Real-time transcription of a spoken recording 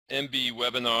MB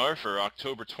webinar for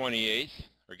October 28th.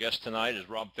 Our guest tonight is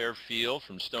Rob Fairfield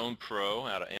from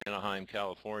StonePro out of Anaheim,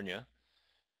 California.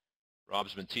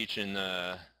 Rob's been teaching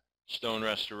stone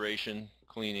restoration,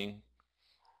 cleaning,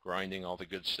 grinding, all the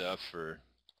good stuff for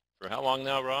how long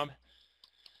now, Rob?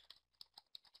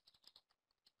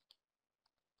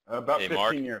 About hey, 15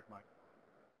 Mark. years, Mike.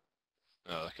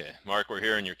 Oh, okay. Mark, we're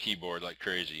hearing your keyboard like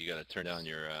crazy. You got to turn down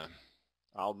your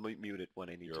I'll mute it when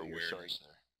I need to. awareness. Sorry.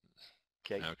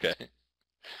 Okay. Okay.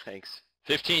 Thanks.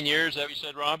 15 years, that you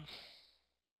said, Rob?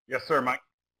 Yes, sir, Mike.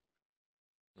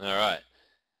 All right.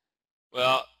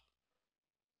 Well,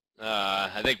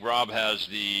 I think Rob has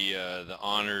the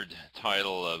honored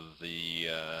title of the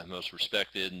most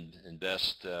respected and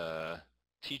best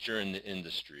teacher in the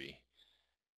industry.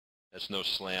 That's no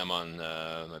slam on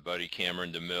my buddy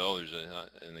Cameron DeMille, who's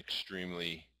an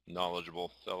extremely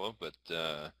knowledgeable fellow, but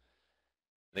I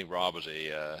think Rob was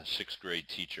a sixth grade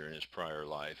teacher in his prior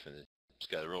life, and he's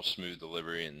got a real smooth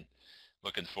delivery, and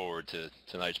looking forward to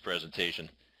tonight's presentation.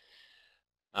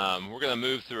 We're going to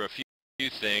move through a few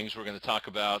things. We're going to talk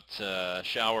about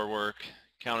shower work,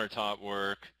 countertop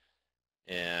work,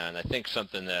 and I think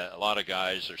something that a lot of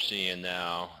guys are seeing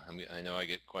now, I know I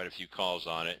get quite a few calls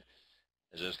on it,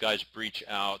 is as guys branch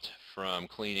out,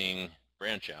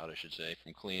 I should say,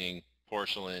 from cleaning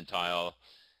porcelain and tile,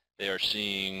 they are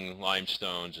seeing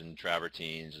limestones and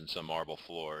travertines and some marble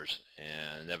floors,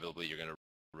 and inevitably you're going to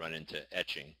run into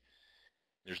etching.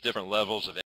 There's different levels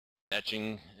of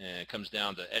etching, and it comes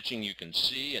down to etching you can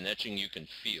see and etching you can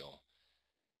feel.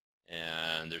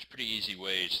 And there's pretty easy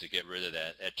ways to get rid of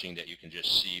that etching that you can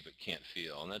just see but can't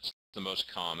feel, and that's the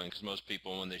most common, because most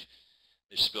people, when they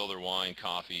spill their wine,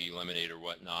 coffee, lemonade, or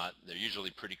whatnot, they're usually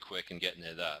pretty quick in getting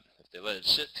it up. If they let it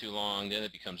sit too long, then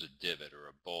it becomes a divot or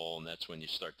a bowl, and that's when you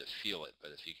start to feel it.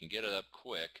 But if you can get it up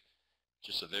quick,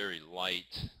 just a very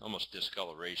light, almost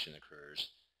discoloration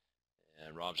occurs.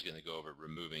 And Rob's going to go over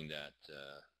removing that,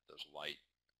 those light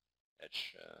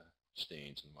etch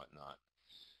stains and whatnot.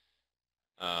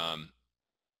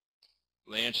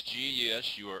 Lance G,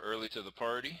 yes, you are early to the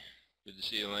party. Good to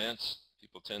see you, Lance.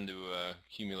 People tend to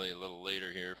accumulate a little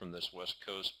later here from this West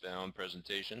Coast bound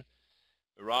presentation.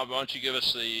 But Rob, why don't you give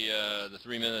us the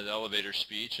 3-minute elevator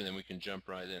speech, and then we can jump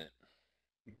right in it.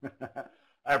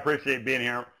 I appreciate being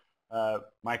here,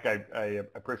 Mike. I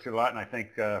appreciate it a lot, and I thank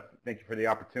you for the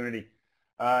opportunity.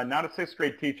 Not a sixth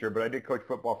grade teacher, but I did coach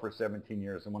football for 17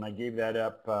 years, and when I gave that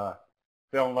up,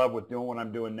 fell in love with doing what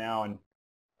I'm doing now, and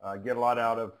get a lot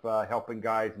out of helping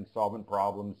guys and solving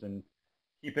problems and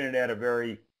keeping it at a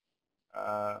very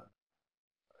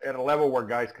at a level where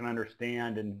guys can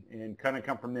understand and kind of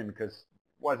come from them, because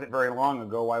it wasn't very long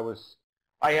ago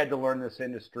I had to learn this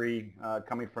industry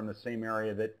coming from the same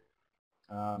area that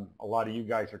a lot of you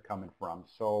guys are coming from.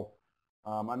 So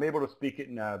I'm able to speak it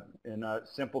in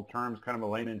simple terms, kind of a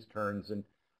layman's terms, and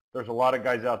there's a lot of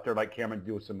guys out there like Cameron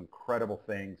do some incredible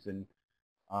things, and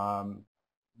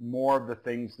more of the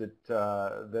things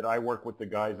that I work with the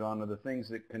guys on are the things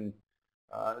that can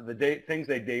things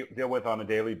they deal with on a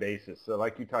daily basis. So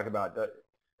like you talk about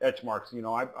etch marks, you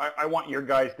know, I want your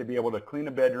guys to be able to clean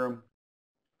a bedroom,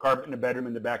 carpet in a bedroom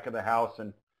in the back of the house,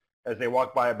 and as they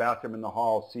walk by a bathroom in the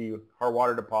hall, see hard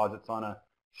water deposits on a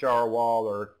shower wall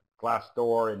or glass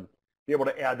door, and be able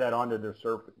to add that onto their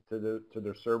to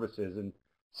their services, and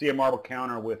see a marble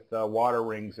counter with water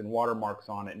rings and watermarks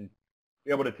on it, and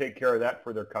be able to take care of that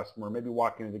for their customer. Maybe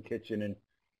walk into the kitchen and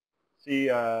see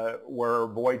where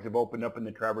voids have opened up in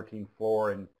the travertine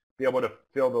floor, and be able to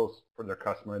fill those for their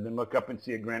customer, and then look up and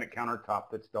see a granite countertop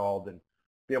that's dulled and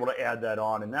be able to add that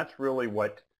on. And that's really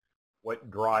what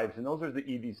drives, and those are the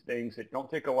easy things that don't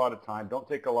take a lot of time, don't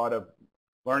take a lot of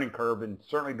learning curve, and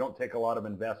certainly don't take a lot of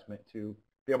investment to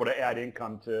be able to add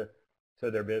income to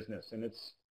their business. And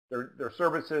it's they're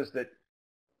services that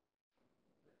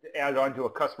add on to a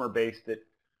customer base that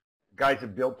guys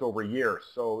have built over years.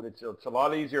 So it's a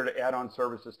lot easier to add on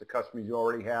services to customers you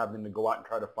already have than to go out and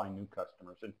try to find new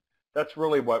customers. And that's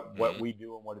really what we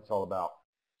do and what it's all about.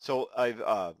 So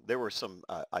there were some,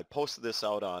 I posted this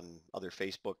out on other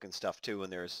Facebook and stuff too,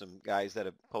 and there's some guys that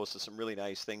have posted some really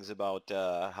nice things about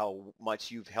how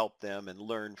much you've helped them and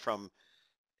learned from,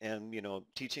 and, you know,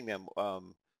 teaching them.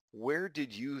 Where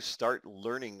did you start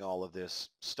learning all of this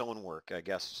stonework? I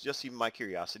guess just even my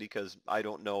curiosity, because I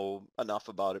don't know enough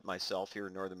about it myself here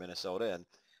in northern Minnesota, and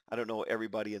I don't know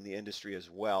everybody in the industry as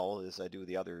well as I do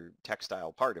the other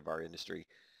textile part of our industry.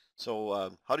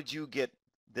 So how did you get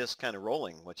this kind of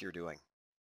rolling, what you're doing?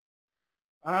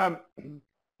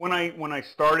 When I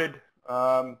started,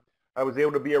 I was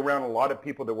able to be around a lot of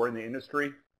people that were in the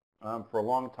industry for a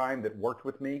long time that worked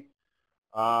with me.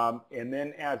 And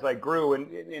then as I grew, and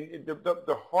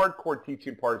the hardcore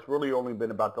teaching part has really only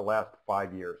been about the last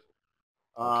 5 years.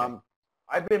 Okay.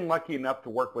 I've been lucky enough to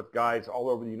work with guys all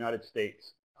over the United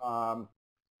States. And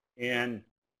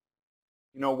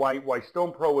you know why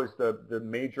StonePro is the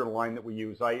major line that we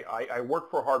use. I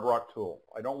work for Hard Rock Tool.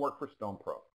 I don't work for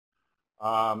StonePro.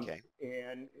 Okay.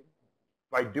 And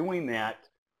by doing that,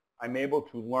 I'm able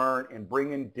to learn and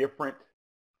bring in different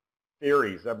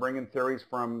theories. I bring in theories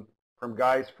from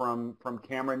guys from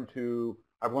Cameron to.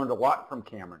 I've learned a lot from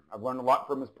Cameron. I've learned a lot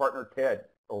from his partner Ted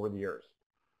over the years,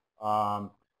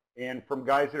 and from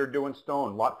guys that are doing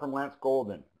stone. A lot from Lance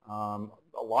Golden.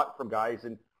 A lot from guys,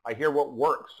 and I hear what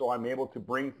works. So I'm able to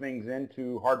bring things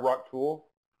into Hard Rock Tool,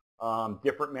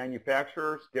 different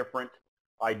manufacturers, different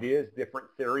ideas, different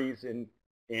theories, and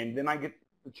then I get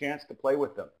the chance to play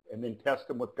with them and then test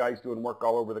them with guys doing work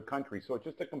all over the country. So it's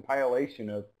just a compilation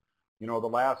of, you know, the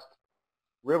last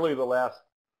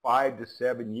 5 to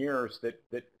 7 years that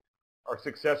are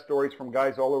success stories from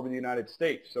guys all over the United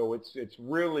States. So it's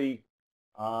really,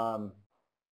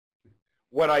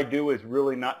 what I do is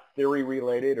really not theory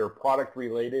related or product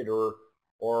related or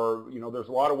you know, there's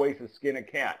a lot of ways to skin a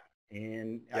cat,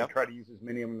 and I try to use as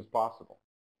many of them as possible.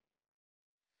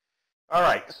 All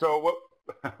right, so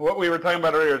what we were talking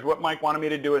about earlier is what Mike wanted me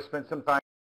to do is spend some time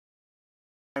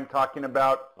talking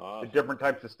about the different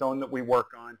types of stone that we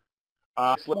work on.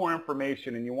 Just a little more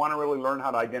information, and you want to really learn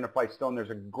how to identify stone,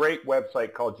 there's a great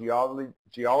website called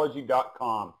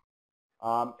geology.com,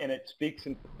 and it speaks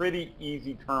in pretty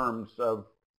easy terms of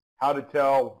how to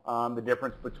tell the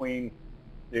difference between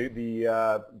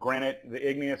the granite, the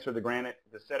igneous or the granite,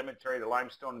 the sedimentary, the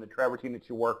limestone, and the travertine that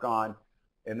you work on,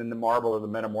 and then the marble or the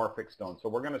metamorphic stone. So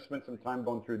we're going to spend some time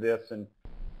going through this, and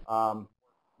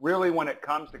really when it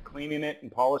comes to cleaning it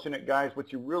and polishing it, guys,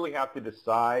 what you really have to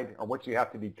decide, or what you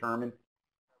have to determine,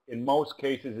 in most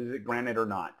cases, is it granite or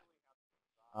not?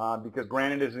 Because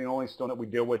granite is the only stone that we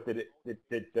deal with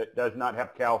that does not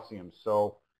have calcium.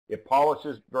 So it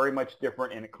polishes very much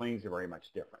different, and it cleans very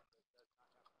much different.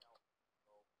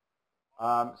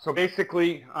 So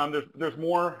basically, there's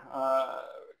more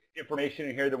information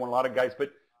in here than what a lot of guys,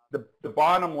 but the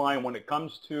bottom line when it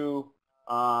comes to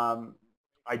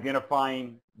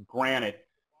identifying granite,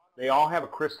 they all have a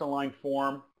crystalline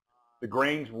form. The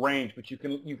grains range, but you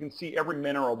can see every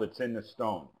mineral that's in the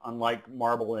stone, unlike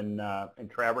marble and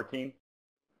travertine.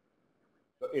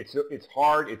 It's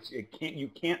hard. You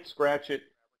can't scratch it,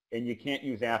 and you can't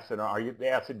use acid, or the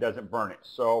acid doesn't burn it.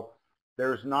 So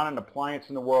there's not an appliance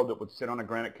in the world that would sit on a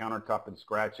granite countertop and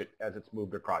scratch it as it's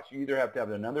moved across. You either have to have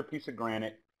another piece of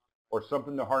granite or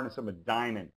something the hardness of a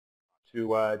diamond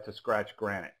to scratch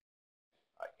granite.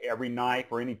 Every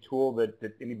knife or any tool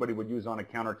that anybody would use on a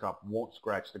countertop won't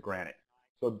scratch the granite.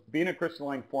 So being a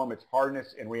crystalline form, its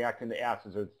hardness and reacting to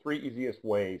acids are the 3 easiest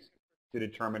ways to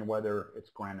determine whether it's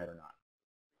granite or not.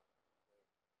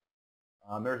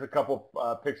 There's a couple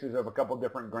pictures of a couple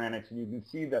different granites, and you can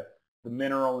see the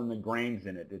mineral and the grains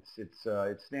in it. It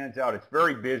stands out. It's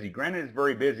very busy. Granite is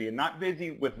very busy, and not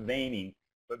busy with veining,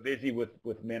 but busy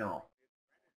with mineral.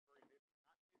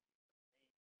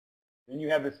 Then you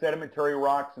have the sedimentary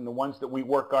rocks, and the ones that we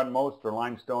work on most are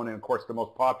limestone, and of course the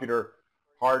most popular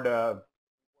hard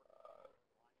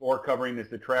floor covering is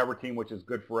the travertine, which is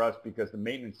good for us because the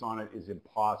maintenance on it is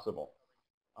impossible.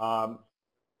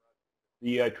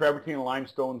 The travertine and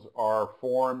limestones are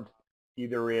formed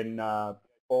either in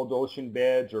old ocean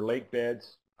beds or lake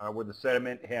beds where the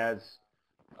sediment has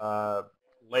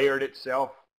layered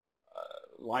itself.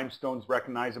 Limestone's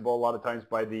recognizable a lot of times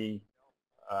by the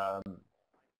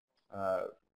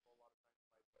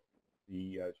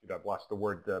should I've lost the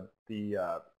word,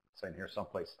 it's in here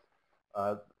someplace,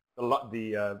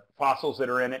 the fossils that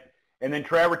are in it. And then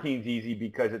travertine's easy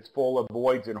because it's full of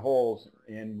voids and holes,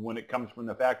 and when it comes from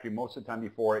the factory, most of the time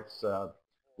before it's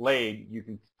laid, you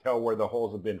can tell where the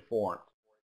holes have been formed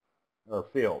or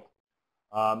filled.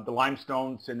 The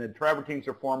limestones and the travertines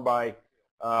are formed by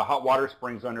hot water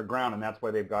springs underground, and that's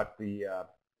why they've got the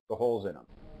holes in them.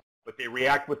 But they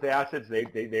react with the acids.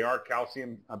 They are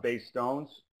calcium-based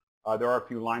stones. There are a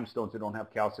few limestones that don't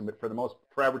have calcium, but for the most,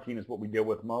 travertine is what we deal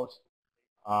with most.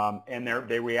 And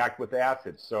they react with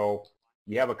acids. So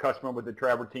you have a customer with a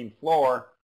travertine floor,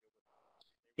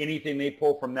 anything they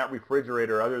pull from that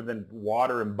refrigerator other than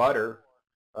water and butter,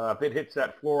 if it hits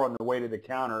that floor on the way to the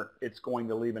counter, it's going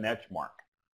to leave an etch mark,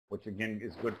 which again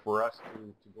is good for us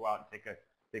to go out and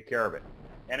take care of it.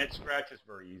 And it scratches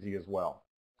very easy as well.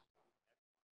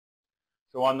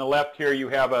 So on the left here you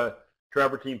have a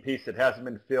travertine piece that hasn't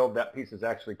been filled. That piece is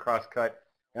actually cross-cut.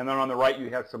 And then on the right you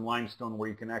have some limestone where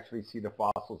you can actually see the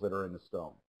fossils that are in the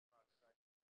stone.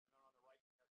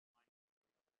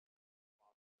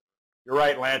 You're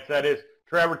right, Lance. That is,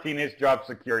 travertine is job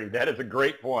security. That is a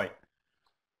great point.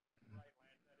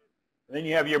 And then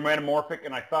you have your metamorphic,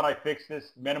 and I thought I fixed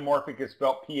this. Metamorphic is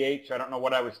spelled PH. I don't know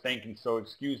what I was thinking, so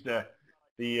excuse the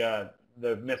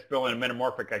misspelling of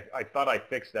metamorphic. I thought I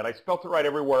fixed that. I spelled it right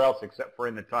everywhere else except for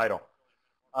in the title.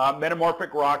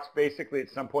 Metamorphic rocks basically at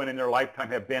some point in their lifetime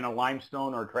have been a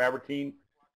limestone or travertine,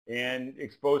 and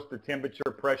exposed to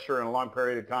temperature, pressure in a long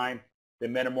period of time, they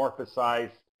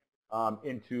metamorphosize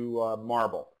into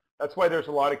marble. That's why there's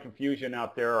a lot of confusion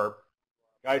out there. Or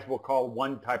guys will call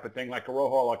one type of thing like a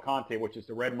Rojo Alicante, which is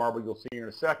the red marble you'll see in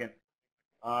a second.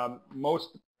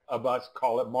 Most of us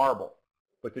call it marble,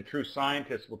 but the true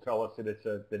scientists will tell us that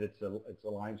it's a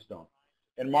limestone.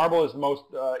 And marble is most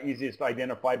easiest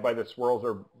identified by the swirls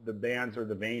or the bands or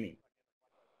the veining.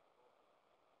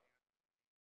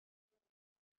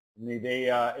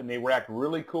 And they react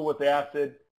really cool with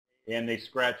acid, and they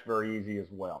scratch very easy as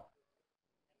well.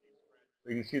 So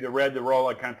you can see the red, the Rojo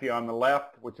Alicante on the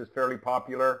left, which is fairly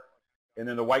popular, and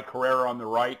then the white Carrera on the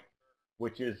right,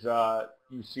 which is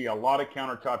you see a lot of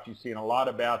countertops, you see in a lot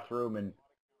of bathroom, and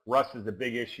rust is a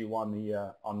big issue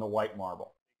on the white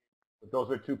marble. But those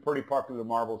are two pretty popular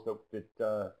marbles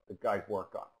that guys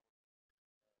work on.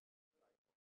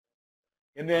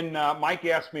 And then Mike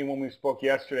asked me when we spoke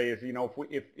yesterday, is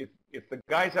if the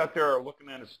guys out there are looking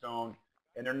at a stone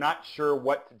and they're not sure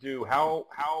what to do,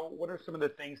 what are some of the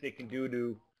things they can do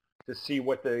to see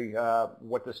what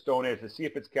the stone is, to see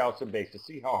if it's calcium based, to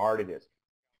see how hard it is.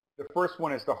 The first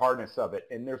one is the hardness of it,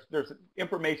 and there's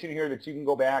information here that you can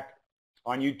go back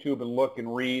on YouTube and look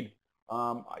and read.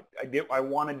 I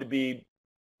wanted to be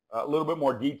a little bit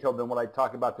more detailed than what I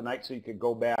talked about tonight, so you could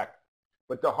go back.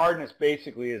 But the hardness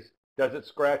basically is, does it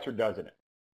scratch or doesn't it?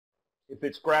 If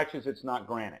it scratches, it's not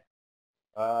granite.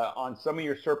 On some of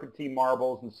your serpentine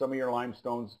marbles and some of your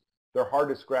limestones, they're hard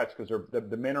to scratch because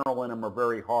the mineral in them are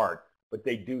very hard, but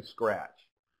they do scratch.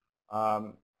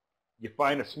 You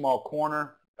find a small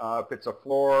corner, if it's a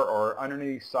floor, or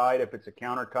underneath side, if it's a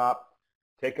countertop,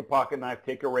 take a pocket knife,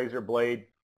 take a razor blade,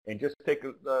 and just take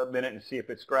a minute and see if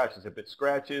it scratches. If it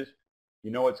scratches,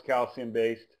 you know it's calcium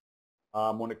based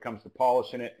when it comes to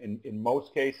polishing it in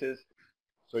most cases.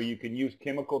 So you can use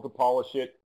chemical to polish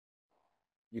it.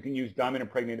 You can use diamond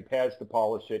impregnated pads to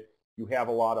polish it. You have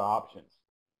a lot of options.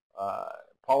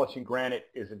 Polishing granite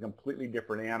is a completely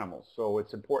different animal, so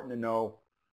it's important to know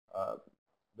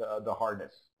the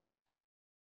hardness.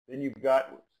 Then you've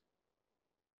got,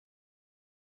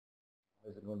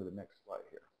 as I go to the next slide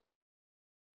here.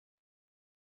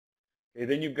 Okay,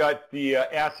 then you've got the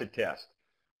acid test.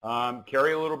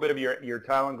 Carry a little bit of your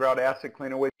tile and grout acid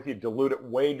cleaner with you, dilute it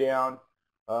way down,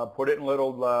 put it in a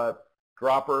little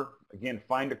dropper. Again,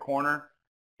 find a corner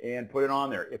and put it on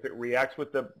there. If it reacts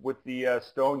with the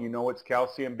stone, you know it's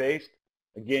calcium based.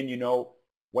 Again, you know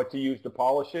what to use to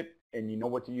polish it, and you know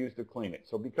what to use to clean it.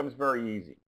 So it becomes very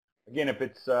easy. Again, if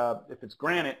it's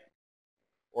granite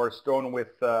or a stone with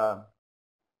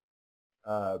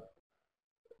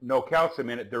no calcium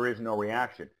in it, there is no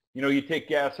reaction. You know, you take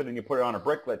acid and you put it on a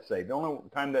brick, let's say. The only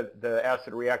time that the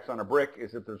acid reacts on a brick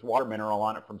is if there's water mineral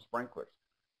on it from sprinklers.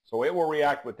 So it will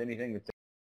react with anything that's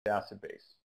acid base.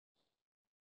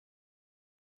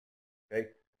 Okay.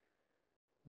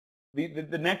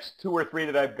 The next two or three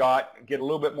that I've got get a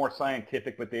little bit more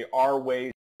scientific, but they are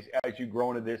ways as you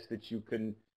grow into this that you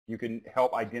can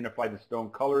help identify the stone.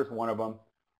 Color is one of them.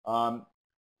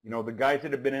 You know, the guys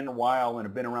that have been in a while and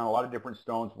have been around a lot of different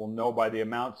stones will know by the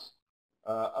amounts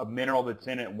of mineral that's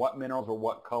in it, what minerals or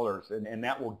what colors, and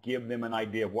that will give them an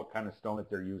idea of what kind of stone that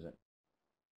they're using.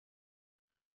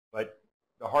 But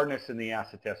the hardness and the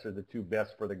acid test are the two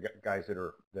best for the guys that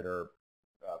are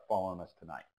following us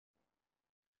tonight.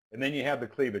 And then you have the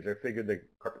cleavage. I figured the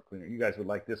carpet cleaner, you guys would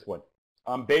like this one.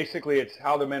 Basically, it's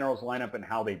how the minerals line up and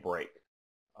how they break.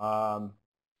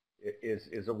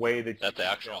 Is a way that that's the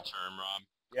actual term, Rob.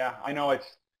 Yeah, I know it's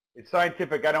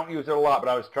scientific. I don't use it a lot, but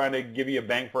I was trying to give you a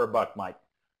bang for a buck, Mike.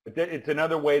 But it's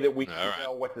another way that we can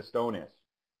tell what the stone is.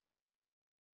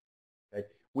 Okay.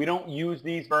 We don't use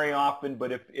these very often,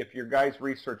 but if your guys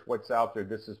research what's out there,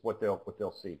 this is what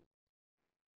they'll see.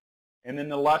 And then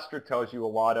the luster tells you a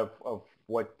lot of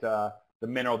what the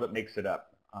mineral that makes it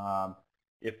up.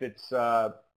 If it's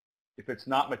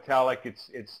not metallic,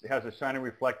 it has a shiny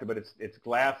reflective, but it's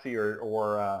glassy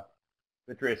or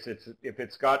vitreous. If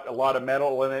it's got a lot of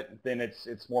metal in it, then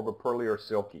it's more of a pearly or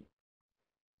silky.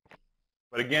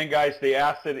 But again, guys, the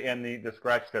acid and the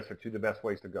scratch test are two of the best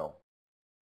ways to go.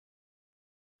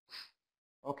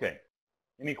 Okay.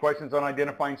 Any questions on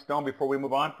identifying stone before we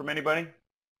move on from anybody?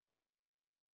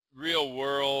 Real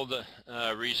world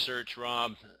research,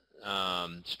 Rob.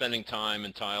 spending time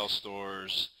in tile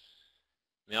stores.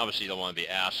 I mean, obviously you don't want to be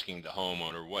asking the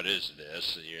homeowner, what is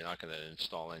this? You're not going to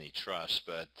install any trust,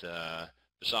 but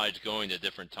besides going to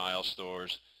different tile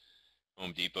stores,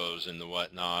 Home Depots and the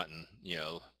whatnot, and, you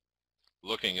know,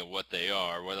 looking at what they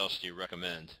are, what else do you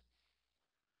recommend?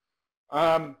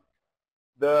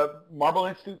 The Marble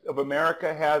Institute of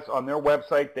America has on their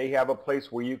website, they have a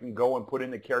place where you can go and put in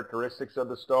the characteristics of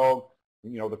the stone,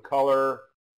 you know, the color,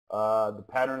 the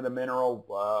pattern of the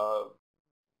mineral,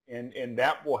 and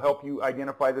that will help you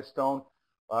identify the stone.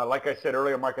 Like I said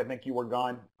earlier, Mark, I think you were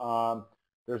gone.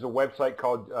 There's a website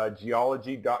called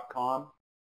geology.com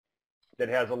that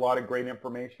has a lot of great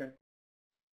information.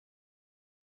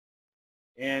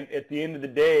 And at the end of the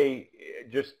day,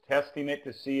 just testing it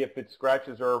to see if it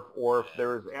scratches or if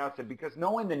there's acid, because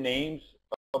knowing the names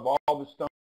of all the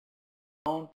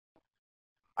stone,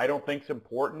 I don't think is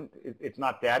important. It's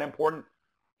not that important.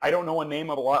 I don't know a name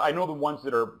of a lot. I know the ones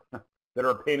that are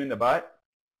a pain in the butt,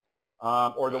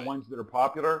 or the ones that are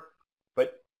popular.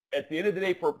 But at the end of the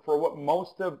day, for what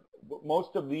most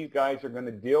of these guys are going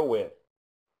to deal with,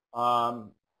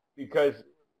 because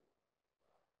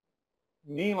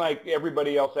me, like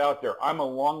everybody else out there, I'm a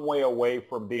long way away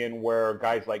from being where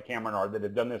guys like Cameron are that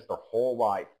have done this their whole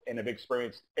life and have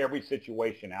experienced every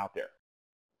situation out there.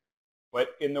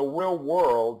 But in the real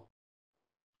world,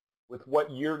 with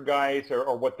what your guys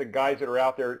or what the guys that are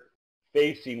out there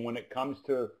facing when it comes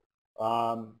to,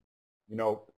 you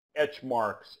know, etch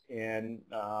marks and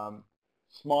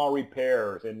small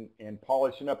repairs and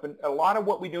polishing up, and a lot of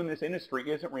what we do in this industry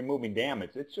isn't removing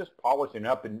damage. It's just polishing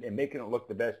up and making it look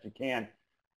the best you can.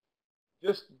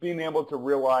 Just being able to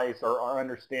realize or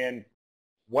understand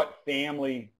what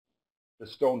family the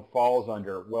stone falls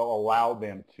under will allow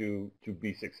them to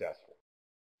be successful.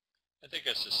 I think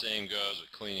that's the same goes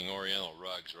with cleaning Oriental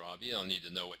rugs, Rob. You don't need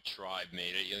to know what tribe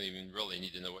made it. You don't even really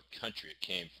need to know what country it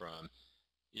came from.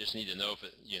 You just need to know if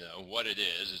it, you know, what it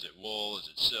is. Is it wool? Is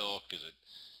it silk? Is it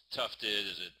tufted?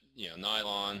 Is it, you know,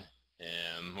 nylon?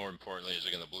 And more importantly, is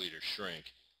it going to bleed or shrink?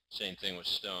 Same thing with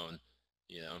stone.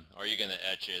 You know, are you going to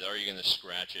etch it? Are you going to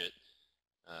scratch it?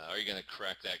 Are you going to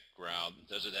crack that grout?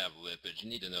 Does it have lippage? You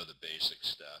need to know the basic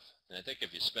stuff. And I think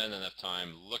if you spend enough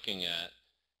time looking at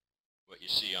what you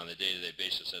see on a day-to-day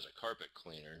basis as a carpet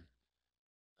cleaner,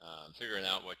 figuring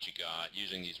out what you got,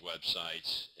 using these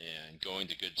websites, and going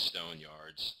to good stone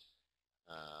yards.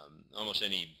 Almost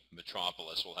any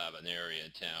metropolis will have an area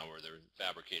in town where they're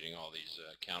fabricating all these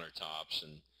countertops,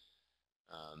 and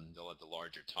they'll have the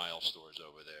larger tile stores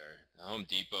over there. Home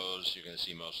Depots, you're going to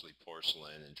see mostly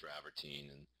porcelain and travertine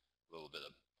and a little bit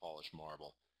of polished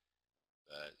marble.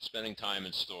 Spending time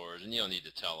in stores, and you don't need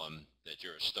to tell them that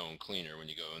you're a stone cleaner when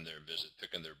you go in there and visit,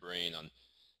 picking their brain on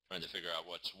trying to figure out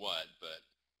what's what, but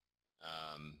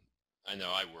I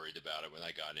know I worried about it when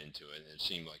I got into it, and it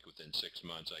seemed like within 6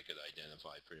 months I could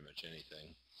identify pretty much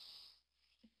anything.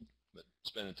 But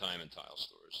spending time in tile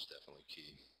stores is definitely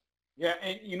key. Yeah,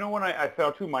 and you know what I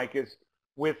felt too, Mike, is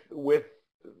with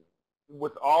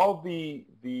all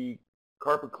the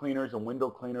carpet cleaners and window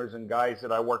cleaners and guys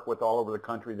that I work with all over the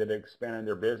country that have expanded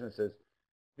their businesses,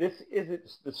 this isn't,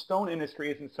 the stone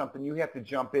industry isn't something you have to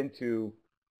jump into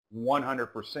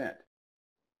 100%.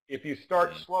 If you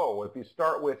start slow, if you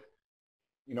start with,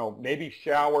 you know, maybe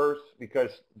showers,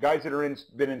 because guys that are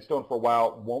been in stone for a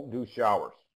while won't do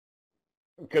showers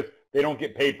because they don't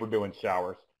get paid for doing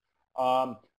showers.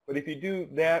 But if you do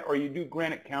that, or you do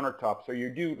granite countertops, or you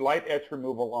do light etch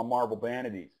removal on marble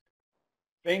vanities,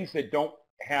 things that don't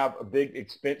have a big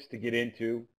expense to get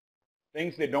into,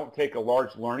 things that don't take a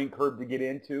large learning curve to get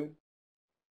into,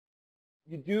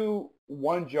 you do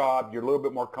one job, you're a little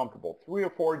bit more comfortable. 3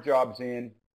 or 4 jobs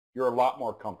in, you're a lot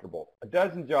more comfortable. A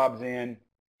dozen jobs in,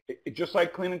 just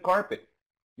like cleaning carpet.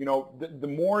 You know, the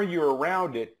more you're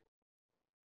around it,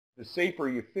 the safer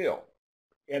you feel.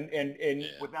 And yeah,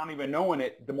 without even knowing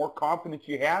it, the more confidence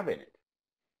you have in it.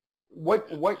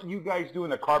 What you guys do in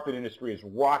the carpet industry is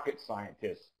rocket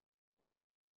scientists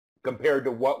compared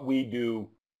to what we do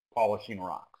polishing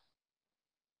rocks.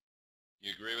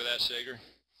 You agree with that, Sager?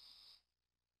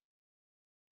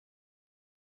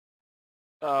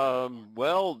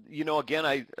 Well, you know, again,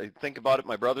 I think about it.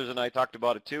 My brothers and I talked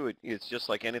about it too. It's just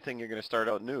like anything. You're going to start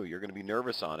out new. You're going to be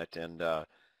nervous on it, and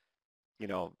you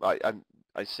know,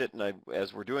 I sit and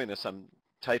as we're doing this, I'm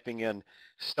typing in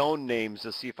stone names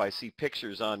to see if I see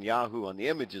pictures on Yahoo on the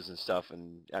images and stuff.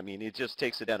 And I mean, it just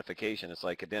takes identification. It's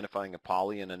like identifying a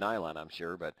poly and a nylon, I'm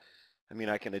sure, but I mean,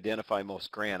 I can identify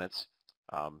most granites.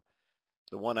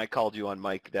 The one I called you on,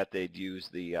 Mike, that they'd use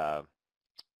the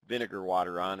vinegar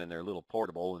water on in their little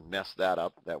portable and mess that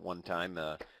up that one time.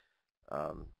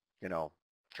 You know,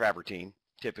 travertine,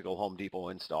 typical Home Depot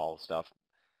install stuff.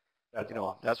 That's You know,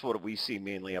 awesome. that's what we see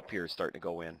mainly up here starting to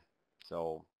go in.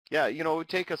 So yeah, you know, it would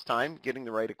take us time getting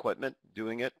the right equipment,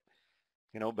 doing it,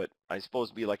 you know, but I suppose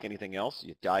it'd be like anything else.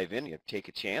 You dive in, you take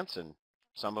a chance, and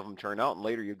some of them turn out, and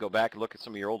later you go back and look at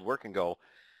some of your old work and go,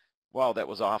 wow, that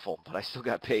was awful, but I still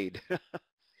got paid. Yeah,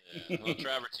 well,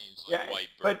 Travertine's like Yeah, white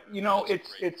burger. but you know,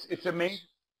 It's a great it's product. amazing.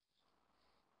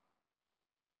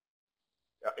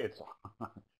 It's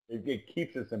it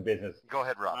keeps us in business. Go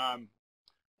ahead, Rob.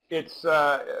 It's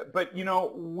but you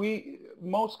know,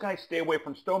 most guys stay away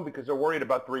from stone because they're worried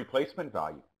about the replacement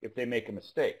value if they make a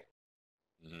mistake.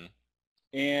 Mm-hmm.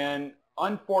 And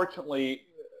unfortunately,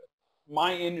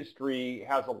 my industry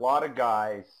has a lot of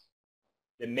guys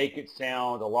that make it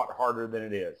sound a lot harder than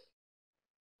it is.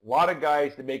 A lot of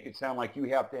guys that make it sound like you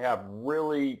have to have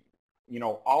really, you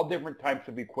know, all different types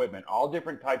of equipment, all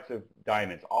different types of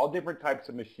diamonds, all different types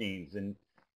of machines, and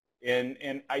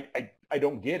I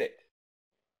don't get it.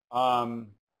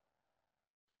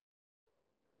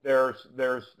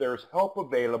 There's help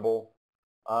available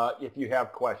if you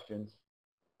have questions.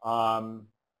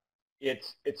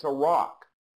 It's a rock,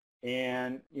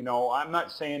 and you know, I'm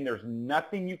not saying there's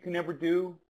nothing you can ever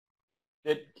do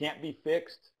that can't be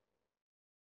fixed.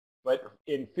 But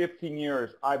in 15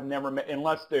 years, I've never met,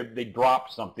 unless they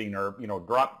drop something, or you know,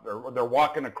 or they're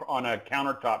walking on a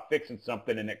countertop fixing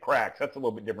something and it cracks. That's a little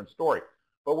bit different story.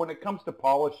 But when it comes to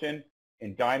polishing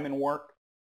and diamond work,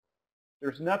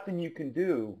 there's nothing you can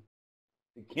do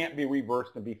that can't be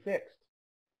reversed and be fixed.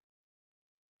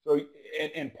 So,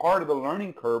 and part of the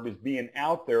learning curve is being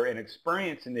out there and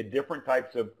experiencing the different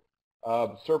types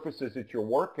of surfaces that you're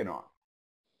working on.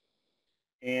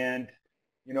 And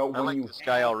you know, I when like you this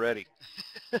guy already.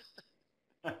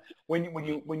 when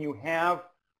you have,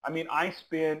 I mean, I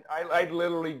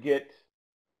literally get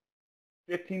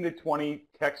 15 to 20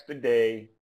 texts a day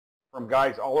from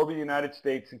guys all over the United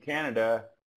States and Canada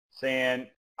saying,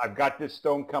 I've got this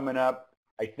stone coming up.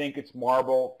 I think it's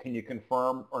marble. Can you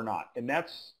confirm or not? And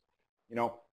that's, you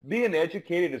know, being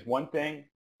educated is one thing,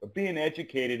 but being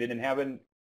educated and having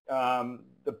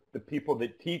the people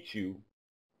that teach you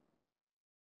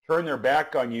turn their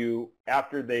back on you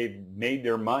after they've made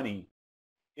their money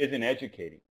isn't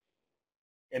educating.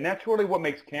 And that's really what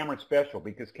makes Cameron special,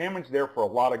 because Cameron's there for a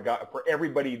lot of guys, for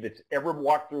everybody that's ever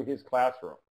walked through his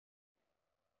classroom.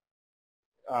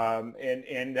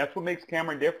 And that's what makes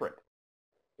Cameron different.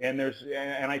 And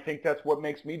I think that's what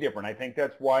makes me different. I think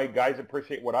that's why guys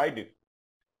appreciate what I do.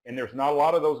 And there's not a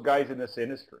lot of those guys in this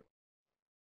industry.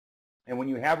 And when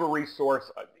you have a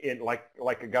resource like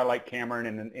a guy like Cameron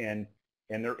and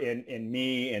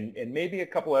me and maybe a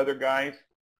couple other guys,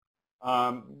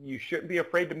 you shouldn't be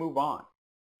afraid to move on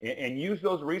and use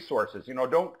those resources. You know,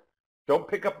 don't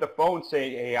pick up the phone and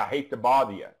say, hey, I hate to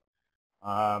bother you.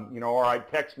 You know, or I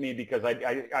text me because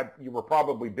you were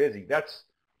probably busy. That's,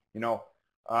 you know,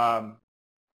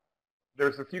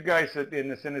 there's a few guys in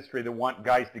this industry that want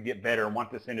guys to get better and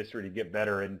want this industry to get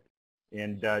better, and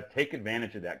take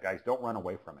advantage of that, guys. Don't run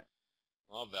away from it.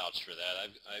 I'll vouch for that.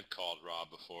 I've called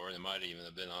Rob before, and it might even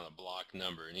have been on a block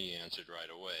number, and he answered right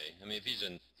away. I mean, if he's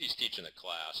teaching a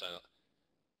class,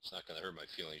 it's not going to hurt my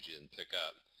feelings you didn't pick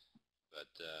up. But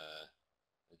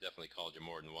I definitely called you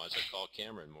more than once. I called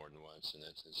Cameron more than once, and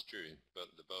it's true.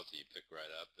 But the both of you pick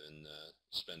right up and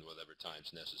spend whatever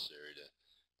time's necessary to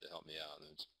help me out, and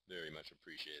it's very much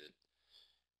appreciated.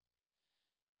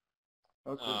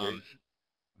 Okay.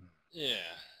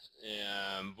 Yeah.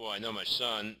 Boy, I know my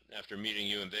son, after meeting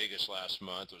you in Vegas last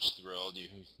month, was thrilled.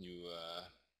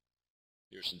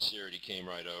 Your sincerity came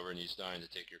right over, and he's dying to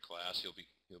take your class.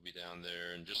 He'll be down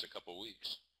there in just a couple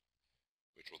weeks,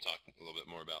 which we'll talk a little bit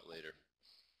more about later.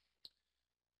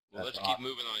 Well, let's keep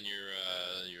moving on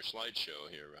your slideshow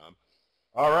here, Rob.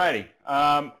 All righty.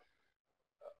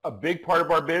 A big part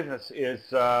of our business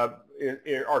is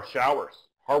our showers,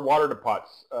 hard water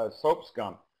depots, soap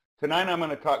scum. Tonight I'm going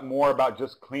to talk more about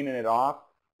just cleaning it off.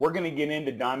 We're going to get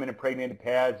into diamond impregnated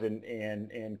pads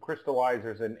and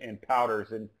crystallizers and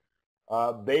powders, and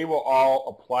they will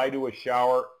all apply to a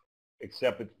shower,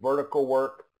 except it's vertical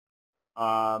work.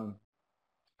 So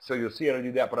you'll see how to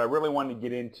do that. But I really wanted to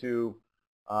get into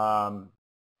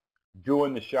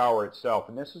doing the shower itself.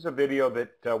 And this is a video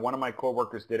that one of my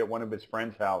coworkers did at one of his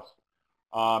friend's house.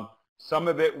 Some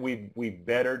of it we've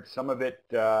bettered, some of it,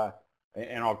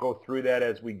 and I'll go through that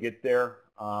as we get there,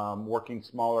 working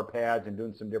smaller pads and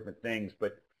doing some different things.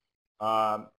 But,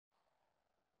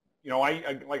 you know,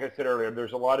 like I said earlier,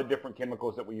 there's a lot of different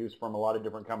chemicals that we use from a lot of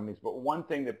different companies. But one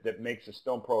thing that makes the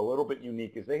StonePro a little bit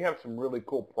unique is they have some really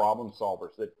cool problem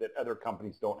solvers that other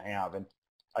companies don't have. And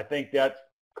I think that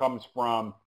comes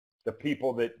from the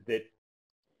people that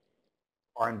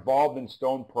are involved in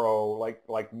StonePro,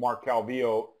 like Mark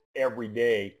Calvillo, every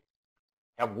day,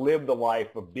 have lived the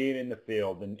life of being in the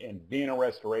field and being a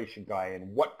restoration guy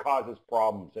and what causes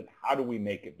problems and how do we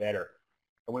make it better.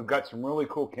 And we've got some really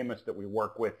cool chemists that we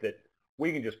work with that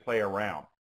we can just play around.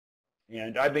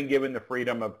 And I've been given the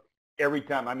freedom of every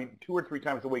time, I mean, 2 or 3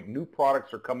 times a week, new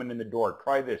products are coming in the door.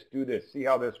 Try this, do this, see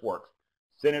how this works.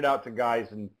 Send it out to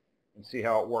guys and see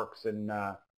how it works. And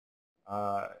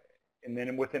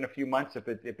then within a few months, if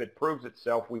it proves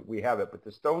itself, we have it. But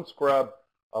the stone scrub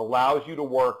allows you to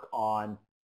work on,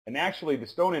 and actually the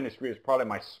stone industry is probably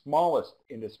my smallest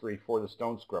industry for the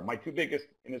stone scrub. My 2 biggest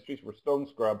industries for stone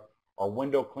scrub are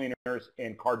window cleaners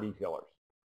and car detailers,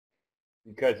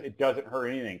 because it doesn't hurt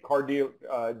anything. Car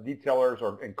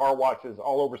detailers and car washes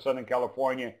all over Southern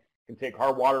California can take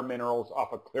hard water minerals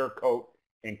off a clear coat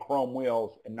and chrome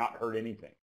wheels and not hurt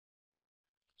anything.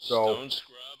 So, stone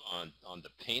scrub on the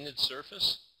painted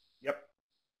surface? Yep.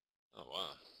 Oh, wow.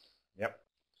 Yep.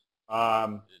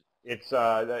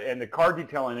 And the car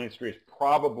detailing industry is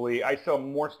probably, I sell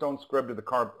more stone scrub to the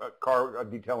car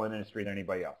detailing industry than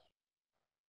anybody else.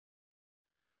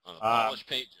 On a polished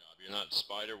paint job, you're not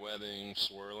spider webbing,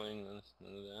 swirling, none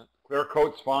of that? Clear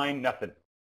coat's fine, nothing.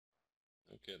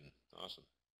 No kidding. Awesome.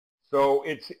 So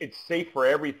it's safe for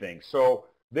everything. So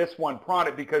this one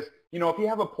product, because, you know, if you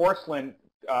have a porcelain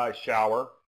shower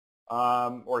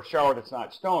or a shower that's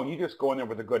not stone, you just go in there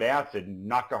with a good acid and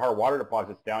knock the hard water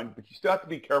deposits down, but you still have to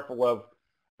be careful of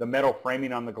the metal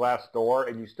framing on the glass door,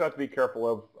 and you still have to be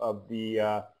careful of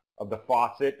the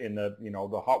faucet and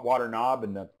the hot water knob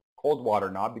and the cold water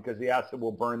knob, because the acid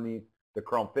will burn the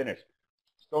chrome finish.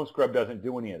 Stone scrub doesn't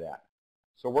do any of that.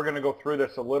 So we're going to go through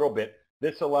this a little bit.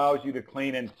 This allows you to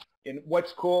clean, and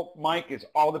what's cool, Mike, is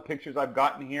all the pictures I've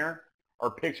gotten here are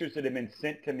pictures that have been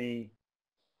sent to me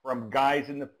from guys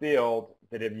in the field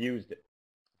that have used it,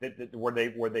 where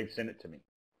they've sent it to me.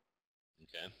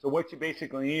 Okay. So what you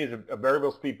basically need is a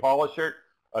variable speed polisher,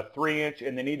 a 3-inch,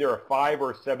 and then either a 5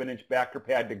 or a 7-inch backer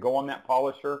pad to go on that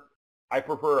polisher. I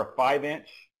prefer a 5-inch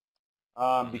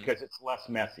because it's less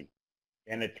messy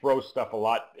and it throws stuff a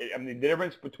lot. I mean, the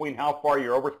difference between how far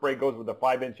your overspray goes with a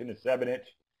 5-inch and a 7-inch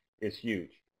is huge.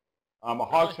 A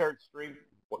hog's hair extreme.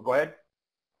 Go ahead.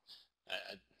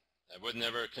 I would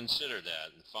never consider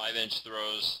that. 5-inch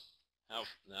throws how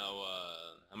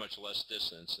much less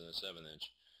distance than a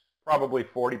 7-inch? Probably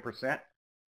 40%.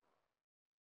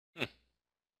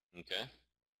 Okay.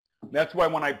 That's why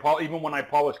even when I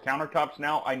polish countertops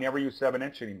now, I never use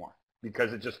 7-inch anymore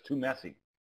because it's just too messy.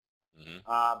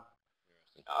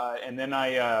 And then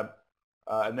a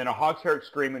hog's hair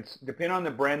extreme. It's depending on the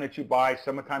brand that you buy.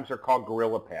 Sometimes they're called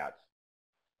Gorilla pads.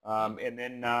 And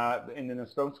then a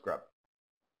stone scrub.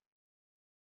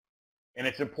 And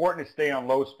it's important to stay on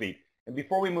low speed. And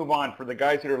before we move on, for the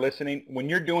guys that are listening, when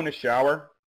you're doing a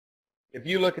shower, if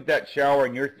you look at that shower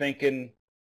and you're thinking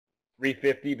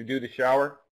 350 to do the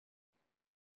shower,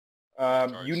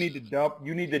 you need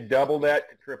to double that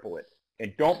to triple it.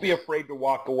 And don't be afraid to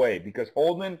walk away, because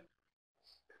holding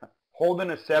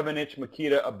a 7-inch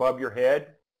Makita above your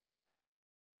head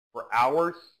for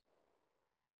hours.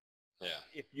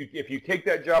 Yeah. If you take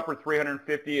that job for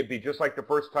 350, it'd be just like the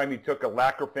first time you took a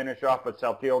lacquer finish off a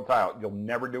Saltillo tile. You'll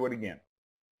never do it again.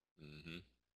 Mm-hmm.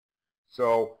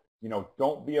 So,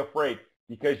 don't be afraid,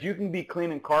 because you can be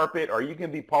cleaning carpet, or you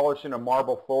can be polishing a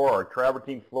marble floor or a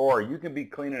travertine floor, or you can be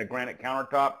cleaning a granite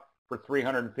countertop for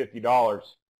 $350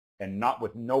 and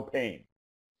with no pain.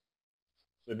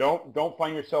 So don't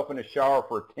find yourself in a shower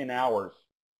for 10 hours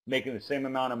making the same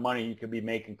amount of money you could be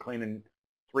making cleaning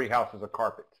 3 houses of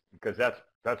carpet, because that's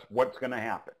what's going to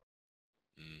happen.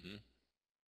 Mm-hmm.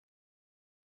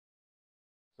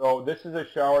 So this is a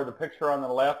shower. The picture on the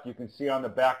left, you can see on the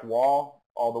back wall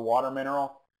all the water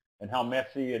mineral and how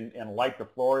messy and light the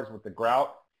floor is with the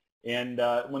grout. And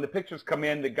when the pictures come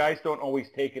in, the guys don't always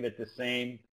take it at the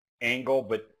same angle,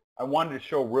 but I wanted to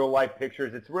show real life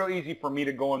pictures. It's real easy for me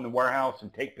to go in the warehouse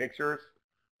and take pictures,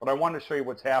 but I wanted to show you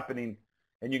what's happening.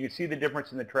 And you can see the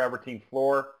difference in the travertine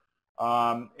floor.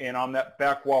 And on that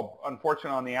back wall,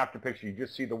 unfortunately on the after picture, you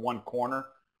just see the one corner,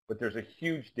 but there's a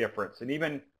huge difference. And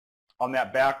even on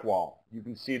that back wall, you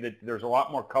can see that there's a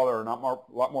lot more color and a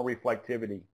lot more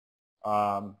reflectivity.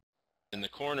 In the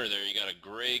corner there, you got a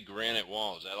gray granite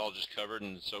wall. Is that all just covered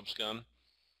in soap scum?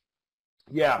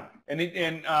 Yeah,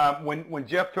 and when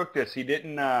Jeff took this, he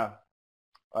didn't on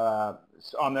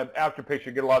the after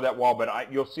picture get a lot of that wall, but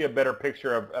you'll see a better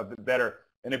picture of it better.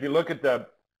 And if you look at the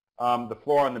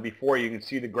floor on the before, you can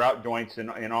see the grout joints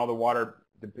and all the water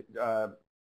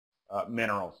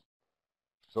minerals.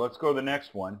 So let's go to the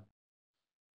next one.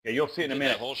 Yeah, you'll see it in a Did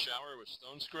minute. that whole shower with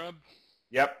stone scrub?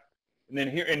 Yep. And then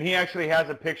here, and he actually has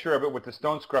a picture of it with the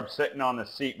stone scrub sitting on the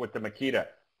seat with the Makita.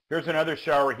 Here's another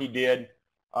shower he did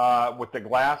with the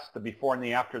glass, the before and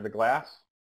the after the glass,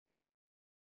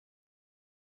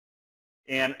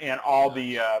 and all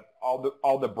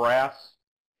the brass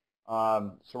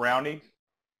surroundings.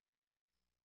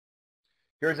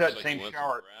 Here's that Looks like same you went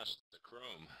shower. from brass to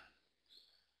chrome.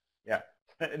 Yeah,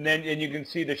 and you can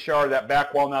see the shower, that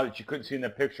back wall now that you couldn't see in the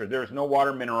picture. There's no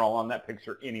water mineral on that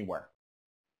picture anywhere.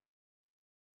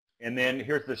 And then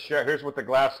here's here's what the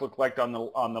glass looked like on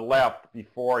the left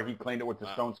before he cleaned it with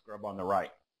the stone scrub on the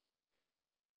right.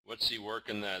 What's he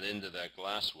working that into that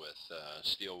glass with?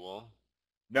 Steel wool?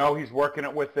 No, he's working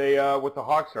it with the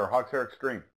Hawkshair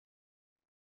Extreme.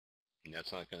 And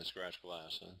that's not going to scratch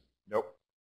glass, huh? Nope.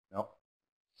 Nope.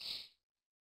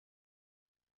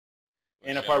 What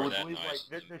And if I shower would that believe, nice?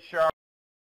 like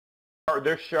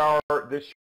this shower,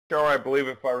 I believe,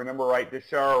 if I remember right, this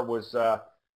shower was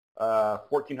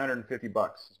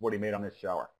 $1,450 is what he made on this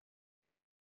shower.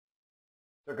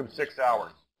 Took him 6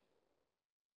 hours.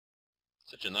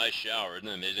 Such a nice shower. Isn't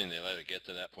it amazing they let it get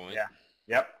to that point? Yeah.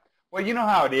 Yep. Well, you know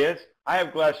how it is. I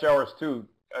have glass showers too,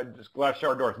 just glass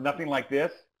shower doors, nothing like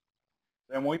this.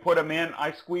 And when we put them in,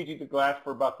 I squeegeed the glass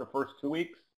for about the first 2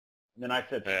 weeks, and then I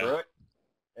said, screw it.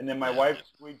 And then my wife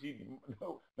squeegeed.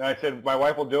 And I said, my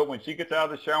wife will do it when she gets out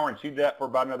of the shower, and she did that for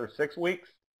about another 6 weeks.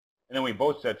 And then we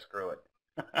both said, screw it.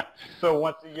 So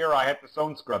once a year, I have to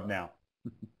stone scrub now.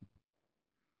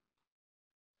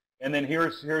 And then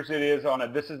here's it is on a.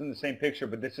 This isn't the same picture,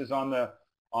 but this is on the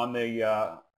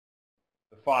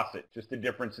faucet. Just the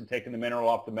difference in taking the mineral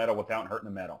off the metal without hurting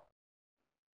the metal.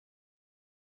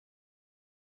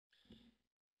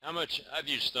 How much? I've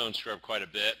used stone scrub quite a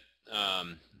bit.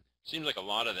 Seems like a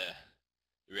lot of the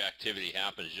reactivity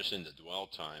happens just in the dwell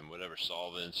time, whatever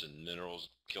solvents and minerals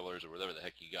killers or whatever the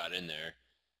heck you got in there.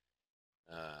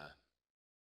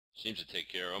 Seems to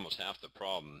take care of almost half the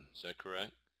problem. Is that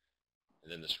correct?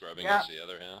 And then the scrubbing is the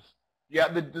other half? Yeah,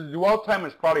 the dwell time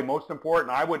is probably most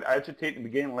important. I would agitate in the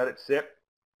beginning and let it sit.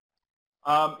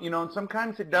 You know, and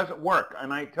sometimes it doesn't work.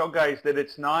 And I tell guys that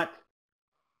it's not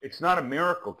a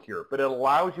miracle cure, but it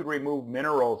allows you to remove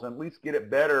minerals and at least get it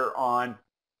better on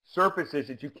surfaces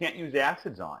that you can't use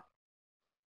acids on.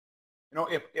 You know,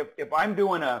 if I'm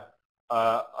doing a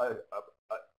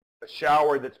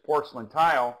shower that's porcelain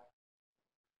tile,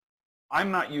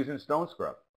 I'm not using stone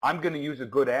scrub. I'm going to use a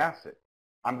good acid.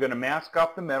 I'm going to mask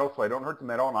off the metal so I don't hurt the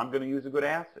metal, and I'm going to use a good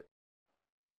acid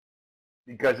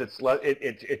because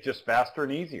it's just faster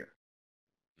and easier.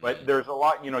 But there's a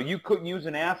lot, you know, you couldn't use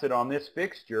an acid on this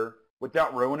fixture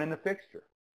without ruining the fixture.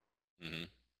 Mm-hmm.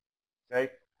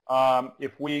 Okay?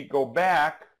 If we go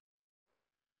back,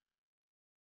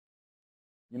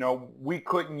 you know, we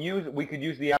couldn't use it. We could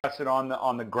use the acid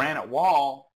on the granite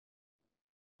wall,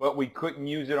 but we couldn't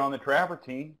use it on the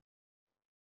travertine.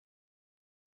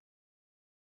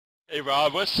 Hey,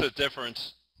 Rob, what's the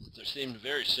difference? They seem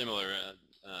very similar.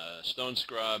 Stone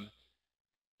scrub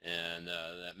and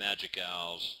that Magic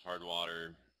Owls hard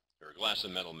water or glass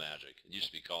and metal magic. It used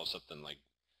to be called something like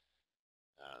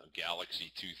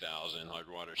Galaxy 2000 hard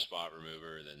water spot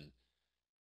remover. Then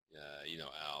you know,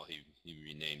 Al, he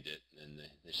renamed it, and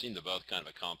they seem to both kind of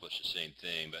accomplish the same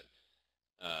thing. But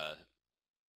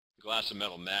glass and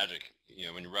metal magic, you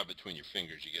know, when you rub between your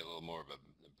fingers, you get a little more of an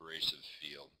abrasive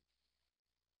feel.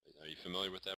 Are you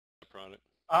familiar with that product?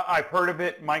 I've heard of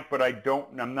it, Mike, but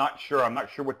I'm not sure. I'm not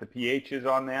sure what the pH is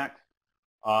on that.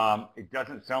 It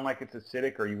doesn't sound like it's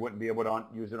acidic, or you wouldn't be able to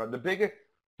use it on. The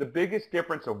biggest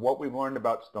difference of what we've learned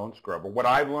about stone scrub, or what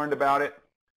I've learned about it,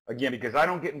 again, because I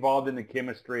don't get involved in the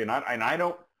chemistry, and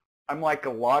I'm like a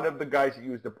lot of the guys that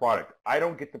use the product. I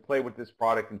don't get to play with this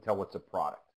product until it's a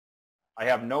product. I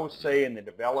have no say in the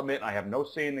development. I have no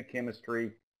say in the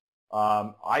chemistry.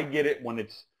 I get it when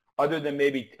it's, other than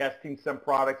maybe testing some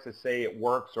products to say it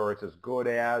works or it's as good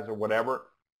as or whatever.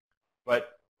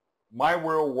 But my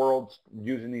real world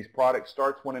using these products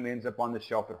starts when it ends up on the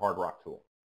shelf at Hard Rock Tool.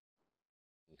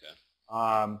 Okay.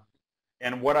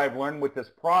 And what I've learned with this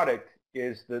product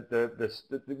is that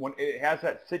when it has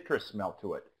that citrus smell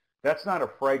to it. That's not a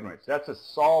fragrance. That's a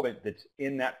solvent that's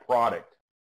in that product.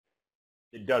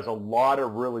 It does a lot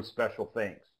of really special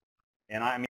things. And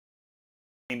I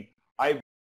mean,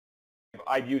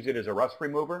 I've used it as a rust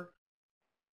remover.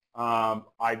 I've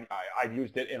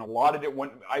used it in a lot of it.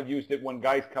 I've used it when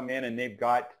guys come in and they've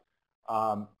got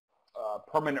a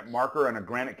permanent marker on a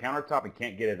granite countertop and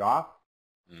can't get it off.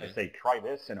 Mm-hmm. I say, try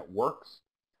this, and it works.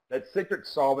 That citric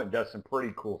solvent does some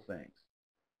pretty cool things.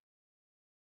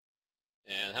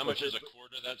 And how much is a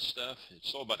quart of that stuff?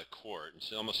 It's sold by the quart.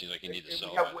 It almost seems like you need to sell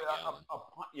it Yeah, by the gallon.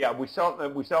 yeah, we sell it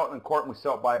in a quart, and we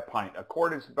sell it by a pint. A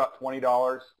quart is about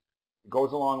 $20. It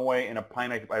goes a long way, and a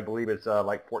pint, I believe, is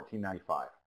like $14.95,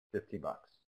 $15.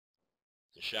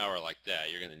 A shower like that,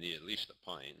 you're going to need at least a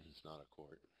pint. It's not a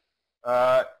quart.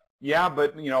 Yeah,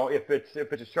 but you know, if it's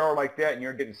a shower like that and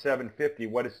you're getting $7.50,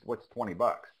 what's $20?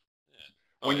 Yeah.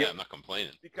 Oh When yeah, I'm not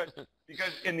complaining. because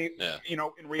in the Yeah. you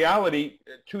know, in reality,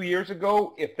 2 years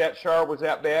ago, if that shower was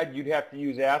that bad, you'd have to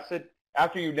use acid.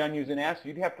 After you're done using acid,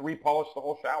 you'd have to repolish the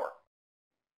whole shower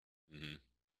Mm-hmm.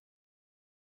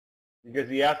 because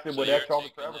the acid So would you're etch all the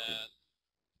taking travertine.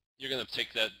 you're going to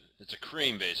take that. It's a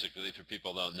cream basically. For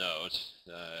people who don't know, it's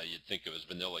you'd think it was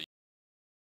vanilla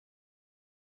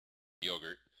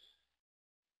yogurt,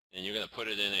 and you're going to put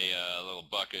it in a little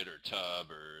bucket or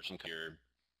tub or some kind of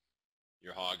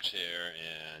your hog's hair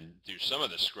and do some of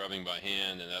the scrubbing by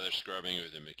hand and other scrubbing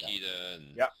with the Makita.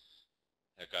 And Yeah.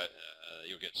 heck,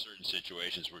 you'll get certain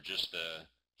situations where just a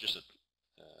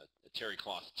terry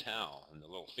cloth towel and the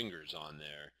little fingers on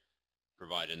there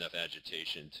provide enough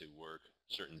agitation to work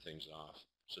certain things off.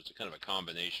 So it's a kind of a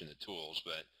combination of tools,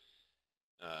 but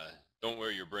don't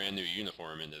wear your brand new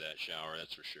uniform into that shower,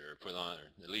 that's for sure. Put on,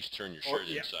 or at least turn your shirt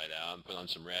inside out and put on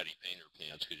some ratty painter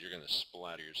pants because you're going to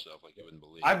splatter yourself like you wouldn't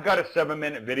believe. I've got a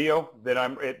 7-minute video that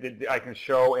I can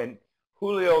show, and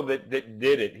Julio that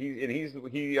did it.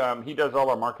 He does all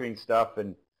our marketing stuff,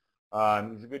 and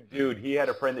he's a good dude. He had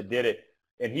a friend that did it,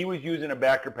 and he was using a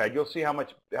backer pad. You'll see how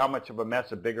much of a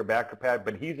mess a bigger backer pad,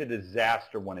 but he's a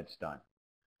disaster when it's done.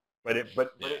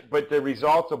 But the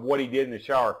results of what he did in the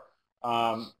shower.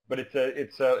 But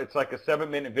it's like a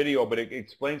 7-minute video, but it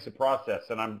explains the process,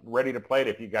 and I'm ready to play it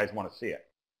if you guys want to see it.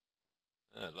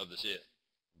 I'd love to see it.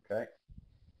 Okay.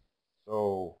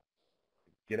 So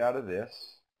get out of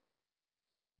this.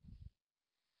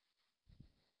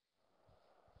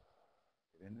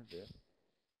 Get into this.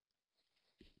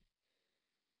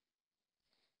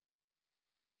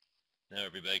 Now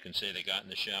everybody can say they got in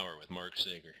the shower with Mark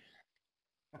Sager.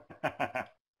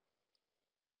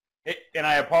 And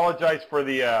I apologize for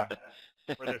the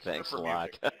Thanks a lot.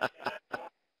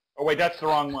 Oh wait, that's the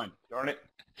wrong one. Darn it.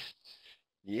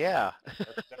 Yeah.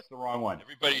 That's the wrong one.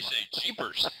 Everybody say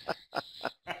jeepers.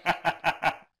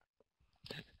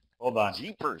 Hold on.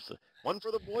 Jeepers. One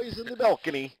for the boys in the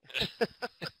balcony.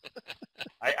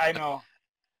 I know.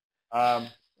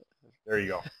 There you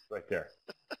go. Right there.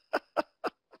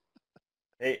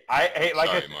 Hey, like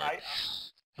Sorry, Mark.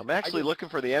 I'm actually looking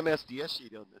for the MSDS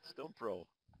sheet on the StonePro.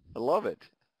 I love it.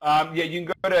 Yeah, you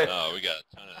can go to. Oh, we got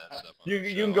a ton of that stuff. You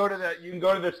can go to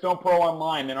the StonePro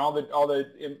online, and all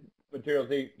the materials,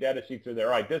 the data sheets are there.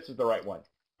 All right, this is the right one,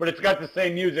 but it's got the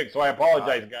same music, so I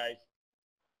apologize, guys.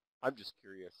 I'm just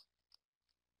curious.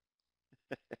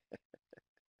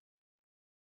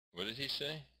 What did he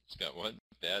say? It's got what?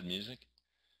 Bad music?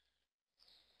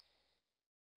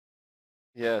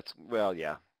 Yeah,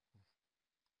 yeah.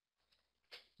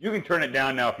 You can turn it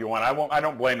down now if you want. I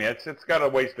don't blame you. It's got a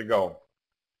ways to go.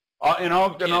 I'll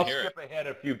skip ahead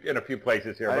in a few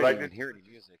places here. I didn't hear any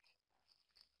music.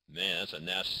 Man, that's a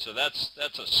nasty. So that's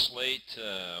a slate.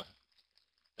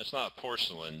 That's not a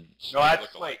porcelain. No,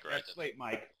 that's slate. Right? That's slate,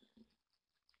 Mike.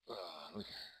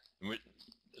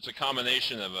 It's a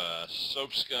combination of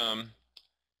soap scum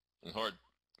and hard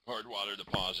water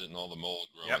deposit and all the mold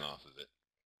growing off of it.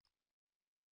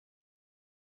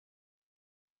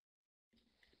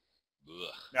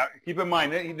 Ugh. Now, keep in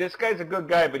mind, this guy's a good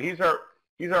guy, but he's our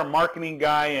marketing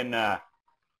guy, and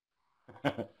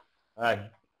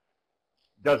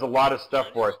does a lot of stuff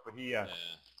for us. But he.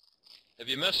 Have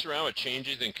you messed around with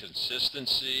changing the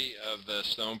consistency of the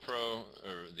StonePro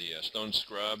or the Stone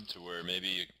Scrub to where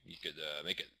maybe you could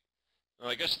make it? Well,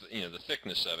 I guess the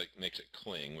thickness of it makes it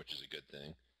cling, which is a good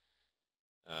thing.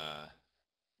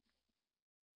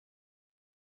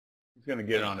 He's going to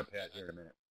get it on the pad here in a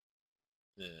minute.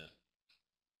 Yeah.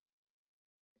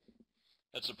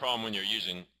 That's the problem when you're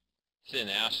using thin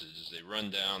acids, is they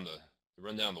run down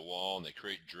the wall and they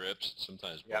create drips.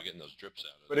 Sometimes we're getting those drips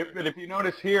out of it. But if you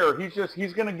notice here,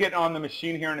 he's going to get on the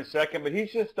machine here in a second, but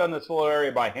he's just done this little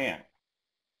area by hand.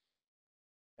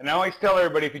 And I always tell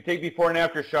everybody, if you take before and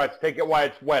after shots, take it while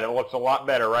it's wet. It looks a lot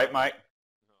better, right, Mike?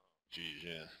 Geez,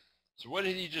 yeah. So what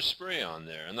did he just spray on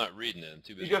there? I'm not reading it. I'm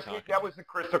too busy talking. That was the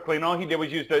crystal clean. All he did was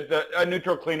use a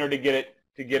neutral cleaner to get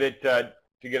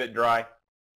it dry.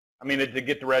 I mean, to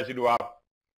get the residue off.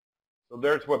 So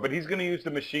there's what. But he's going to use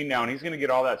the machine now, and he's going to get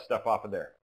all that stuff off of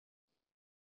there.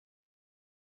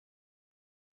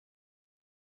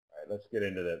 All right, let's get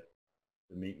into the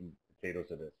meat and potatoes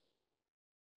of this.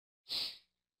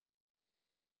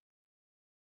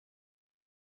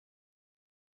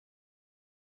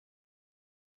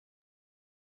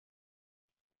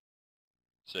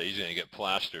 So he's going to get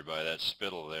plastered by that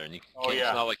spittle there, and you Oh can't, it's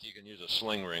yeah. not like you can use a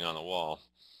sling ring on the wall.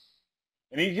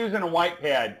 And he's using a white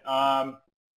pad. I'd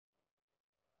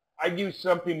use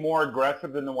something more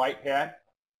aggressive than the white pad.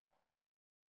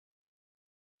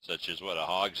 Such as what, a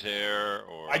hog's hair,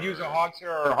 or I'd use a hog's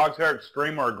hair or a hog's hair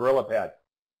extreme or a gorilla pad.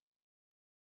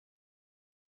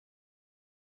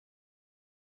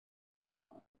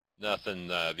 nothing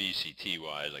VCT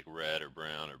wise, like red or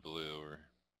brown or blue or.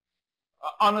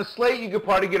 On the slate, you could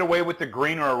probably get away with the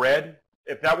green or a red.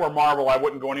 If that were marble, I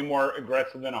wouldn't go any more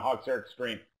aggressive than a hog's hair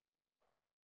extreme.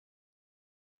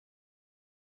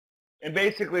 And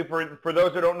basically, for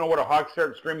those that don't know what a hog's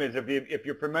hair extreme is, if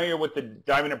you're familiar with the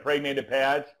diamond impregnated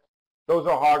pads, those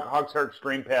are hog's hair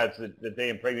extreme pads that they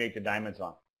impregnate the diamonds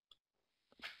on.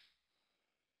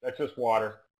 That's just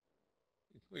water.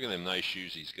 Look at them nice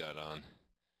shoes he's got on.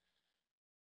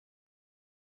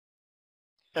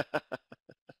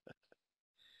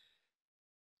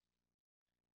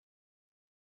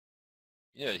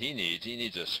 Yeah, he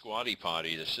needs a squatty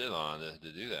potty to sit on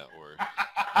to do that work.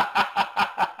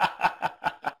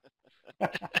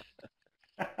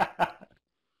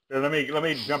 So let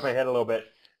me jump ahead a little bit.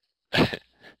 I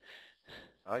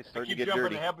I keep get jumping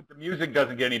dirty. ahead, but the music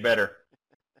doesn't get any better.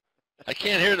 I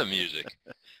can't hear the music.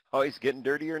 Oh, he's getting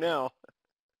dirtier now.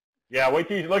 Yeah, wait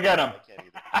till you look at him. I can't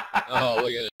either. Oh,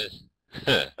 look at this.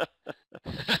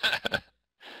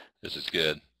 This is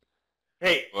good.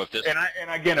 Hey, Well, if this,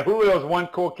 and again, Julio's one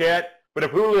cool cat, but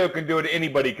if Julio can do it,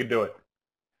 anybody can do it.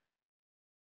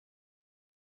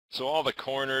 so all the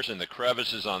corners and the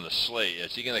crevices on the slate,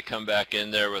 is he going to come back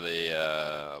in there with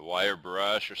a wire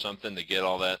brush or something to get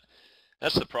all that?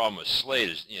 That's the problem with slate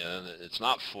is, you know, it's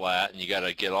not flat, and you got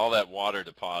to get all that water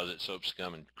deposit, soap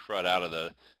scum, and crud out of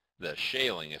the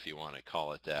shaling, if you want to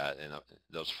call it that. And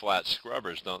those flat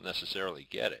scrubbers don't necessarily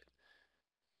get it.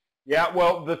 Yeah,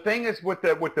 well, the thing is with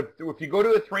the if you go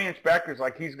to a 3-inch backers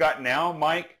like he's got now,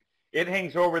 Mike, it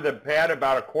hangs over the pad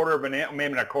about a quarter of an inch,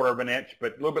 maybe not a quarter of an inch,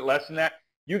 but a little bit less than that.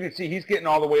 You can see he's getting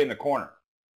all the way in the corner.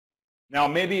 Now,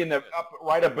 maybe in the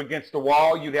right up against the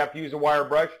wall, you'd have to use a wire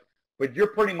brush, but you're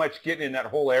pretty much getting in that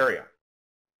whole area.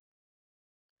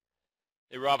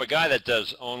 Hey, Rob, a guy that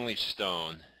does only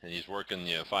stone, and he's working,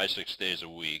 5-6 days a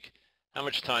week, how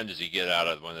much time does he get out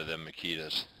of one of them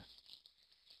Makitas?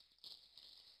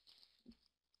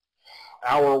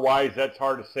 Hour-wise, that's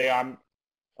hard to say. Find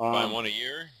one a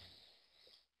year?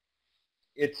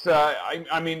 It's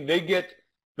I mean,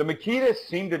 the Makitas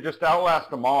seem to just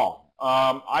outlast them all.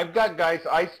 I've got guys,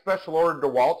 I special ordered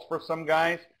DeWalt's for some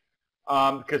guys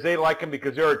because they like them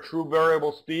because they're a true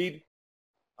variable speed.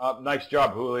 Nice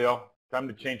job, Julio. Time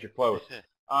to change your clothes.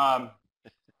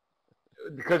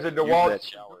 Because of DeWalt's. That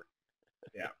shower.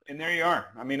 Yeah, and there you are.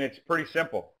 I mean, it's pretty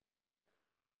simple.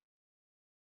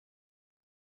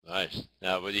 Nice.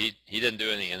 Now, but he didn't do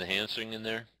any enhancing in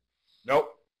there?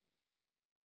 Nope.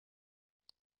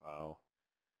 Wow.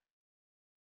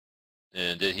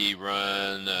 And did he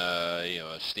run,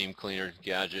 a steam cleaner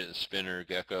gadget, a spinner,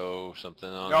 gecko, something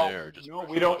on there? Or just No,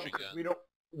 we don't.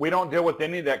 We don't deal with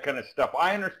any of that kind of stuff.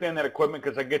 I understand that equipment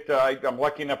because I'm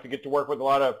lucky enough to get to work with a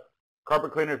lot of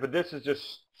carpet cleaners, but this is just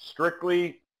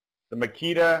strictly the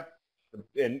Makita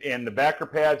and the backer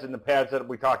pads and the pads that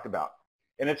we talked about.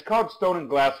 And it's called Stone and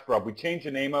Glass Scrub. We changed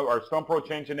the name of, or StonePro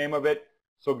changed the name of it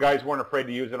so guys weren't afraid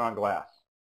to use it on glass.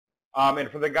 And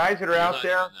for the guys that are out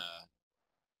there,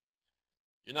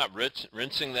 you're not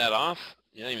rinsing that off?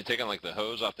 You're not even taking like the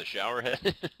hose off the shower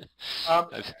head?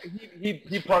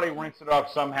 he probably rinsed it off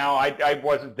somehow. I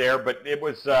wasn't there, but it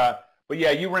was. But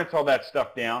yeah, you rinse all that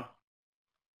stuff down.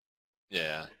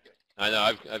 Yeah, I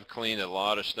know. I've cleaned a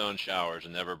lot of stone showers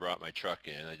and never brought my truck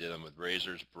in. I did them with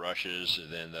razors, brushes,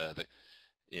 and then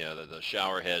the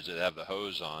shower heads that have the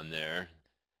hose on there.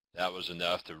 That was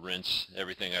enough to rinse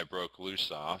everything I broke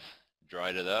loose off.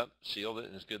 Dried it up, sealed it,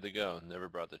 and it's good to go. Never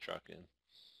brought the truck in.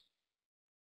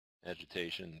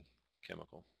 Agitation,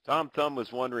 chemical. Tom Thumb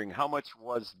was wondering how much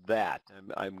was that?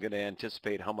 I'm going to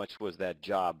anticipate how much was that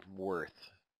job worth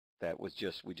that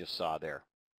we just saw there.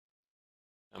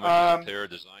 How much is a pair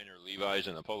of designer Levi's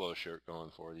and a polo shirt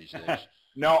going for these days?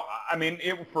 No, I mean,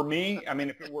 for me, I mean,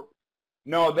 if it were,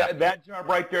 no, that job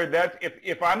right there, that's,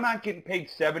 if I'm not getting paid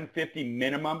 $750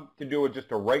 minimum to do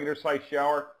just a regular size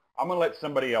shower, I'm going to let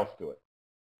somebody else do it.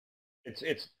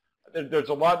 There's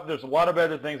a lot of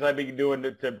other things I'd be doing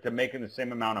to making the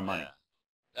same amount of money. Yeah.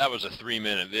 That was a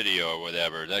 3-minute video or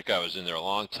whatever. That guy was in there a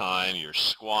long time. You're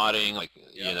squatting, like,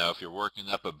 if you're working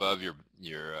up above your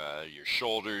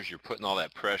shoulders, you're putting all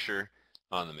that pressure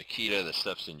on the Makita. The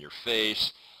stuff's in your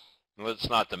face. And let's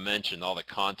not to mention all the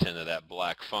content of that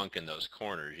black funk in those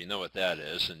corners. You know what that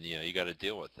is, and you got to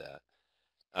deal with that.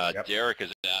 Yep. Derek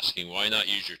is asking, why not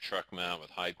use your truck mount with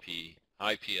high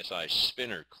PSI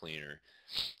spinner cleaner?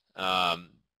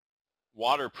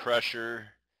 Water pressure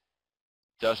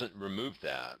doesn't remove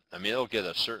that. I mean, it'll get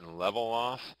a certain level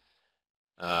off.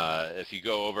 If you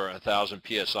go over 1,000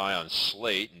 PSI on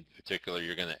slate, in particular,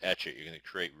 you're going to etch it. You're going to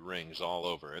create rings all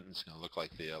over it, and it's going to look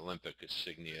like the Olympic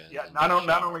insignia. Yeah. Not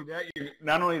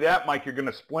only that, Mike, you're going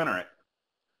to splinter it.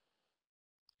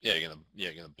 Yeah,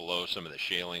 you're gonna blow some of the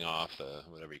shaling off,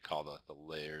 whatever you call the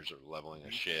layers or leveling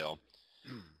a shale.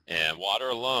 And water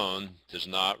alone does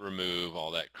not remove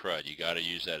all that crud. You got to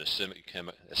use that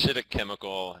acidic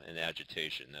chemical and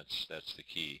agitation. That's the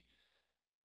key.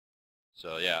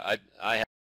 So yeah, I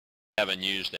haven't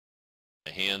used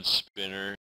a hand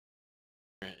spinner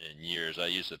in years. I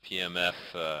use the PMF.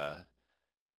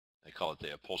 They call it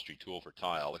the upholstery tool for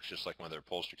tile. Looks just like one of their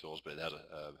upholstery tools, but it has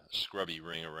a scrubby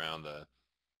ring around the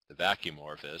vacuum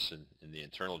orifice and the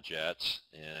internal jets,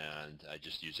 and I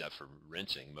just use that for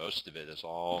rinsing. Most of it is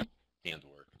all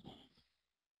handwork.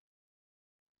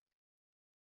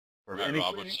 All right,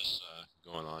 Rob, what's this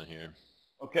going on here?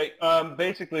 Okay,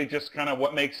 basically just kind of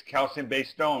what makes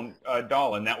calcium-based stone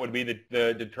dull, and that would be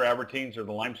the travertines or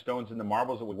the limestones and the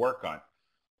marbles that we work on.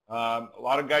 A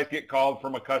lot of guys get called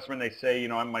from a customer and they say, you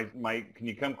know, can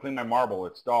you come clean my marble?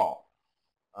 It's dull.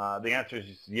 The answer is,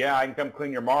 yeah, I can come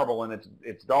clean your marble and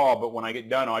it's dull, but when I get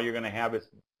done, all you're going to have is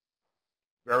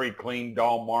very clean,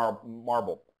 dull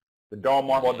marble. The dull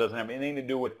marble doesn't have anything to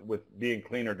do with being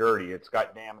clean or dirty. It's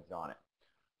got damage on it.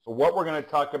 So what we're going to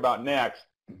talk about next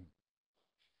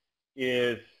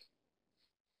is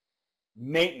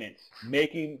maintenance,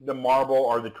 making the marble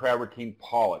or the travertine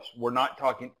polished. We're not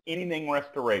talking anything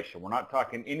restoration. We're not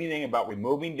talking anything about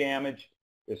removing damage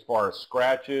as far as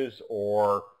scratches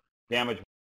or damage.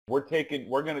 We're talking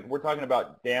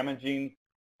about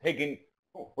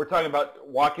we're talking about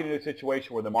walking into a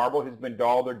situation where the marble has been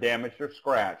dulled or damaged or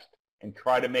scratched and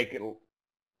try to make it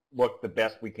look the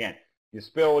best we can. You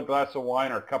spill a glass of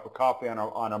wine or a cup of coffee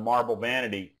on a marble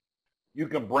vanity, you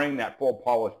can bring that full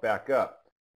polish back up.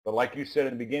 But like you said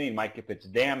in the beginning, Mike, if it's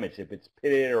damaged, if it's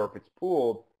pitted or if it's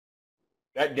pooled,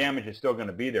 that damage is still going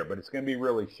to be there, but it's going to be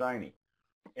really shiny.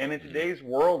 And in today's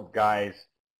world, guys,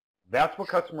 that's what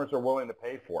customers are willing to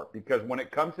pay for, because when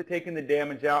it comes to taking the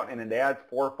damage out and it adds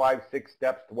 4, 5, 6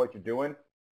 steps to what you're doing,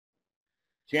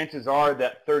 chances are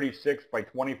that 36 by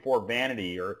 24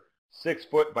 vanity or 6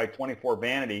 foot by 24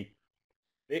 vanity,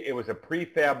 it was a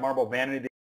prefab marble vanity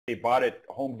they bought at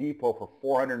Home Depot for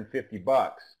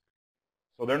 $450.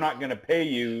 So they're not going to pay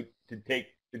you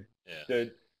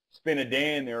to spend a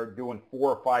day in there doing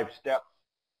 4 or 5 steps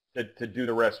to do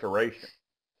the restoration.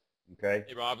 Okay.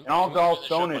 Hey, Rob, and all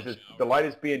stone is the light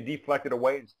is being deflected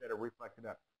away instead of reflected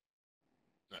up.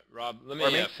 Right, Rob, let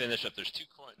me finish up.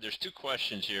 There's two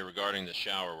questions here regarding the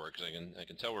shower work, because I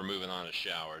can tell we're moving on to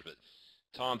showers. But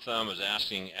Tom Thumb was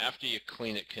asking, after you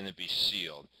clean it, can it be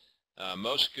sealed?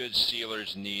 Most good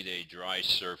sealers need a dry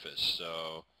surface.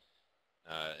 So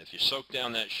if you soak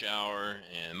down that shower,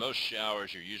 and most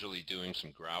showers you're usually doing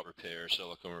some grout repair,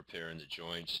 silicone repair in the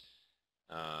joints,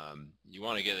 you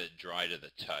want to get it dry to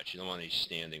the touch. You don't want any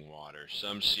standing water.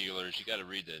 Some sealers, you got to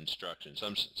read the instructions.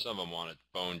 Some of them want it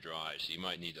bone dry, so you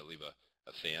might need to leave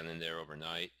a fan in there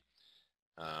overnight.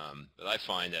 But I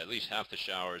find that at least half the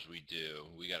showers we do,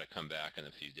 we got to come back in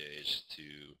a few days to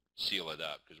seal it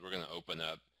up, because we're going to open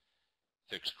up,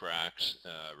 fix cracks,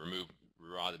 remove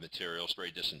rotted material,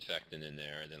 spray disinfectant in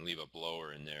there, and then leave a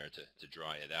blower in there to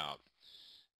dry it out.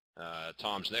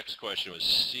 Tom's next question was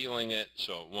sealing it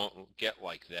so it won't get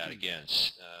like that again.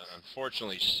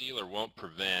 Unfortunately, sealer won't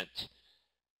prevent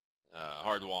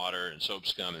hard water and soap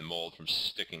scum and mold from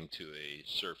sticking to a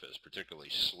surface, particularly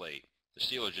slate. The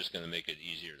sealer is just going to make it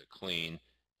easier to clean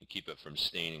and keep it from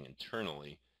staining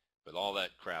internally, but all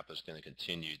that crap is going to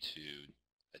continue to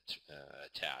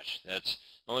attach. That's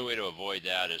the only way to avoid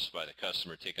that is by the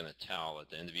customer taking a towel at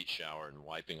the end of each shower and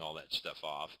wiping all that stuff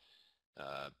off.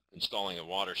 Installing a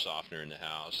water softener in the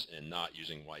house and not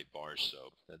using white bar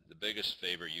soap. The biggest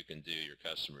favor you can do your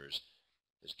customers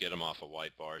is get them off of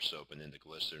white bar soap and into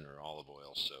glycerin or olive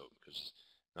oil soap, because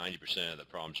 90% of the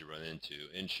problems you run into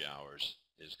in showers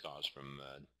is caused from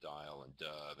Dial and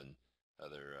Dove and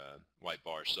other white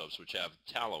bar soaps, which have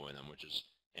tallow in them, which is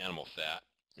animal fat,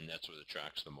 and that's what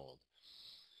attracts the mold.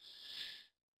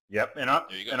 Yep, and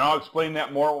I'll explain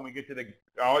that more when we get to the.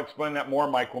 I'll explain that more,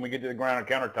 Mike, when we get to the granite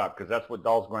countertop, because that's what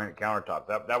dulls granite countertops.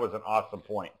 That was an awesome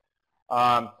point.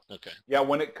 Okay. Yeah,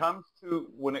 when it comes to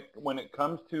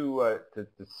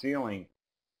sealing,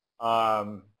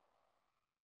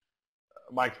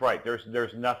 Mike's right.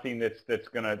 There's nothing that's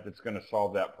gonna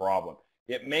solve that problem.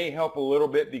 It may help a little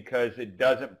bit because it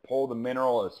doesn't pull the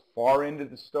mineral as far into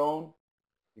the stone,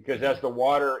 because as the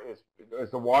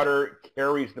water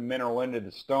carries the mineral into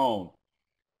the stone,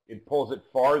 it pulls it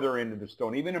farther into the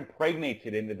stone, even impregnates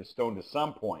it into the stone to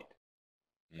some point.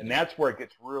 And that's where it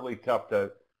gets really tough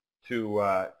to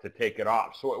take it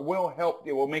off. So it will help.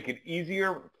 It will make it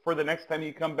easier for the next time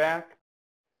you come back.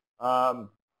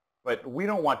 But we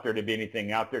don't want there to be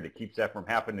anything out there that keeps that from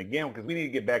happening again, because we need to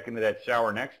get back into that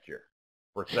shower next year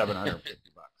for $750.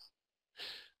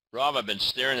 Rob, I've been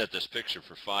staring at this picture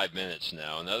for 5 minutes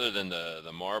now, and other than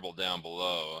the marble down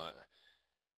below, what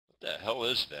the hell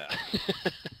is that?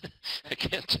 I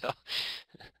can't tell.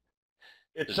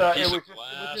 It's a piece of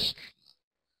glass.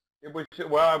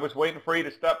 Well, I was waiting for you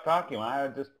to stop talking.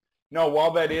 No,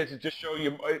 all that is just show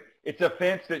you. It's a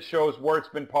fence that shows where it's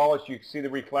been polished. You can see the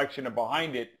reflection, and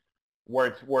behind it,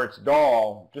 where it's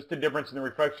dull, just the difference in the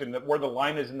reflection. That where the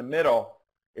line is in the middle,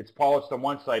 it's polished on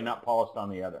one side, not polished on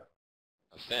the other.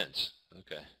 A fence.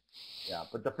 Okay. Yeah,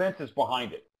 but the fence is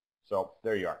behind it. So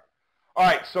there you are. All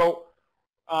right, so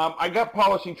I got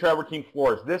polishing travertine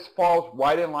floors. This falls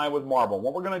right in line with marble.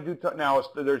 What we're going to do now is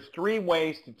there's 3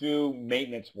 ways to do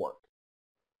maintenance work.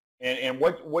 And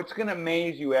what's going to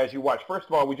amaze you as you watch. First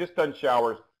of all, we just done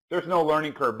showers. There's no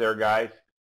learning curve there, guys.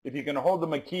 If you can hold the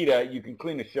Makita, you can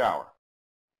clean a shower.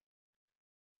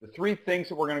 The 3 things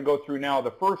that we're going to go through now,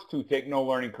 the first 2 take no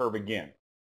learning curve again.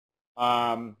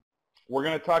 We're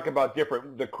going to talk about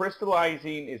different. The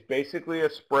crystallizing is basically a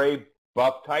spray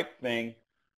buff type thing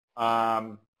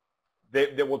that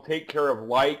will take care of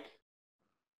light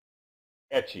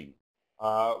etching.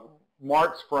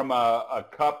 Marks from a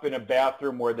cup in a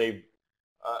bathroom where they've,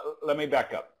 let me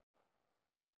back up.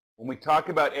 When we talk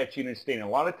about etching and staining, a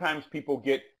lot of times people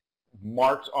get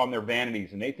marks on their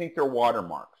vanities and they think they're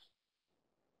watermarks.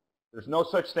 There's no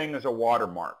such thing as a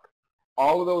watermark.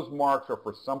 All of those marks are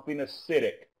for something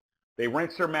acidic. They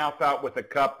rinse their mouth out with a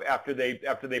cup after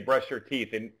they brush their teeth,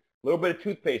 and a little bit of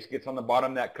toothpaste gets on the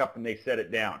bottom of that cup and they set it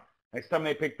down. Next time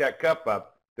they pick that cup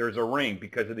up, there's a ring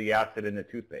because of the acid in the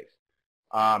toothpaste.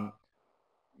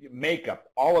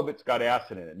 Makeup, all of it's got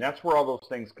acid in it, and that's where all those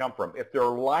things come from. If they're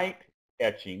light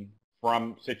etching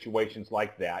from situations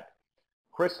like that,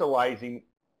 crystallizing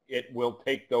it will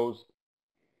take those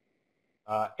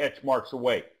etch marks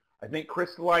away. I think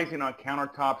crystallizing on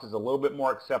countertops is a little bit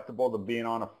more acceptable than being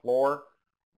on a floor.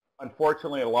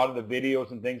 Unfortunately, a lot of the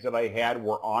videos and things that I had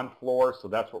were on floor, so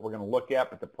that's what we're going to look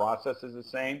at, but the process is the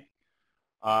same.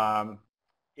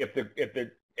 If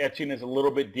the etching is a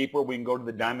little bit deeper, we can go to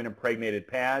the diamond impregnated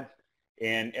pads,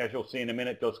 and as you'll see in a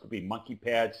minute, those could be monkey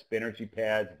pads, Spinergy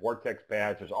pads, vortex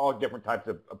pads. There's all different types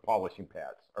of polishing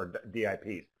pads, or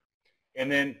DIPs.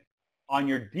 And then on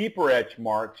your deeper etch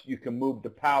marks, you can move the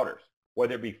powders,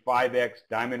 whether it be 5X,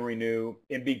 Diamond Renew,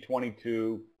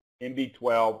 MB22,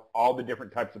 MB12, all the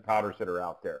different types of powders that are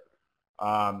out there.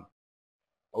 A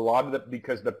lot of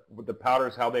because the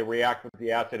powders, how they react with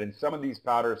the acid, and some of these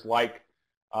powders, like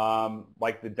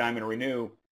the Diamond Renew,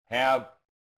 have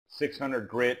 600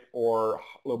 grit or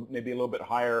maybe a little bit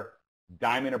higher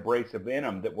diamond abrasive in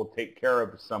them that will take care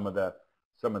of some of the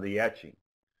etching.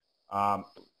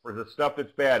 For the stuff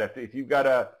that's bad, if you've got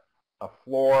a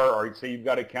floor, or say you've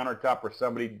got a countertop where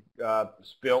somebody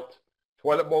spilt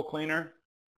toilet bowl cleaner,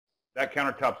 that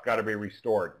countertop's got to be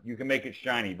restored. You can make it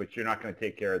shiny, but you're not going to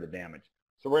take care of the damage.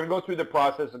 So we're going to go through the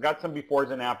process. I've got some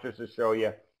befores and afters to show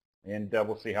you, and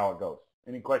we'll see how it goes.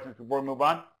 Any questions before we move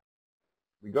on?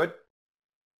 We good?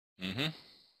 Mm-hmm.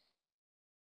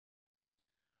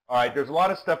 All right, there's a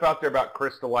lot of stuff out there about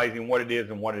crystallizing, what it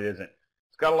is and what it isn't.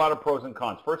 It's got a lot of pros and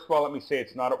cons. First of all, let me say it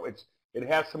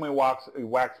has some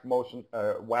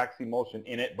waxy motion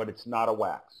in it, but it's not a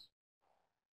wax.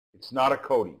 It's not a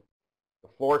coating. The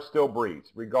floor still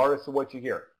breathes, regardless of what you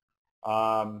hear.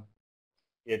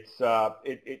 It's a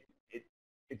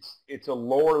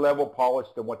lower level polish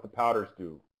than what the powders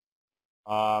do.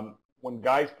 When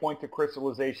guys point to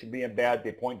crystallization being bad,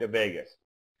 they point to Vegas.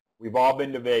 We've all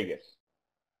been to Vegas.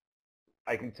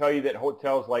 I can tell you that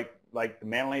hotels like the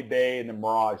Mandalay Bay and the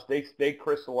Mirage, they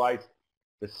crystallize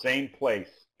the same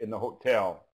place in the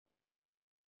hotel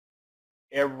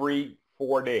every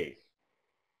 4 days.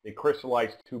 They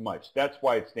crystallize too much. That's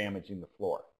why it's damaging the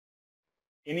floor.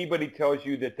 Anybody tells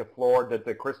you that the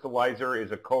crystallizer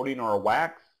is a coating or a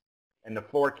wax and the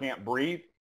floor can't breathe,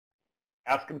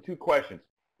 ask them 2 questions.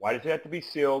 Why does it have to be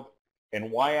sealed? And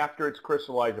why, after it's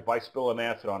crystallized, if I spill an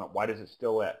acid on it, why does it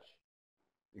still etch?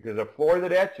 Because a floor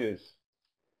that etches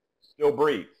still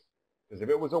breathes. Because if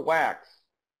it was a wax,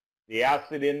 the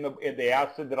acid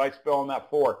that I spill on that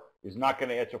floor is not going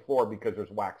to etch a floor because there's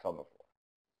wax on the floor.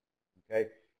 Okay?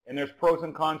 And there's pros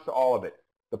and cons to all of it.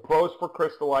 The pros for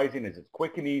crystallizing is it's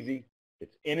quick and easy.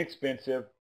 It's inexpensive.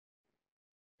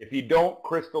 If you don't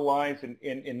crystallize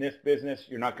in this business,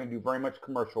 you're not going to do very much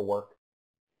commercial work,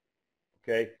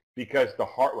 okay? Because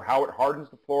how it hardens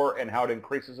the floor and how it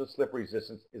increases the slip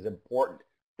resistance is important.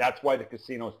 That's why the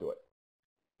casinos do it.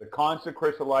 The cons of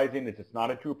crystallizing is it's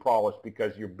not a true polish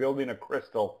because you're building a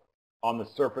crystal on the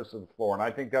surface of the floor. And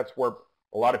I think that's where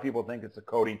a lot of people think it's a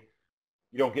coating.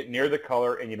 You don't get near the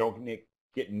color and you don't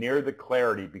get near the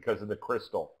clarity because of the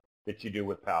crystal that you do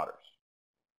with powders.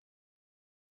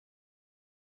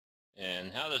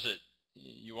 And how does it,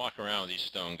 you walk around with these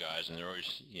stone guys and they're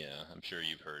always, yeah, I'm sure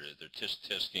you've heard it. They're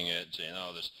tisking it, saying,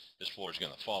 oh, this floor is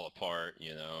going to fall apart,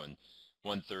 you know, and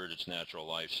 1/3 its natural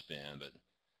lifespan. But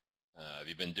have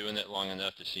you been doing it long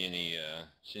enough to see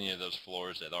any of those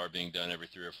floors that are being done every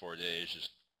 3 or 4 days just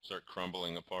start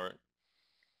crumbling apart?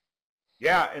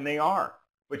 Yeah, and they are.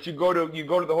 But you go to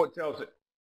the hotels.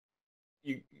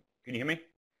 Can you hear me?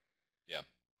 Yeah.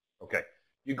 Okay.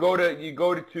 You go to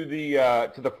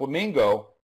the Flamingo,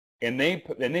 and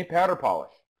they powder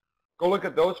polish. Go look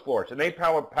at those floors, and they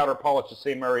powder polish the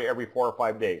same area every 4 or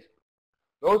 5 days.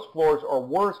 Those floors are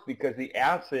worse because the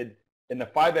acid in the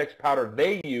 5X powder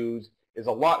they use is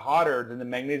a lot hotter than the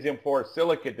magnesium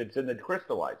fluorosilicate that's in the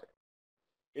crystallizer.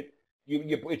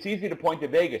 It's easy to point to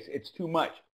Vegas. It's too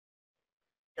much.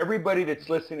 Everybody that's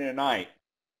listening tonight,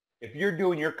 if you're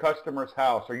doing your customer's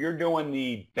house, or you're doing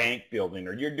the bank building,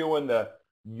 or you're doing the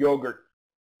yogurt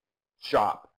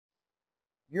shop,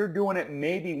 you're doing it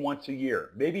maybe once a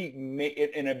year. Maybe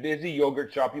in a busy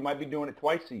yogurt shop, you might be doing it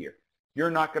twice a year. You're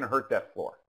not going to hurt that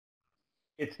floor.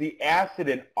 It's the acid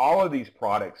in all of these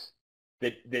products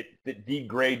that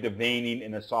degrade the veining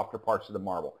in the softer parts of the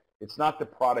marble. It's not the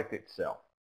product itself.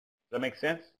 Does that make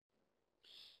sense?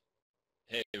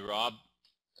 Hey, Rob.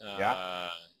 Yeah?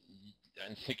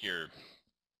 I think your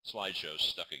slideshow's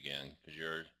stuck again because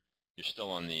you're still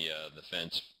on the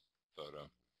fence photo.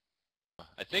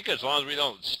 I think as long as we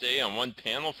don't stay on one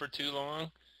panel for too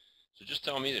long, so just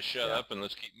tell me to shut up and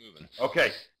let's keep moving.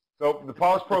 Okay. So the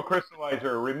Polish Pro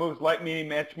Crystallizer removes light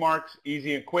medium etch marks,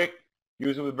 easy and quick.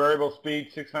 Use it with variable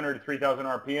speed, 600 to 3,000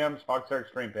 RPMs, Hogshair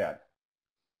Extreme Pad.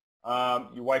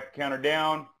 You wipe the counter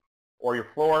down or your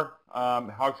floor,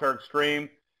 Hogshair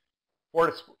Extreme.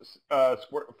 4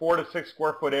 to 6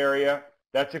 square foot area.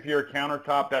 That's if you're a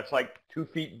countertop. That's like 2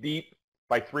 feet deep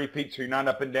by 3 feet, so you're not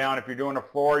up and down. If you're doing a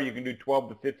floor, you can do 12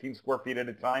 to 15 square feet at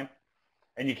a time.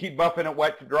 And you keep buffing it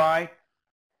wet to dry.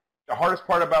 The hardest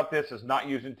part about this is not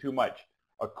using too much.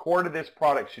 A quart of this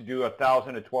product should do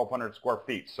 1,000 to 1,200 square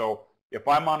feet. So if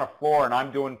I'm on a floor and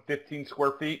I'm doing 15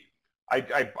 square feet,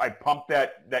 I pump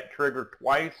that trigger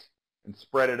twice and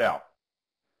spread it out.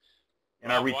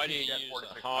 And why do you use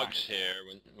a hog's hair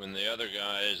when the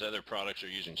other products are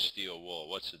using steel wool?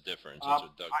 What's the difference? That's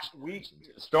what Doug's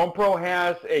StonePro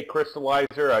has a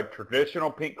crystallizer, a traditional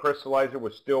pink crystallizer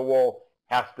with steel wool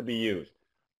has to be used.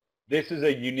 This is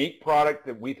a unique product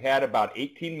that we've had about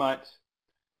 18 months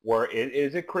where it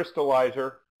is a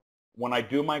crystallizer. When I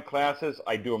do my classes,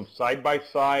 I do them side by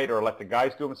side or let the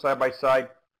guys do them side by side.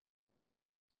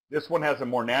 This one has a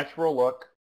more natural look,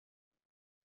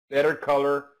 better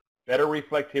color, better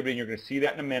reflectivity, and you're going to see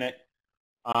that in a minute.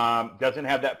 Doesn't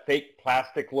have that fake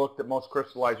plastic look that most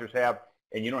crystallizers have,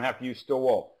 and you don't have to use steel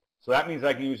wool. So that means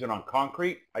I can use it on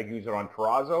concrete. I can use it on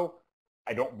terrazzo.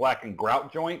 I don't blacken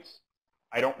grout joints.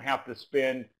 I don't have to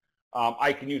spend,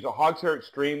 I can use a Hogshair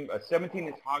Extreme, a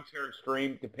 17-inch Hogshair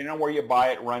Extreme, depending on where you buy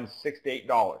it, runs $6 to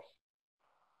 $8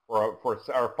 or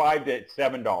 $5 to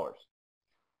 $7.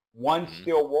 One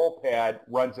steel wool pad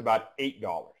runs about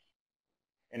 $8.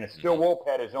 And a steel wool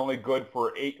pad is only good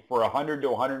for 100 to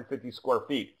 150 square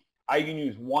feet. I can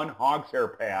use one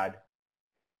Hogshair pad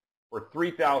for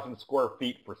 3,000 square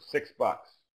feet for $6.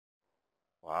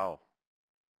 Wow.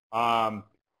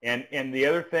 And the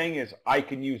other thing is I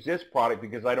can use this product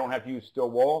because I don't have to use steel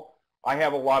wool. I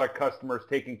have a lot of customers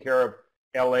taking care of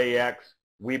LAX,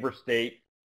 Weber State,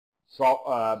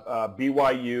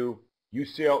 BYU,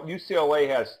 UCLA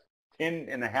has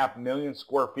 10.5 million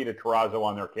square feet of terrazzo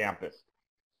on their campus.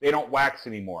 They don't wax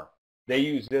anymore. They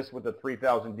use this with a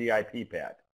 3,000 DIP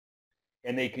pad.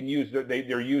 And they can use,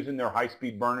 they're using their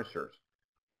high-speed burnishers.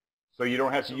 So you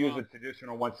don't have to use a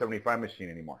traditional 175 machine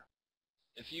anymore.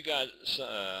 If you got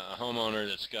a homeowner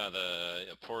that's got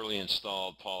a poorly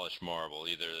installed polished marble,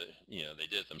 either they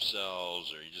did it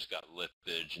themselves or you just got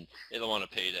lippage and they don't want to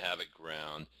pay to have it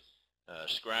ground,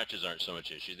 scratches aren't so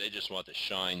much issue. They just want the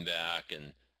shine back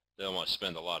and they don't want to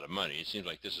spend a lot of money. It seems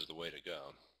like this is the way to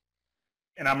go.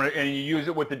 And you use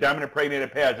it with the diamond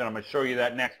impregnated pads, and I'm going to show you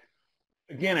that next.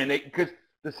 Again, because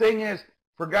the thing is,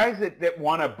 for guys that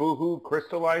want a boohoo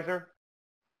crystallizer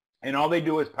and all they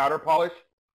do is powder polish,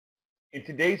 in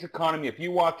today's economy, if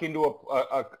you walk into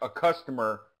a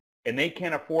customer and they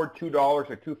can't afford $2 or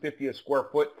 $2.50 a square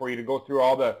foot for you to go through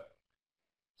all the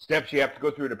steps you have to go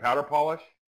through to powder polish,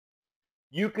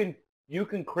 you can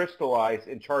crystallize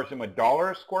and charge them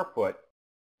 $1 a square foot,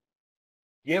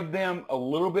 give them a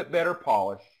little bit better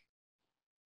polish.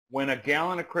 When a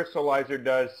gallon of crystallizer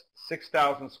does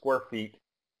 6,000 square feet,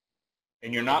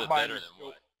 and you're not buying... A little bit better than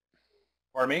what?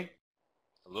 Pardon me?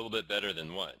 A little bit better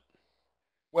than what?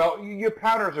 Well, your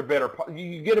powders are better.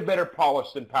 You get a better polish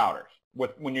than powders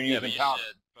when you're using powder.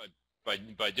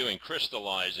 By doing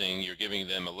crystallizing, you're giving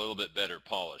them a little bit better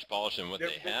polish than what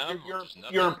they have.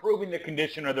 You're improving the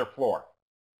condition of their floor.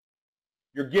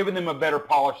 You're giving them a better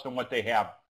polish than what they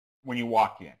have when you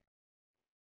walk in.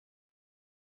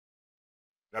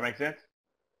 Does that make sense?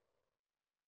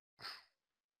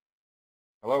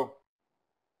 Hello?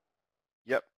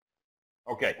 Yep.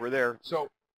 Okay. We're there. So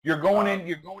you're going in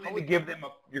to give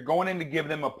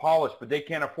them a polish, but they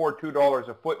can't afford $2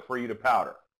 a foot for you to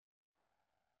powder.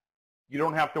 You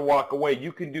don't have to walk away.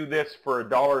 You can do this for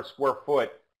 $1 a square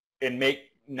foot and make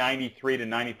 93 to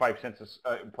 95 cents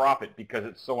a profit because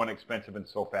it's so inexpensive and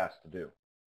so fast to do.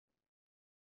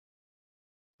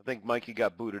 I think Mikey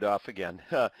got booted off again.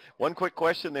 One quick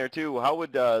question there too. How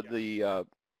would the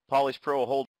Polish Pro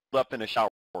hold up in a shower?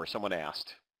 Someone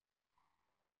asked.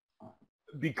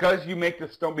 Because you make the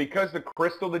stone, because the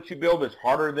crystal that you build is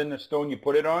harder than the stone you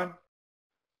put it on,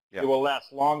 It will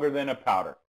last longer than a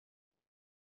powder.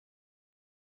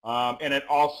 And it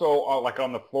also, like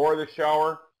on the floor of the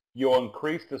shower, you'll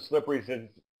increase the slip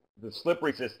resistance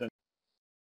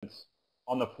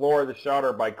on the floor of the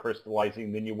shower by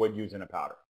crystallizing than you would using a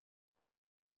powder.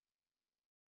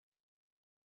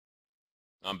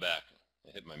 I'm back.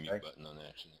 I hit my mute button on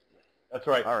accident. That's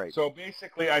right. All right. So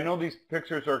basically, I know these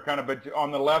pictures are kind of, but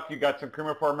on the left, you got some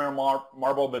cremiform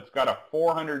marble that's got a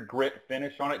 400 grit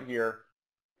finish on it here.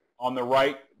 On the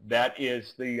right, that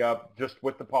is the just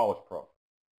with the Polish Pro.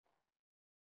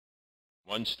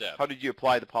 One step. How did you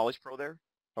apply the Polish Pro there?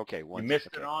 Okay, You mist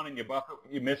it on and you buff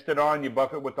it. You mist it on. You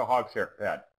buff it with the hog's hair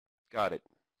pad. Got it.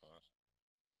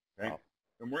 Okay. Oh.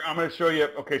 And I'm going to show you.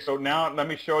 Okay, so now let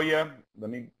me show you. Let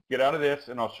me get out of this,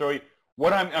 and I'll show you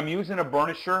what I'm using a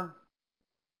burnisher.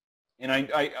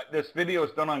 And this video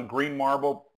is done on green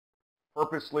marble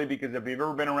purposely because if you've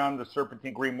ever been around the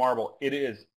serpentine green marble, it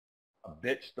is a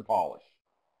bitch to polish.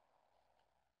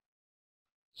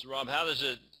 So Rob, how does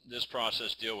this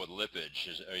process deal with lippage?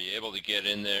 Are you able to get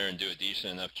in there and do a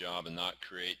decent enough job and not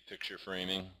create picture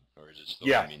framing, or is it still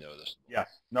letting me know this? Yes.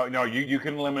 No. You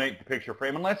can eliminate the picture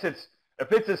frame unless if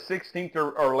it's a 16th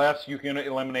or less. You can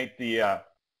eliminate the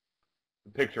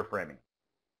picture framing.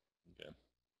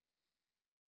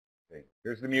 Okay.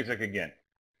 Here's the music again.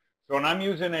 So when I'm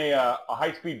using a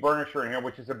high-speed burnisher in here,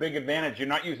 which is a big advantage, you're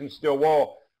not using steel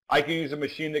wool. I can use a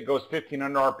machine that goes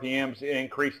 1,500 RPMs and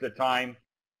increase the time.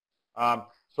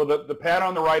 So the pad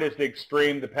on the right is the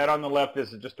extreme. The pad on the left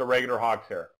is just a regular hog's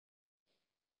hair.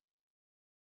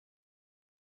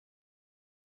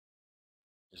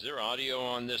 Is there audio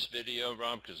on this video,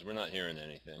 Rob? Because we're not hearing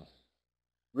anything.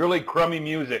 Really crummy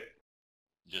music.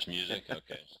 Just music?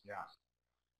 Okay. Yeah.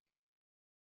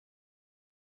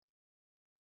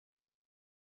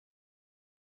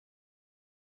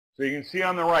 So you can see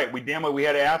on the right, we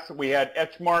had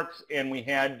etch marks, and we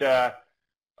had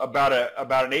about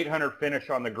an 800 finish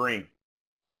on the green.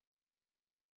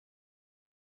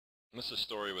 What's the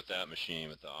story with that machine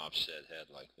with the offset head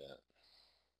like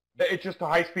that? It's just a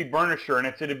high-speed burnisher, and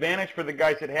it's an advantage for the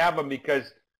guys that have them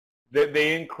because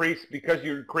they increase, because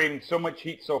you're creating so much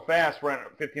heat so fast, running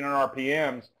at 1,500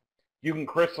 RPMs, you can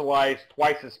crystallize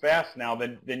twice as fast now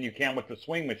than you can with the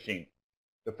swing machine.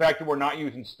 The fact that we're not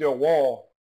using steel wool,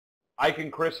 I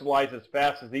can crystallize as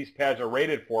fast as these pads are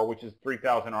rated for, which is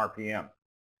 3,000 RPM.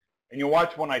 And you'll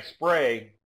watch when I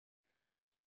spray,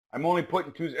 I'm only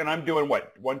putting and I'm doing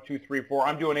what? 1, 2, 3, 4.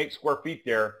 I'm doing 8 square feet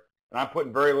there, and I'm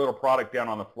putting very little product down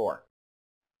on the floor.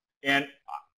 And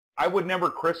I would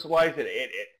never crystallize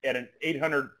it at an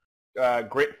 800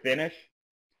 grit finish,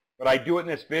 but I do it in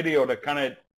this video to kind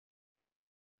of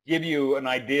give you an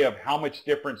idea of how much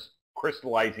difference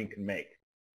crystallizing can make.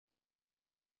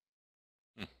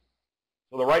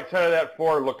 So the right side of that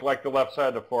floor looked like the left side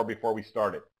of the floor before we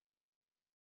started.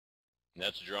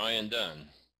 That's dry and done.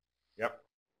 Yep.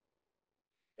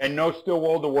 And no steel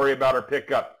wool to worry about or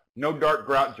pick up. No dark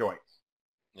grout joints.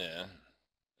 Yeah.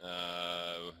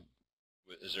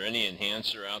 Is there any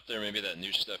enhancer out there, maybe that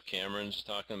new stuff Cameron's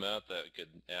talking about, that could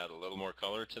add a little more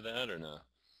color to that, or no?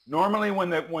 Normally when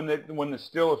the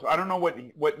still is, I don't know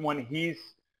what when he's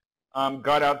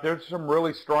got out. There's some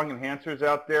really strong enhancers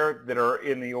out there that are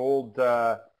in the old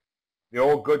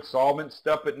good solvent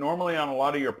stuff. But normally on a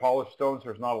lot of your polished stones,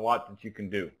 there's not a lot that you can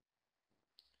do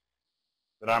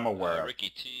that I'm aware of.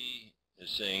 Ricky T is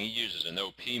saying he uses an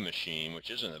OP machine,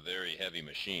 which isn't a very heavy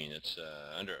machine. It's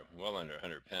well under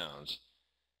 100 pounds.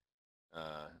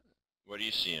 What are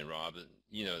you seeing, Rob?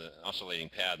 You know, the oscillating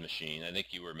pad machine. I think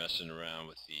you were messing around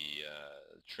with the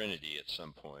Trinity at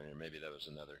some point, or maybe that was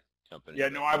another company. Yeah,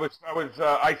 no,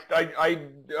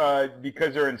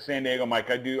 because they're in San Diego, Mike.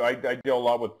 I deal a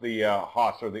lot with the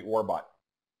Haas or the Orbot.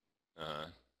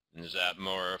 And is that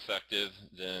more effective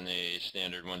than a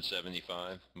standard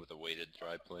 175 with a weighted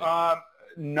dry plate?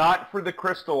 Not for the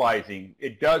crystallizing.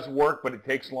 It does work, but it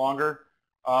takes longer.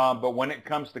 But when it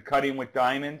comes to cutting with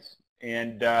diamonds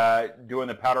and doing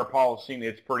the powder polishing,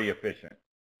 it's pretty efficient.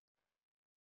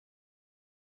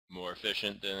 More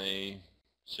efficient than a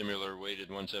similar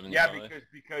weighted 175? Yeah,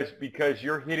 because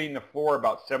you're hitting the floor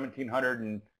about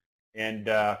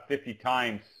 1,750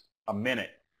 times a minute.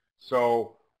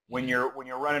 So when you're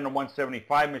running a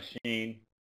 175 machine,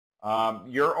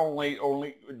 you're only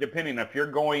depending if you're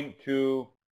going to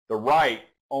the right,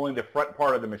 only the front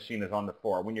part of the machine is on the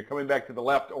floor. When you're coming back to the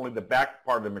left, only the back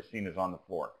part of the machine is on the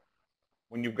floor.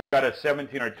 When you've got a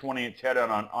 17 or 20 inch head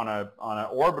on an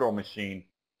orbital machine,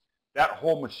 that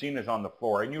whole machine is on the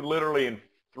floor, and you literally in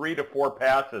 3 to 4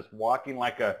 passes, walking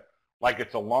like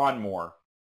it's a lawnmower.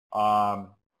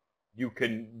 You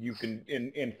can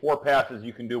in 4 passes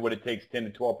you can do what it takes 10 to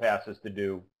 12 passes to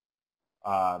do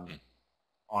on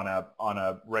a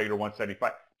regular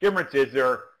 175. Difference is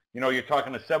you're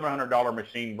talking a $700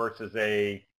 machine versus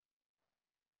a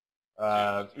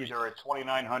either a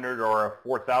 $2,900 or a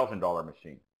 $4,000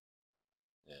 machine.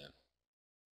 Yeah.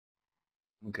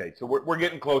 Okay, so we're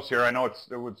getting close here. I know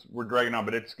we're dragging on,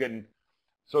 but it's getting.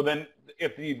 So then,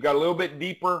 if you've got a little bit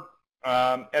deeper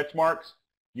etch marks,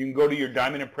 you can go to your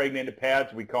diamond impregnated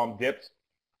pads. We call them dips.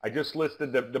 I just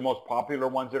listed the most popular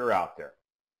ones that are out there.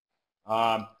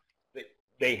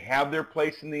 They have their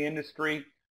place in the industry.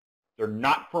 They're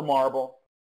not for marble.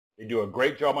 They do a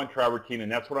great job on travertine,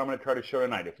 and that's what I'm going to try to show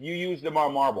tonight. If you use them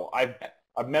on marble, I've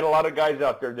met a lot of guys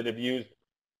out there that have used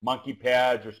monkey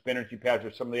pads or spinergy pads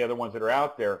or some of the other ones that are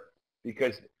out there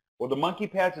because, well, the monkey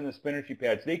pads and the spinergy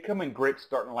pads, they come in grits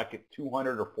starting like at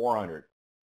 200 or 400.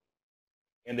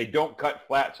 And they don't cut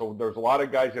flat, so there's a lot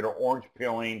of guys that are orange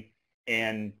peeling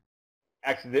and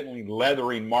accidentally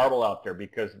leathering marble out there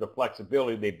because of the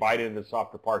flexibility. They bite into the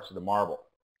softer parts of the marble.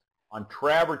 On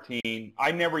travertine,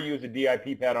 I never use a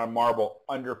DIP pad on marble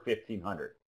under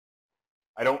 1,500.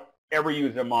 I don't ever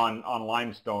use them on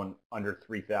limestone under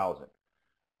 3,000.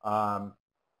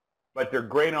 But they're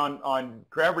great on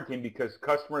travertine because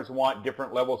customers want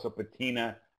different levels of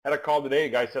patina. I had a call today. A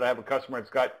guy said I have a customer that's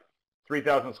got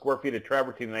 3,000 square feet of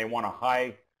travertine and they want a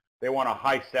high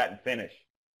satin finish.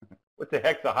 What the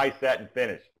heck's a high satin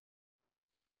finish?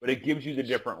 But it gives you the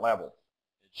different levels.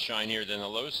 It's shinier than a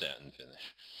low satin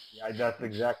finish. Yeah, that's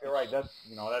exactly right. That's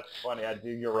funny.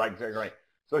 You're right, exactly right.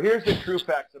 So here's the true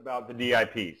facts about the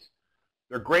DIPs.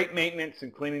 They're great maintenance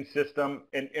and cleaning system.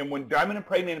 And when diamond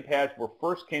impregnated pads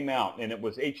first came out, and it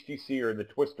was HTC or the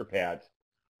twister pads,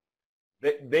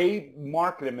 they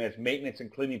market them as maintenance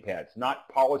and cleaning pads, not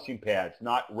polishing pads,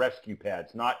 not rescue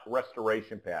pads, not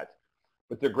restoration pads.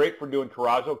 But they're great for doing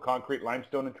terrazzo, concrete,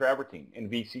 limestone, and travertine, and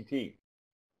VCT.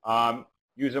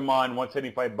 Use them on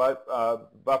 175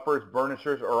 buffers,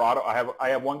 burnishers, or auto. I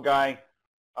have one guy.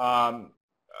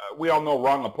 We all know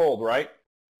Ron Leopold, right?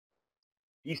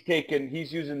 He's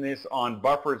using this on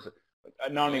buffers,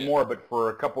 not anymore, but for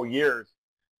a couple years.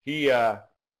 He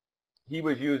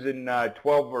was using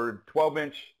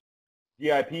 12-inch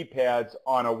DIP pads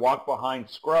on a walk-behind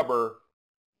scrubber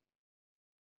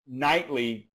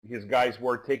nightly. His guys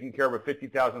were taking care of a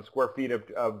 50,000 square feet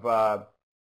of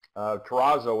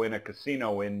terrazzo in a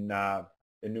casino in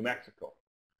New Mexico.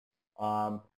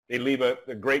 They leave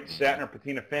a great satin or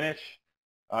patina finish.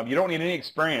 You don't need any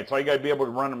experience. All you got to be able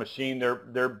to run a machine.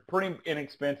 They're pretty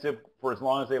inexpensive for as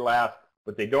long as they last,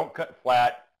 but they don't cut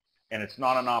flat, and it's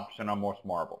not an option on most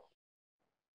marbles.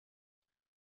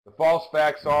 The false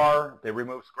facts are they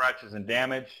remove scratches and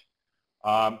damage.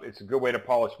 It's a good way to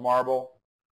polish marble.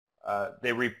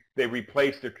 They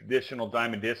replace the traditional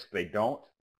diamond disc. They don't.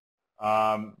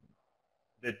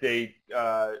 That they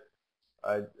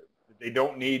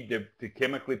don't need to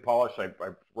chemically polish. I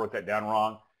wrote that down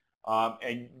wrong.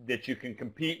 And that you can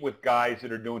compete with guys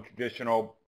that are doing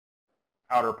traditional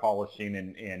powder polishing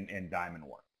and diamond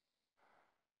work.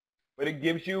 But it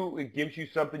gives you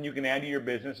something you can add to your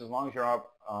business as long as you're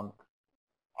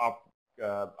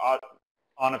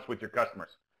honest with your customers.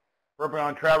 Fairfield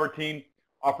on Travertine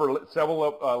offer several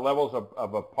levels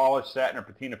of a polished satin or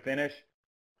patina finish,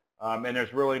 and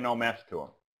there's really no mess to them.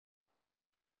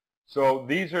 So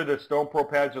these are the StonePro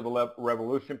pads or the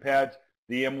Revolution pads,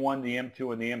 the M1, the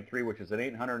M2, and the M3, which is an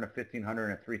 800, a 1500,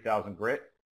 and a 3000 grit.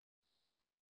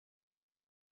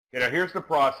 Okay, now here's the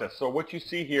process. So what you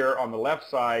see here on the left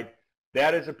side,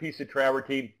 that is a piece of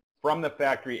travertine from the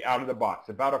factory out of the box,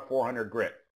 about a 400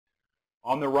 grit.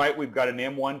 On the right, we've got an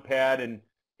M1 pad,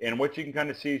 and what you can kind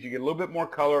of see is you get a little bit more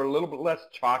color, a little bit less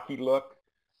chalky look,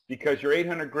 because your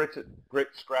 800 grit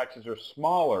scratches are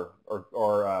smaller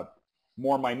or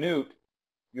more minute.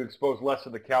 You expose less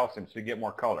of the calcium, so you get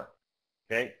more color.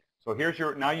 Okay, so here's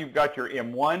now you've got your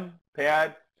M1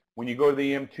 pad. When you go to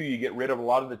the M2, you get rid of a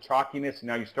lot of the chalkiness, and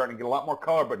now you're starting to get a lot more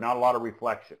color, but not a lot of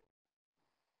reflection.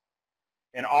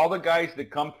 And all the guys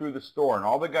that come through the store, and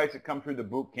all the guys that come through the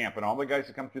boot camp, and all the guys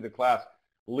that come through the class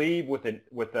leave with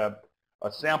a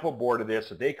sample board of this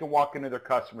so they can walk into their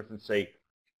customers and say,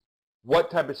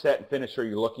 what type of satin finish are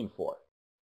you looking for?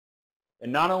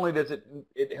 And not only does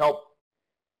it help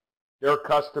their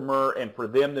customer and for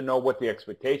them to know what the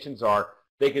expectations are,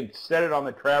 they can set it on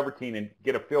the travertine and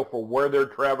get a feel for where their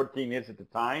travertine is at the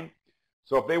time.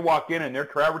 So if they walk in and their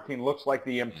travertine looks like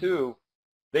the M2,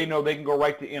 they know they can go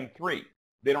right to M3.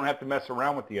 They don't have to mess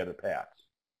around with the other pads.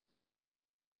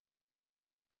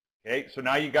 Okay, so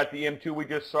now you got the M2 we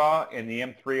just saw and the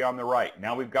M3 on the right.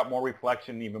 Now we've got more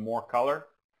reflection and even more color.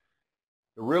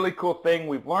 The really cool thing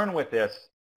we've learned with this,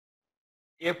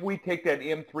 if we take that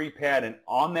M3 pad and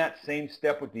on that same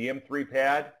step with the M3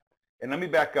 pad, and let me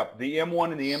back up, the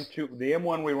M1 and the M2, the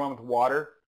M1 we run with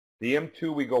water, the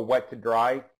M2 we go wet to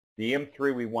dry, the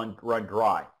M3 we run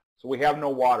dry. So we have no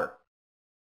water.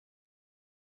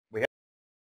 We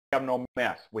have no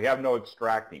mess. We have no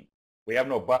extracting. We have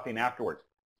no buffing afterwards.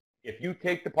 If you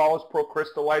take the Polish Pro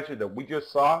crystallizer that we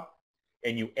just saw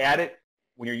and you add it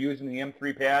when you're using the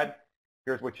M3 pad,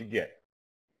 here's what you get.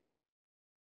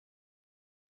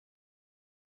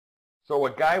 So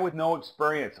a guy with no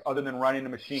experience other than running a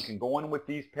machine can go in with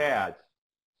these pads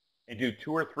and do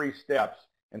 2 or 3 steps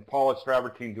and polish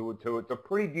travertine to a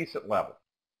pretty decent level.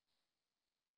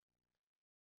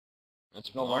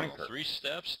 That's no learning curve. 3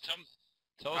 steps?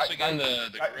 Tell us again the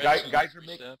guys are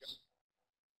making steps.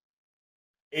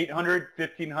 800,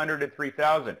 1500, and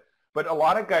 3000. But a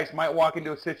lot of guys might walk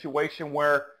into a situation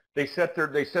where they set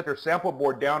their sample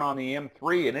board down on the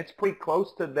M3 and it's pretty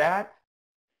close to that.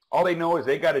 All they know is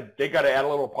they got to add a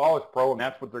little Polish Pro, and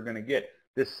that's what they're going to get.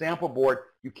 This sample board,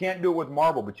 you can't do it with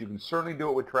marble, but you can certainly do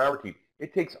it with travertine.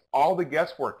 It takes all the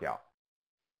guesswork out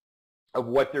of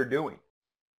what they're doing.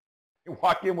 You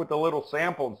walk in with a little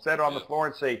sample and set it on the floor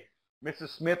and say, Mrs.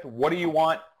 Smith, what do you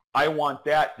want? I want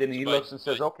that. Then he looks and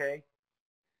says, okay.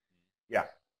 Yeah.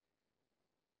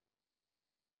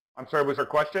 I'm sorry, was there a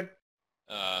question?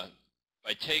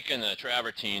 By taking the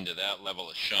travertine to that level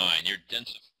of shine, you're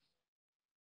densifying.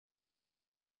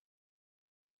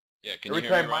 Yeah, can you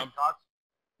hear me, Rob?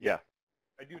 Yeah,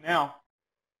 I do now.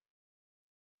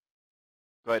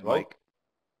 Go ahead, Mike.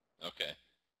 Okay.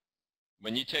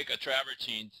 When you take a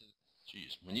travertine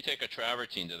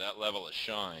to that level of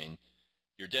shine,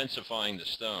 you're densifying the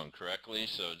stone correctly,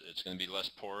 so it's going to be less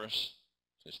porous.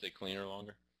 It's going to stay cleaner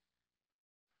longer.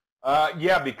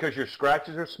 Yeah, because your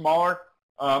scratches are smaller.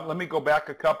 Let me go back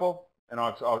a couple, and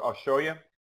I'll show you.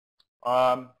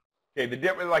 Okay, the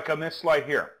difference, like on this slide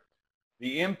here.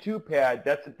 The M2 pad,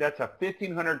 that's a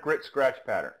 1500 grit scratch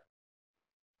pattern.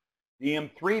 The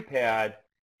M3 pad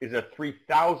is a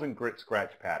 3000 grit scratch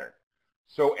pattern.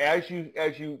 So as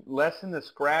you lessen the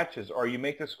scratches or you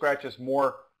make the scratches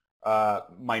more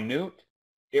minute,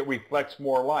 it reflects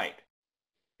more light.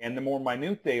 And the more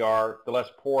minute they are, the less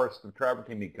porous the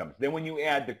travertine becomes. Then when you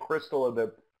add the crystal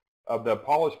of the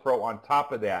Polish Pro on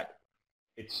top of that,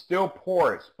 it's still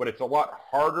porous, but it's a lot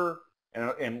harder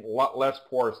and a lot less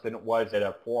porous than it was at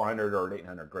a 400 or an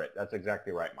 800 grit. That's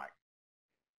exactly right, Mike.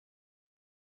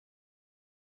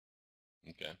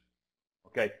 Okay.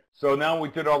 Okay, so now we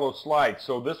did all those slides.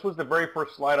 So this was the very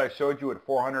first slide I showed you at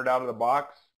 400 out of the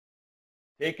box.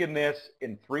 Taking this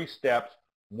in 3 steps,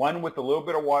 one with a little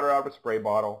bit of water out of a spray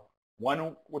bottle,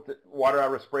 one with the water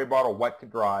out of a spray bottle wet to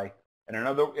dry, and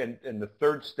another, and the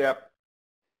third step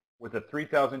with a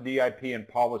 3000 DIP and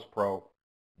Polish Pro.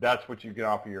 That's what you can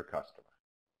offer your customer.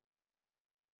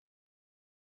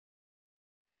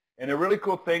 And the really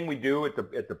cool thing we do at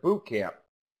the boot camp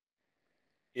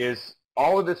is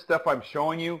all of this stuff I'm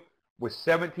showing you with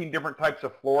 17 different types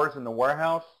of floors in the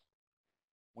warehouse.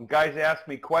 When guys ask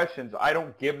me questions, I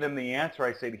don't give them the answer.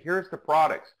 I say, here's the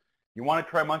products. You want to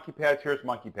try monkey pads? Here's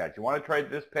monkey pads. You want to try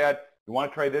this pad? You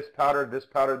want to try this powder, this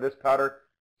powder, this powder?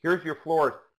 Here's your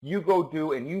floors. You go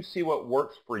do and you see what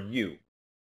works for you.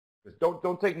 Just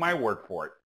don't take my word for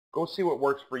it. Go see what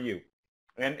works for you.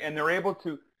 And they're able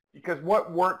to, because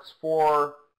what works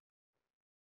for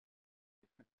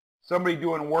somebody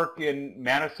doing work in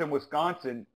Madison,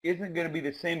 Wisconsin isn't going to be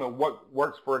the same as what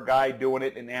works for a guy doing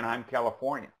it in Anaheim,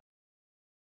 California,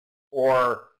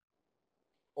 or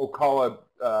Ocala,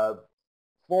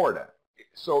 Florida.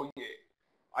 So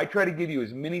I try to give you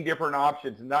as many different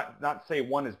options and not say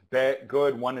one is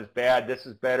good, one is bad, this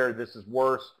is better, this is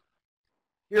worse.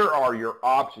 Here are your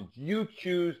options. You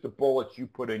choose the bullets you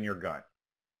put in your gun,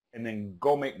 and then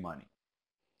go make money.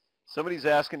 Somebody's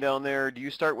asking down there, do you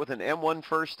start with an M1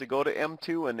 first to go to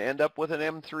M2 and end up with an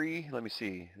M3? Let me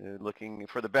see. They're looking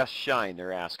for the best shine,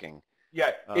 they're asking.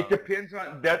 Yeah, it depends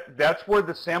on that. That's where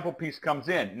the sample piece comes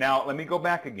in. Now, let me go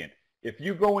back again. If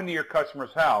you go into your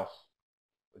customer's house,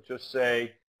 let's just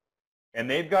say, and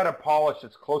they've got a polish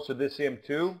that's close to this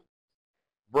M2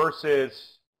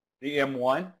 versus the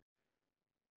M1,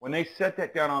 when they set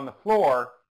that down on the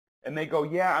floor and they go,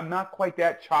 yeah, I'm not quite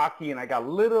that chalky and I got a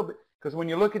little bit, because when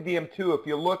you look at the M2, if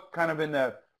you look kind of in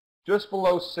the, just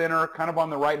below center, kind of on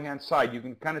the right-hand side, you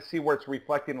can kind of see where it's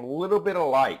reflecting a little bit of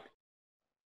light.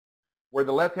 Where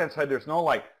the left-hand side, there's no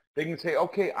light. They can say,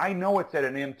 okay, I know it's at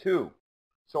an M2.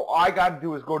 So all I got to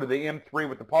do is go to the M3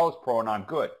 with the Polish Pro and I'm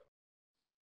good.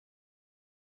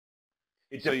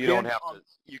 So you don't have to,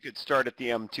 you could start at the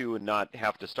M2 and not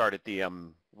have to start at the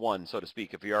M1, so to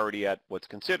speak, if you're already at what's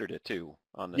considered a 2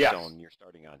 on the stone you're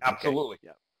starting on. Absolutely. Okay.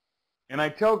 Yeah. And I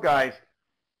tell guys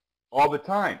all the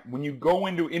time, when you go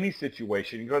into any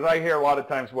situation, because I hear a lot of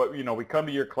times, we come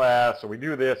to your class or we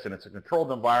do this and it's a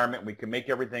controlled environment, we can make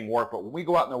everything work, but when we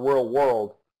go out in the real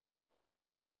world,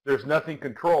 there's nothing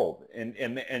controlled. And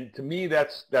to me,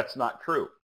 that's not true.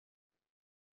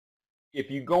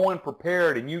 If you go in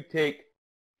prepared and you take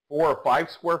 4 or 5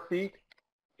 square feet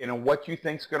and what you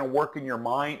think is going to work in your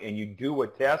mind and you do a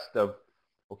test of,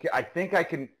 okay, I think I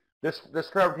can, this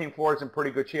Travertine floor is in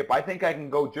pretty good shape. I think I can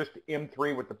go just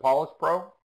M3 with the Polish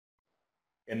Pro,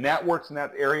 and that works in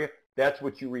that area. That's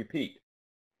what you repeat.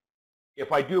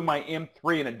 If I do my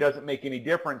M3 and it doesn't make any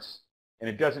difference and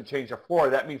it doesn't change the floor,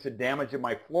 that means the damage in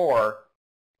my floor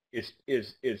is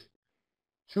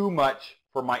too much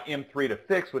for my M3 to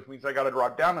fix, which means I got to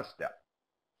drop down a step.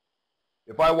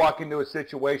 If I walk into a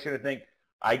situation and think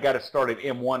I got to start at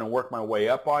M1 and work my way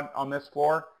up on this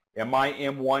floor, and my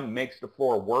M1 makes the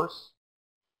floor worse,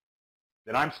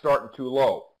 then I'm starting too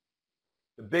low.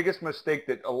 The biggest mistake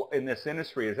that in this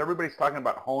industry is everybody's talking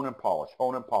about hone and polish,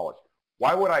 hone and polish.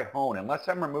 Why would I hone? Unless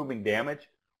I'm removing damage,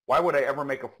 why would I ever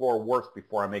make a floor worse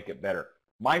before I make it better?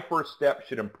 My first step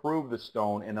should improve the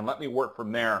stone, and then let me work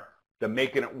from there to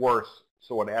making it worse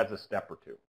so it adds a step or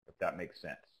two, if that makes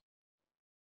sense.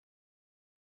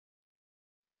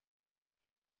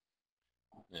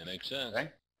 That makes sense. Okay?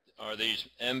 Are these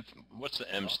what's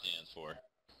the M stand for?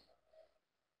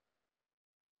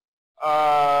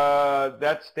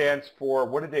 That stands for,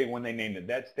 what did they, when they named it?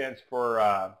 That stands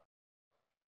for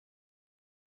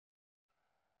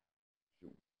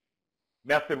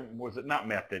method, was it not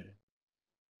method?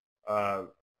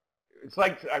 It's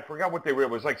like, I forgot what they were,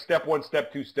 it was like step 1,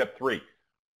 step 2, step 3.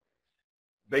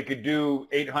 They could do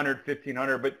 800,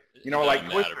 1500, but like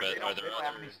Twister, they don't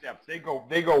have any steps. They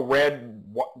go red,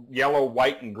 yellow,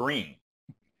 white, and green.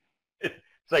 It's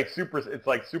like super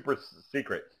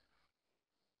secret.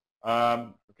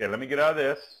 Okay, let me get out of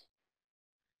this.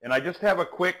 And I just have a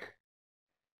quick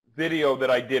video that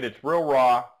I did. It's real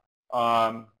raw.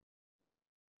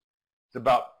 It's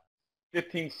about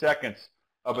 15 seconds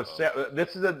of a set.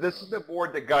 This is the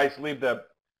board that guys leave the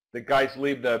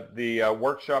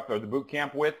workshop or the boot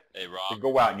camp with. Hey, Rob. To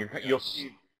go out and you'll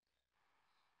see.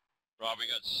 Rob, we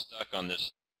got stuck on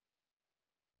this.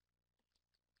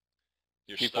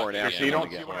 You're before stuck and after. again You on don't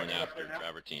the see before what and I got after there now?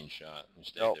 Travertine shot. You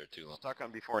stayed Nope. there too long. Stuck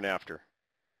on before and after.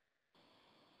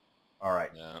 All right.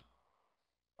 Yeah,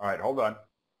 All right. Hold on.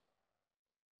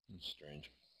 it's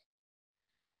strange.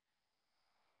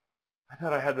 I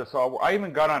thought I had this all. I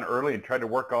even got on early and tried to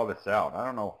work all this out. I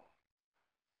don't know.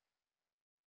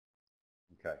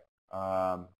 Okay.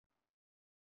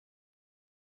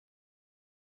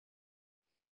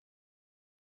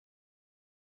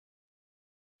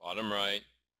 Bottom right.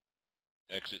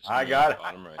 Exit. I got it.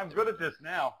 Bottom right. I'm good at this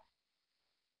now.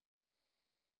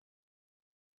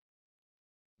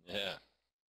 Yeah.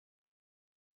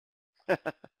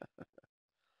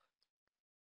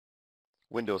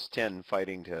 Windows 10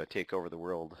 fighting to take over the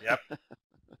world. Yep.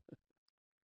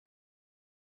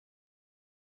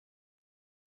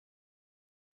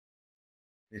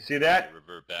 You see that?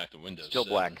 Revert back to Windows Still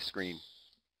 7. black screen.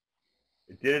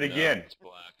 It did it No, again. it's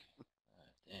black.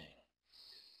 Dang.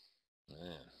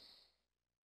 Man.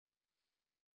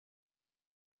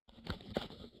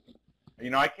 You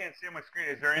know, I can't see on my screen.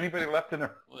 Is there anybody left in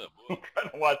the Well, room trying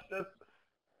to watch this?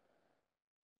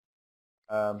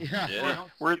 Yeah.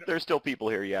 There's still people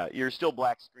here. Yeah, you're still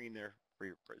black screen there for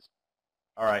your prison.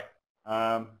 All right.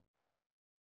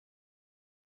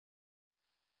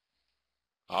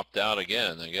 Opt out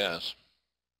again, I guess.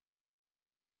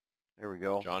 There we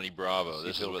go. Johnny Bravo. See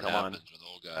This if is it'll what come happens on. when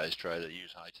old guys try to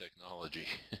use high technology.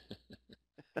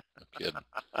 No kidding.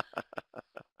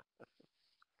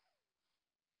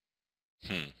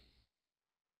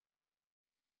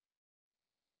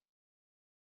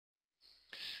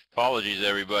 Apologies,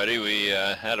 everybody. We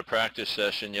had a practice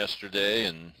session yesterday,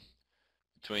 and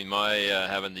between my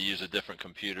having to use a different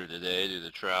computer today due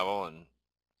to travel and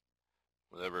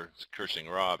whatever, it's cursing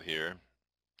Rob here.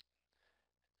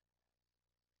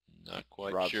 Not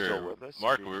quite Rob's sure. still with us.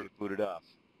 Mark, we're booted off.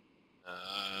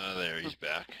 There, he's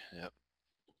back. Yep.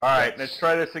 All right, let's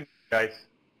try this again, guys.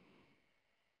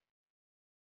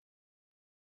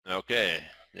 Okay.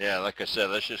 Yeah, like I said,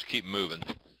 let's just keep moving.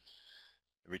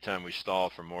 Every time we stall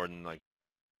for more than like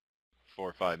 4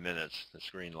 or 5 minutes, the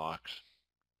screen locks.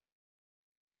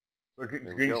 Look, There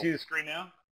can we you go. see the screen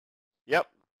now? Yep.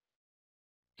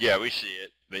 Yeah, we see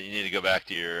it, but you need to go back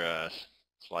to your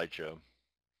slideshow.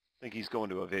 I think he's going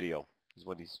to a video. Is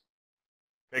what he's.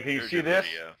 Okay, can you There's see your this?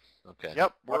 video. Okay.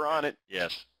 Yep, we're Okay. on it.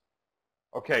 Yes.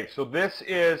 Okay, so this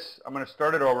is, I'm going to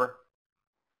start it over.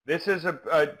 This is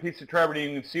a piece of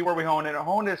travertine. You can see where we hone it.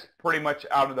 Hone is pretty much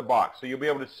out of the box, so you'll be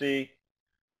able to see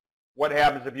what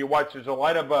happens if you watch. There's a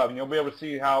light above, and you'll be able to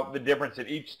see how the difference that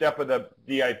each step of the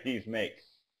DIPs makes.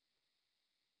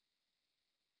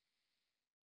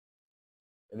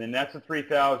 And then that's a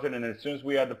 3000, and as soon as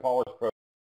we add the polish pro,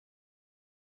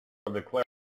 the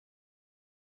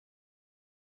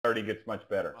clarity gets much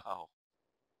better. Wow.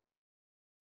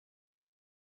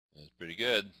 That's pretty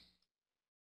good.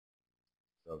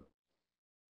 So,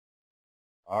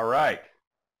 all right.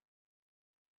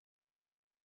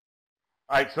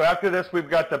 All right, so after this, we've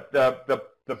got the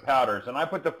powders. And I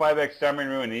put the 5X Diamond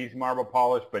Ring in the Easy Marble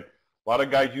Polish, but a lot of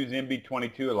guys use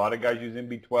MB22, a lot of guys use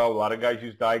MB12, a lot of guys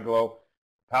use Dye-Glow.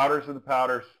 Powders are the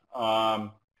powders.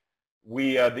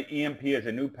 The EMP is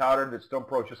a new powder that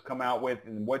StonePro just come out with,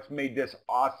 and what's made this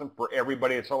awesome for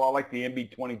everybody, it's a lot like the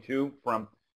MB22 from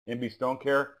MB Stone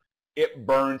Care. It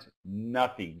burns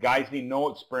nothing. Guys need no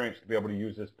experience to be able to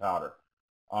use this powder.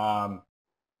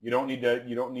 You don't need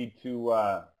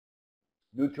to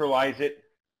neutralize it.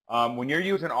 When you're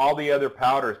using all the other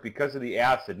powders, because of the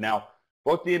acid, now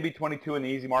both the MB22 and the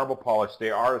Easy Marble Polish,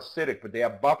 they are acidic, but they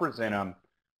have buffers in them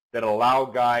that allow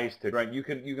guys to drink. You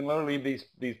can literally leave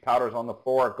these powders on the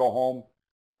floor, go home,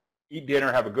 eat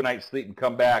dinner, have a good night's sleep, and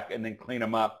come back and then clean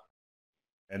them up,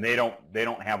 and they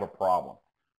don't have a problem.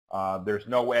 There's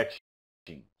no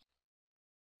etching,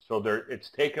 so it's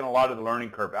taken a lot of the learning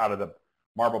curve out of the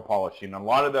marble polishing. A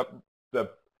lot of the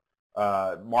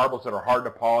marbles that are hard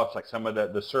to polish, like some of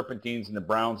the serpentines and the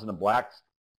browns and the blacks,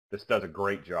 this does a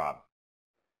great job.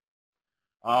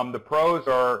 The pros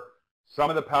are some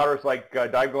of the powders like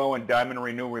Dye-Glow and Diamond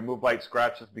Renew remove light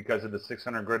scratches because of the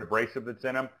 600 grit abrasive that's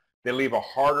in them. They leave a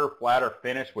harder, flatter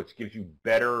finish, which gives you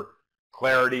better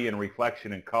clarity and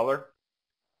reflection and color.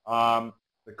 The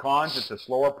cons, it's a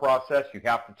slower process. You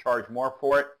have to charge more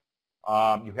for it.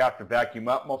 You have to vacuum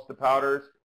up most of the powders.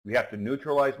 You have to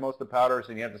neutralize most of the powders,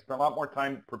 and you have to spend a lot more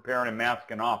time preparing and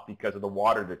masking off because of the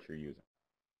water that you're using.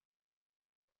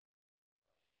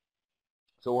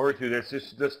 So over to this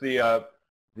is just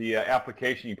the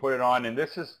application. You put it on, and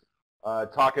this is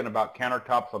talking about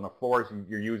countertops on the floors.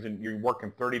 You're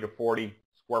working 30 to 40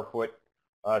 square foot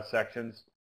sections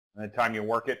by the time you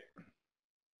work it.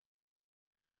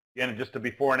 Again, just a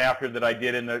before and after that I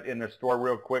did in the store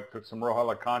real quick. Took some Roja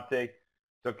Alicante,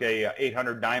 took a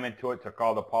 800 diamond to it, took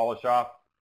all the polish off,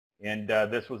 and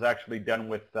this was actually done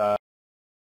with the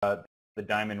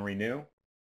Diamond Renew.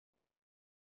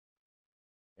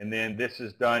 And then this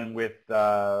is done with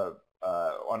on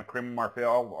a Creme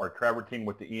Marfil or Travertine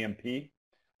with the EMP.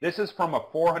 This is from a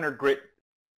 400 grit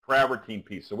Travertine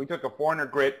piece. So we took a 400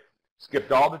 grit,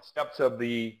 skipped all the steps of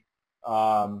the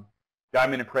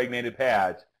diamond impregnated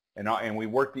pads, and we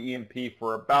worked the EMP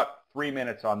for about 3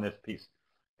 minutes on this piece.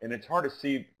 And it's hard to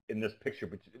see in this picture,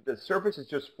 but the surface is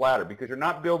just flatter because you're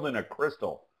not building a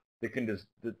crystal that can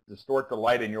distort the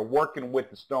light, and you're working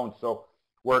with the stone. So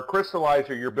where a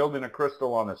crystallizer, you're building a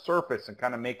crystal on the surface and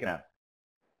kind of making a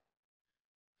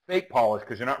fake polish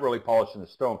because you're not really polishing the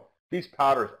stone. These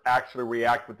powders actually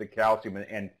react with the calcium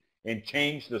and and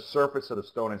change the surface of the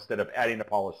stone instead of adding the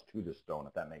polish to the stone,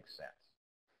 if that makes sense.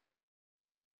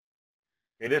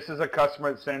 Okay, this is a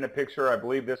customer that sent in a picture. I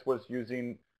believe this was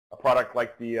using a product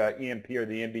like the EMP or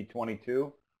the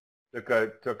MB22.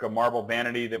 Took a marble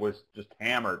vanity that was just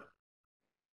hammered,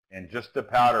 and just the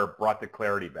powder brought the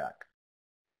clarity back.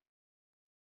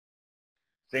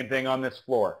 Same thing on this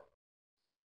floor.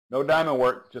 No diamond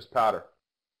work, just powder.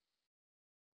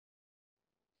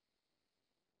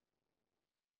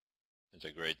 It's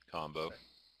a great combo.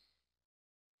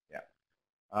 Yeah.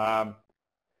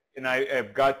 And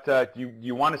I've got, do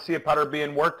you want to see a powder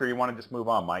being worked, or you want to just move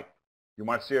on, Mike? You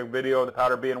want to see a video of the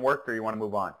powder being worked, or you want to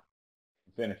move on?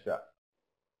 Finish up.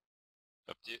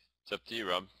 Up to you. It's up to you,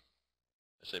 Rob.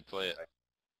 I say play it.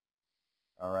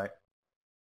 All right.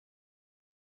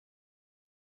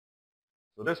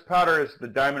 So this powder is the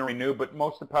Diamond Renew, but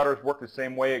most of the powders work the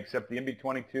same way, except the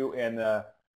MB22 and the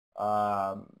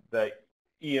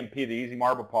EMP, the Easy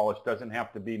Marble Polish, doesn't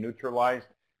have to be neutralized,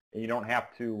 and you don't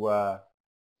have to.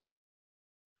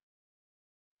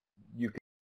 You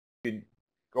can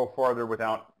go farther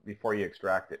before you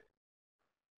extract it.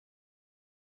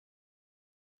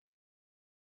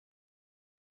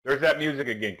 There's that music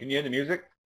again. Can you hear the music?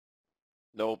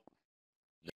 Nope.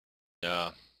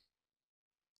 No.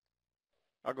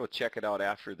 I'll go check it out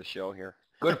after the show here.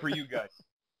 Good for you guys.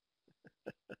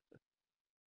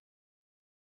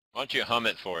 Why don't you hum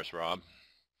it for us, Rob?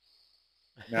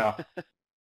 No.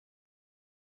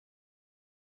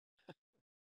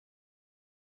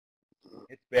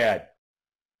 It's bad.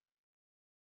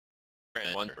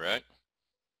 One, correct?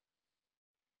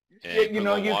 Yeah, you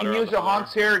know, you can use a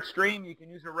Honks Hair Extreme. You can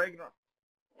use a regular.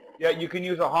 Yeah, you can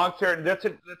use a Honks Hair. That's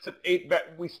an 8.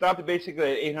 We stopped at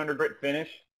basically at 800 grit finish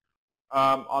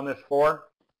on this floor.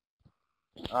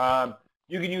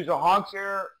 You can use a Honks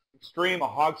Hair Extreme, a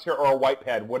Honks Hair, or a white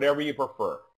pad, whatever you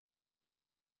prefer.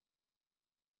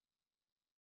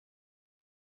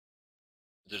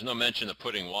 There's no mention of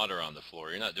putting water on the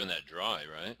floor. You're not doing that dry,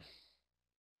 right?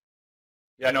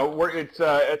 Yeah, no, it's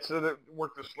the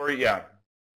work the slurry. Yeah.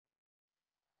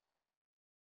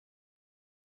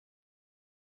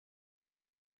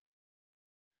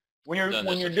 When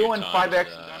you're doing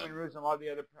 5X and Diamond Rouge and a lot of the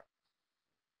other.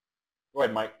 Go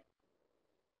ahead, Mike.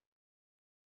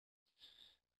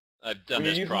 I've done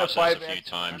this process a few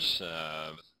times.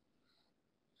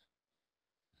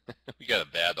 We got a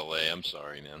bad delay. I'm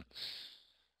sorry, man.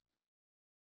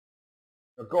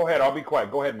 Go ahead. I'll be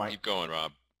quiet. Go ahead, Mike. Keep going,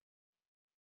 Rob.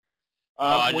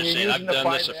 I'm just saying I've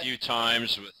done this a few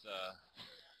times with.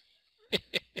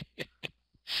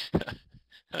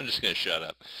 I'm just going to shut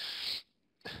up.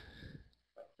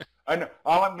 I know.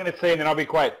 All I'm going to say, and then I'll be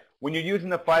quiet. When you're using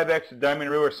the 5X,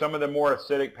 Diamond Rouge, or some of the more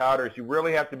acidic powders, you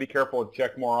really have to be careful and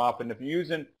check more often. If you're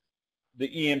using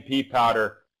the EMP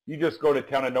powder, you just go to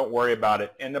town and don't worry about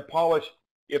it. And the polish,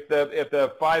 if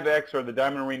the 5X or the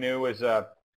Diamond Renew is a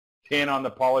 10 on the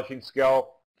polishing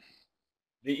scale,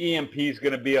 the EMP is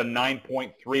going to be a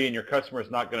 9.3, and your customer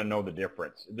is not going to know the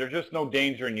difference. There's just no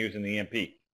danger in using the EMP.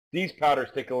 These powders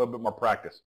take a little bit more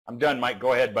practice. I'm done, Mike.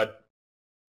 Go ahead, bud.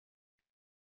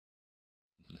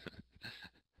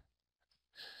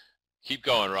 Keep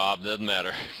going, Rob. Doesn't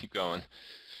matter. Keep going.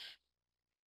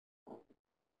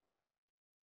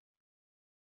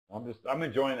 I'm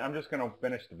enjoying. I'm just going to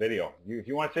finish the video. If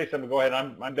you want to say something, go ahead.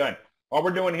 I'm done. All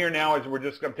we're doing here now is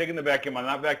I'm taking the vacuum. I'm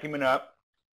not vacuuming up.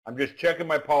 I'm just checking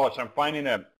my polish. I'm finding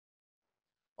a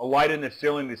light in the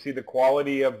ceiling to see the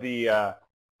quality of the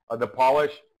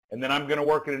polish, and then I'm going to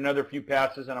work it another few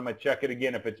passes, and I'm going to check it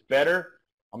again. If it's better,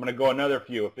 I'm going to go another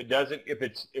few. If it doesn't, if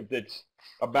it's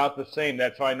about the same,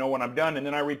 that's how I know when I'm done, and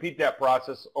then I repeat that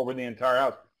process over the entire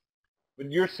house.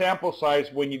 But your sample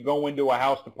size when you go into a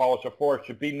house to polish a floor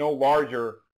should be no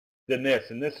larger than this,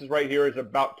 and this is right here is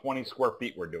about 20 square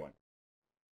feet we're doing.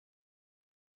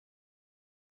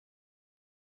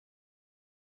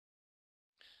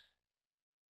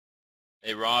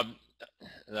 Hey, Rob,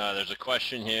 there's a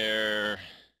question here.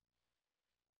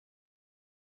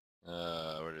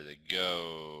 Where did it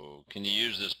go? Can you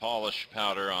use this polish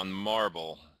powder on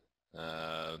marble?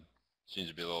 Seems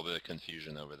to be a little bit of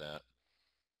confusion over that.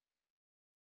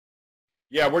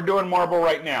 Yeah, we're doing marble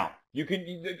right now. You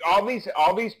can all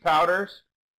these powders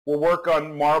will work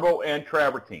on marble and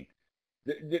travertine.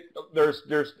 They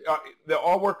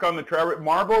all work on the travertine.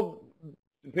 Marble,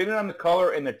 depending on the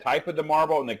color and the type of the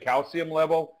marble and the calcium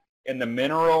level and the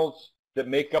minerals that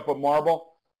make up a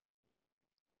marble,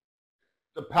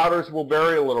 the powders will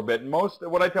vary a little bit.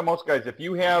 What I tell most guys, if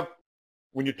you have,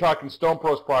 when you're talking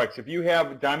StonePro's products, if you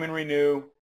have Diamond Renew,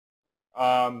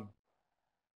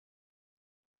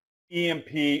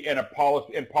 EMP and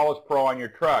Polish Pro on your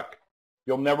truck,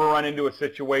 you'll never run into a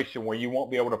situation where you won't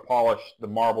be able to polish the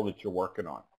marble that you're working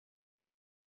on.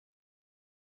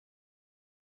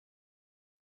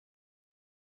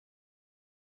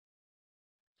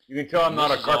 You can tell I'm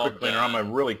not a carpet cleaner. I'm a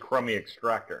really crummy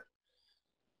extractor.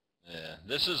 Yeah,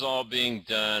 this is all being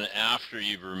done after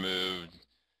you've removed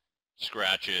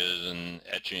scratches and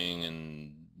etching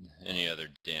and any other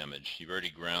damage. You've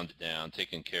already ground it down,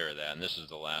 taken care of that, and this is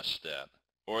the last step,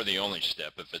 or the only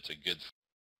step if it's a good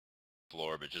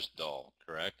floor but just dull,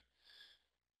 correct?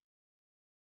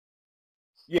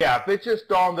 Yeah, if it's just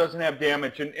dull and doesn't have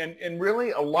damage, and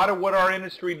really a lot of what our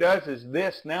industry does is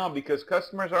this now, because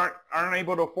customers aren't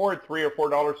able to afford $3 or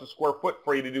 $4 a square foot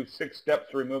for you to do 6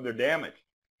 steps to remove their damage.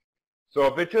 So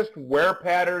if it's just wear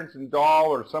patterns and dull,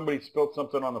 or somebody spilled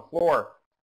something on the floor,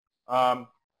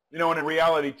 you know, and in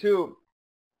reality too,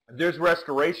 there's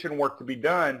restoration work to be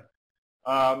done.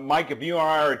 Mike, if you and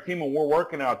I are a team and we're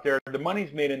working out there, the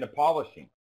money's made in the polishing.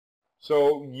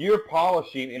 So you're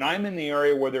polishing, and I'm in the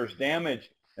area where there's damage,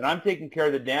 and I'm taking care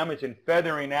of the damage and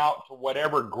feathering out to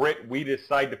whatever grit we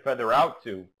decide to feather out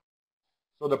to.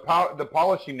 So the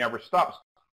polishing never stops.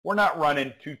 We're not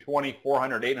running 220,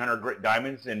 400, 800 grit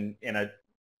diamonds in a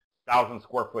 1,000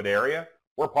 square foot area.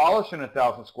 We're polishing a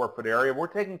 1,000 square foot area. We're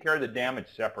taking care of the damage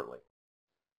separately.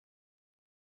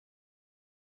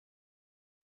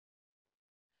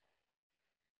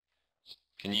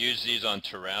 Can you use these on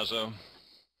terrazzo,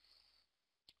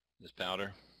 this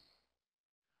powder?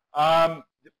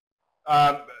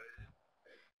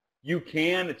 You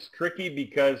can. It's tricky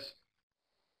because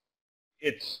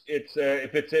if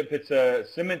it's a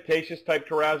cementatious type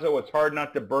terrazzo, it's hard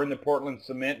not to burn the Portland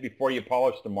cement before you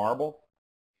polish the marble.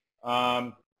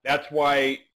 That's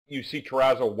why you see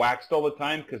terrazzo waxed all the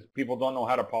time, because people don't know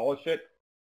how to polish it.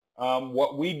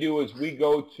 What we do is we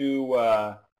go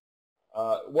to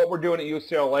what we're doing at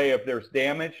UCLA. If there's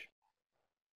damage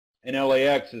in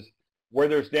LAX, is where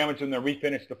there's damage and they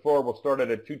refinish the floor, we'll start at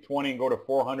a 220 and go to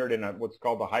 400 in what's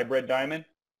called the hybrid diamond.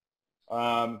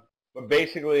 But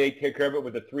basically, they take care of it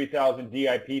with a 3000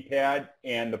 DIP pad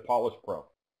and the Polish Pro.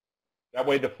 That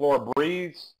way the floor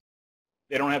breathes.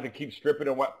 They don't have to keep stripping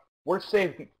and what. We're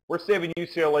saving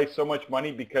UCLA so much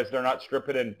money because they're not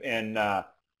stripping and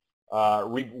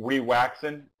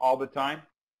re-waxing all the time.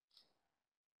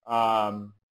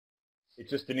 It's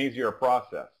just an easier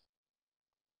process.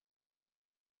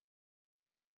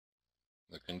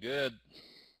 Looking good.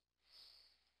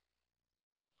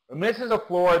 And this is a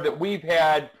floor that we've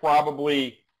had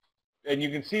probably, and you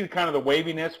can see kind of the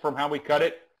waviness from how we cut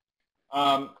it.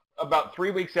 About 3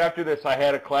 weeks after this, I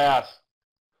had a class,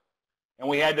 and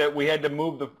we had to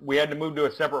move to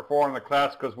a separate floor in the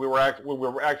class because we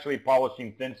were actually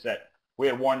polishing thin set. We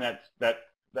had worn that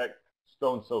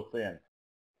stone so thin.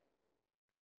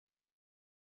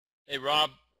 Hey Rob,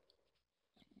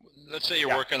 let's say you're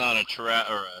working on a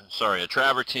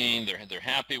travertine. They're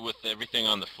happy with everything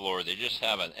on the floor. They just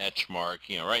have an etch mark,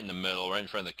 you know, right in the middle, right in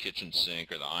front of the kitchen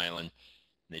sink or the island.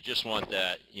 And they just want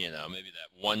that, you know, maybe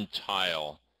that one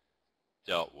tile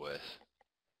dealt with.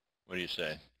 What do you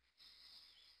say?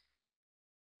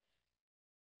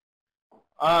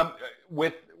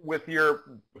 With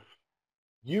your,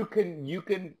 you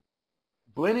can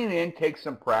blending in takes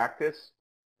some practice.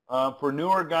 For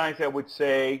newer guys, I would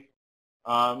say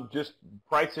just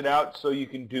price it out so you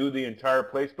can do the entire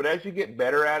place. But as you get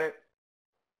better at it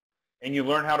and you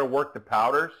learn how to work the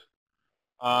powders,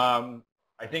 I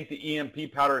think the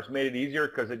EMP powder has made it easier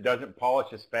because it doesn't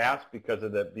polish as fast because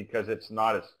it's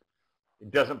not as,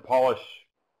 it doesn't polish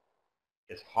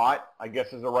as hot, I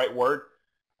guess is the right word.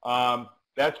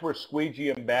 That's where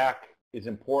squeegeeing back is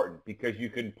important because you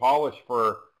can polish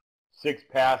for 6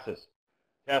 passes,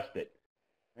 test it.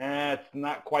 It's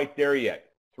not quite there yet.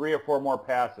 3 or 4 more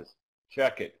passes,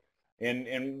 check it.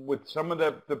 And with some of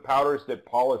the powders that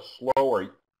polish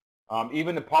slower,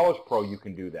 even the Polish Pro, you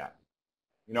can do that.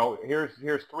 You know, here's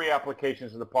 3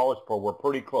 applications of the Polish Pro. We're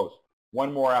pretty close.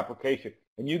 1 more application,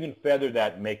 and you can feather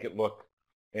that and make it look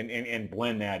and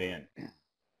blend that in.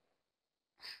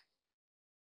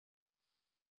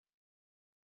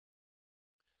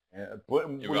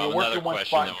 When you work in one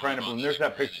spot and trying to blend, there's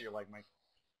that picture you like, Mike.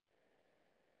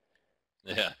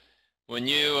 Yeah. When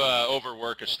you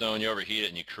overwork a stone, you overheat it,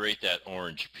 and you create that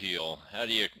orange peel,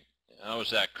 how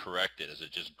is that corrected? Is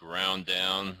it just ground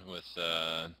down with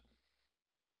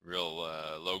real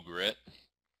low grit?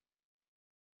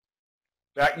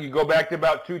 You go back to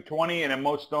about 220, and in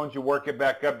most stones you work it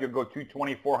back up. You'll go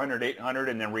 220, 400, 800,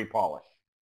 and then repolish.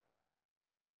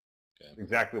 Okay. That's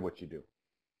exactly what you do.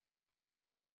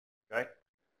 Okay?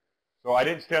 So I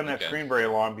didn't stay on that Okay. screen very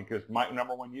long because, Mike,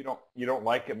 number one, you don't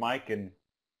like it, Mike, and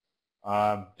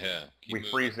Yeah. Keep we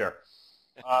moving. freeze there.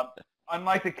 Um,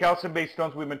 unlike the calcium-based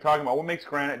stones we've been talking about, what makes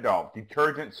granite dull?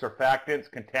 Detergents, surfactants,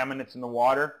 contaminants in the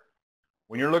water.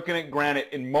 When you're looking at granite,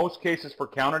 in most cases for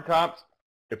countertops,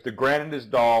 if the granite is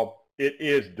dull, it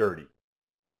is dirty.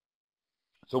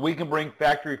 So we can bring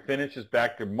factory finishes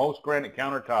back to most granite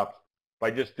countertops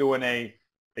by just doing a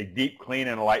deep clean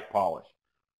and a light polish.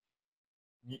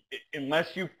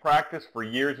 Unless you've practiced for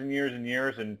years and years and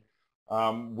years, and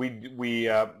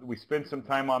we spend some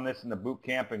time on this in the boot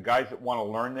camp, and guys that want to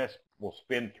learn this will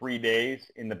spend 3 days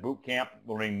in the boot camp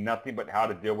learning nothing but how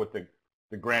to deal with the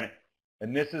granite.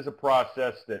 And this is a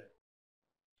process that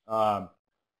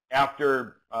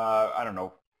after, I don't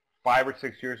know, 5 or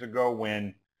 6 years ago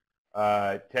when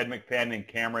Ted McFadden and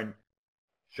Cameron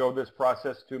showed this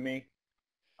process to me,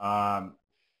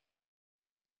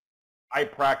 I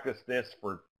practiced this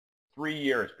for 3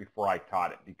 years before I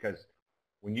taught it, because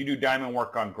when you do diamond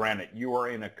work on granite, you are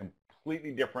in a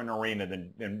completely different arena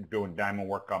than doing diamond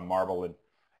work on marble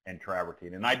and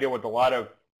travertine. And I deal with a lot of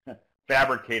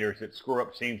fabricators that screw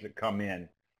up seams that come in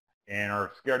and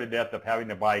are scared to death of having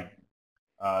to buy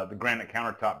the granite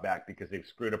countertop back because they've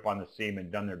screwed up on the seam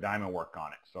and done their diamond work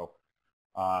on it. So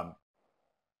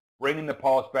bringing the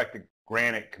polish back to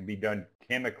granite can be done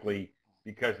chemically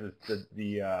because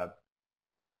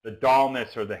the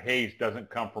dullness or the haze doesn't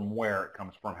come from where, it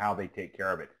comes from how they take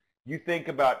care of it. You think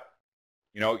about,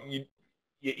 you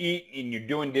eat and you're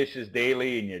doing dishes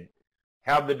daily and you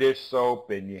have the dish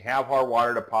soap and you have hard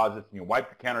water deposits and you wipe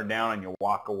the counter down and you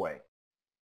walk away.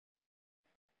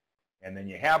 And then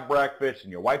you have breakfast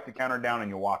and you wipe the counter down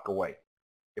and you walk away.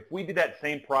 If we did that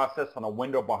same process on a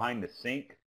window behind the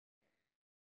sink,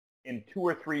 in 2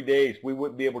 or 3 days we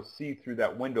wouldn't be able to see through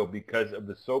that window because of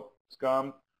the soap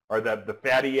scum, or the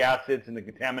fatty acids and the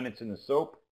contaminants in the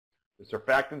soap, the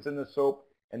surfactants in the soap,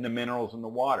 and the minerals in the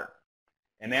water.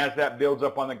 And as that builds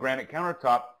up on the granite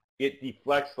countertop, it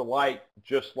deflects the light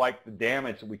just like the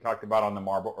damage that we talked about on the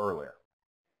marble earlier.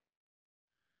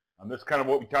 This is kind of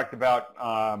what we talked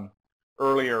about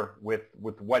earlier with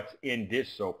what's in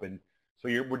dish soap. And so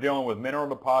we're dealing with mineral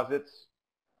deposits,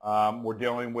 we're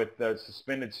dealing with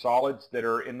suspended solids that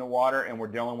are in the water, and we're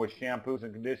dealing with shampoos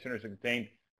and conditioners that contain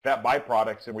fat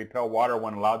byproducts and repel water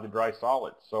when allowed to dry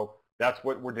solids. So that's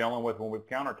what we're dealing with when we have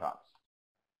countertops.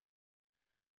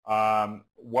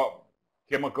 What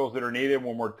chemicals that are needed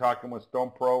when we're talking with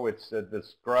StonePro, it's the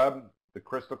scrub, the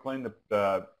crystal clean,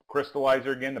 the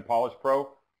crystallizer again, the Polish Pro,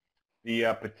 the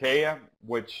Patea,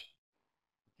 which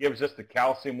gives us the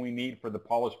calcium we need for the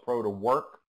Polish Pro to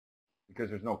work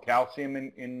because there's no calcium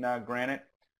in granite.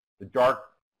 The dark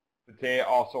Patea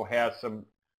also has some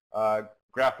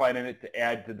graphite in it to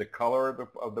add to the color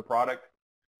of the product.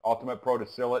 Ultimate Pro to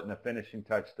seal it, and the finishing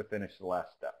touch to finish the last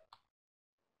step.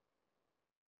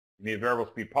 You need a variable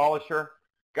speed polisher.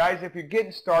 Guys, if you're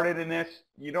getting started in this,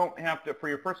 you don't have to, for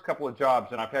your first couple of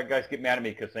jobs, and I've had guys get mad at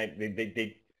me because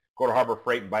they go to Harbor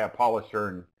Freight and buy a polisher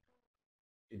and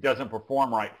it doesn't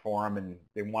perform right for them, and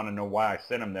they want to know why I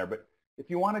sent them there. But if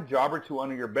you want a job or two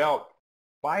under your belt,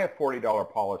 buy a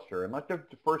 $40 polisher and let the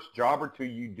first job or two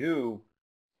you do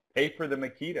pay for the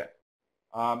Makita.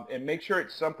 And make sure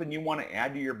it's something you want to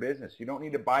add to your business. You don't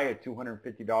need to buy a $250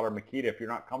 Makita if you're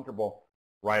not comfortable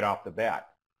right off the bat.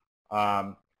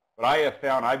 But I have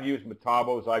found, I've used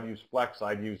Metabos, I've used Flex,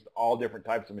 I've used all different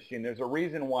types of machine. There's a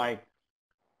reason why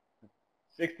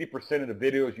 60% of the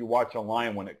videos you watch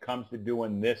online when it comes to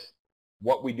doing this,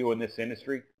 what we do in this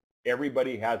industry,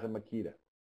 everybody has a Makita.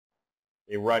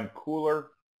 They run cooler.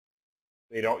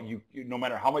 They don't, no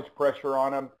matter how much pressure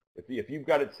on them, if you've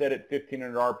got it set at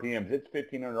 1,500 RPMs, it's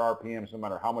 1,500 RPMs no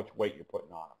matter how much weight you're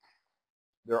putting on them.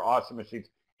 They're awesome machines,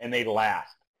 and they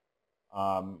last.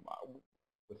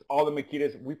 With all the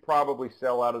Makitas, we probably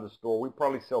sell out of the store. We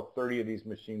probably sell 30 of these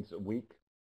machines a week,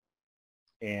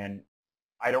 and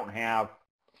I don't have,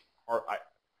 or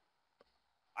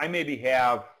I maybe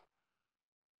have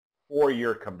 4 a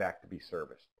year come back to be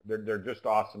serviced. They're just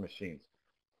awesome machines.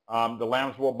 The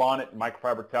lamb's wool bonnet,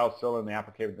 microfiber towel seal, and the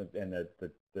applicator and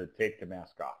the tape to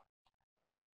mask off.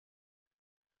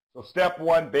 So step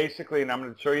one, basically, and I'm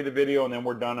going to show you the video and then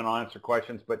we're done and I'll answer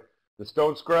questions, but the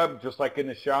stone scrub, just like in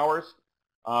the showers,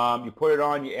 you put it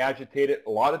on, you agitate it. A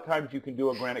lot of times you can do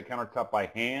a granite countertop by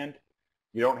hand.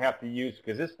 You don't have to use,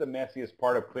 because this is the messiest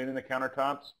part of cleaning the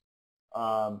countertops.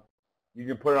 You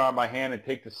can put it on by hand and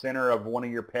take the center of one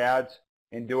of your pads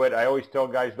and do it. I always tell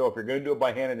guys, though, if you're going to do it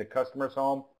by hand in the customer's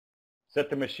home, set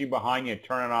the machine behind you and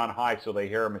turn it on high so they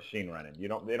hear a machine running. They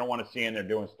don't want to see in there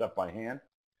doing stuff by hand.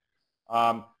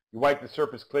 You wipe the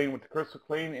surface clean with the Crystal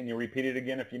Clean, and you repeat it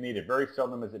again if you need it. Very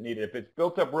seldom is it needed. If it's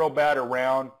built up real bad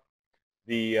around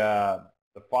the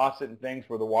faucet and things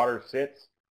where the water sits,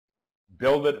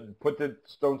 build it, put the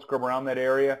stone scrub around that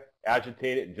area,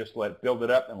 agitate it, and just build it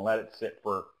up and let it sit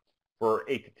for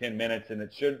 8 to 10 minutes, and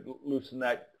it should loosen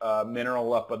that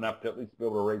mineral up enough to at least be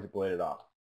able to razor blade it off.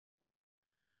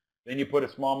 Then you put a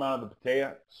small amount of the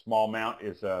Patea. Small amount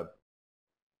is a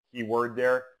key word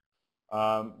there.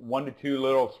 1 to 2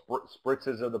 little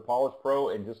spritzes of the Polish Pro,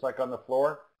 and just like on the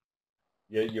floor,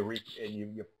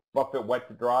 you buff it wet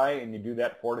to dry, and you do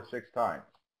that 4 to 6 times.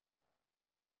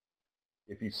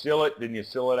 If you seal it, then you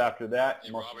seal it after that.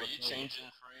 Hey, Rob, are you changing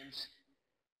frames?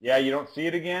 Yeah, you don't see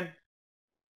it again?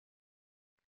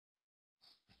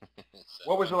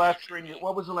 What was the last screen you saw?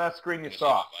 Virus attached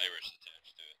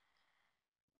to it.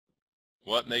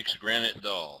 What makes granite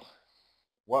dull?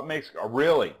 What makes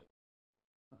really?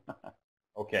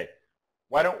 Okay.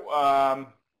 Why don't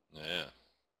Yeah.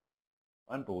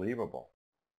 Unbelievable.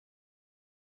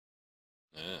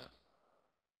 Yeah.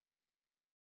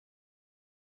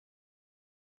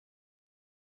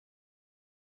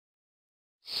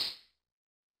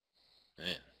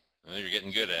 Man, well, you're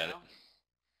getting good at it.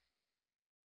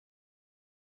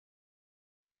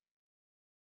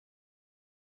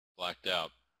 Blacked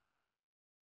out.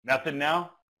 Nothing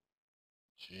now?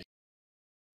 Jeez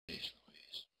Louise.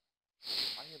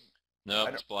 Nope,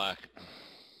 it's black.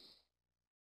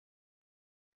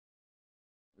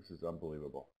 This is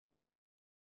unbelievable.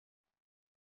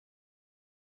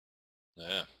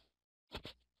 Yeah.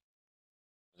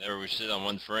 Whenever we sit on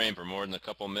one frame for more than a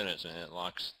couple minutes, and it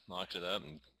locks it up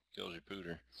and kills your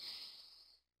pooter.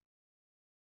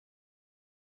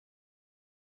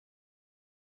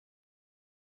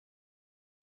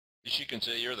 At least you can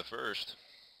say you're the first.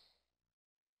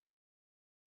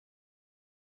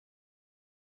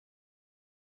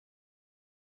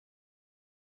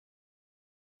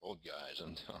 Old guys,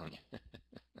 I'm telling you.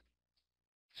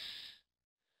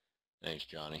 Thanks,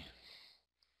 Johnny.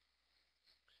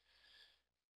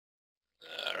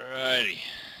 Alrighty.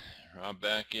 Rob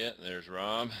back yet? There's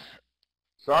Rob.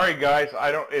 Sorry guys,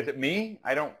 is it me?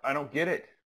 I don't get it.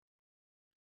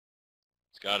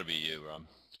 It's gotta be you, Rob.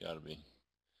 It's gotta be.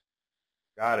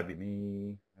 Gotta be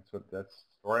me. That's the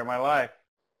story of my life.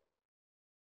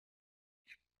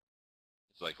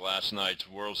 It's like last night's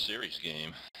World Series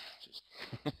game. Just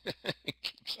it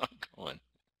keeps on going.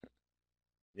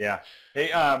 Yeah. Hey,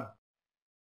 Dang,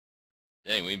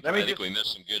 I think we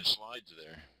missed some good slides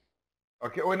there.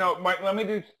 Okay, well no, Mike, let me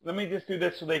just do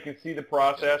this so they can see the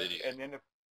process, and then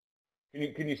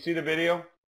can you see the video?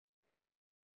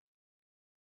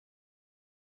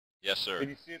 Yes, sir.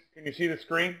 Can you see the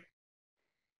screen?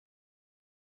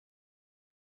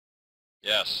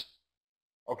 Yes.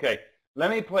 Okay. Let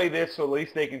me play this so at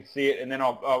least they can see it, and then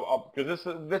I'll because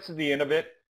this is the end of it.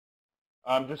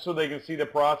 Just so they can see the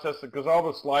process, because all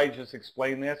the slides just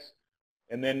explain this,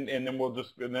 and then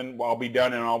I'll be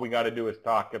done, and all we got to do is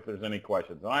talk if there's any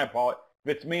questions. And I apologize.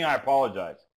 If it's me, I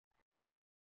apologize.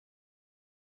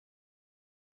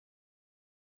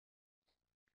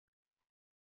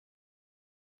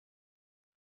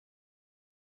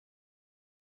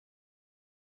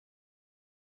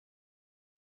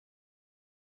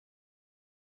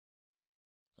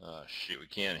 Oh, shoot, we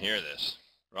can't hear this.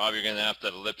 Rob, you're going to have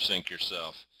to lip sync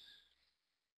yourself.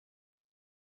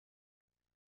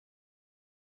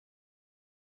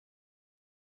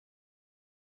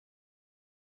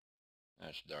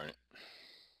 Gosh darn it.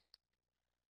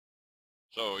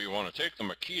 So you want to take the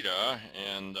Makita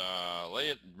and lay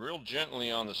it real gently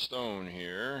on the stone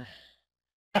here.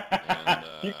 And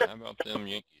how about them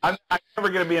Yankees? I'm never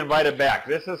going to be invited back.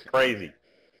 This is crazy.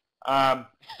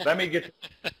 Let me get...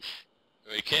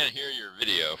 We can't hear your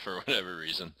video for whatever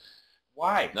reason.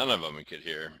 Why? None of them we could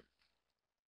hear.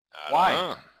 Why? I don't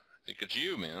know. I think it's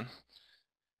you, man.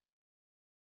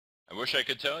 I wish I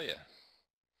could tell you.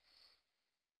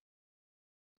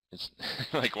 It's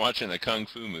like watching a kung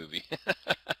fu movie.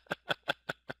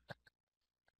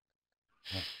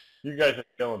 You guys are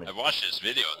killing me. I've watched this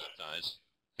video enough times.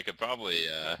 I could probably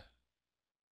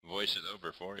voice it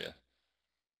over for you.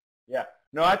 Yeah.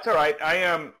 No, that's all right.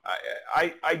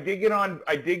 I did get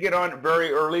on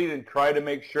very early and try to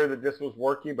make sure that this was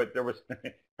working, but there was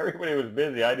everybody was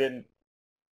busy. I didn't.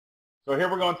 So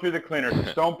here we're going through the cleaners.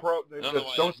 The StonePro, the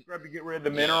Stone Scrub to get rid of the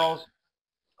minerals.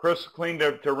 Crystal Clean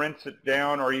to rinse it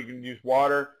down, or you can use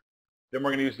water. Then we're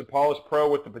going to use the Polish Pro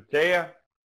with the Patea.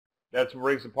 That's what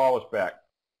brings the polish back.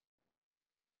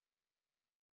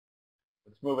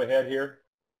 Let's move ahead here.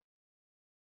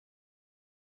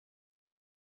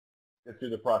 Get through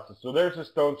the process. So there's the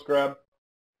Stone Scrub.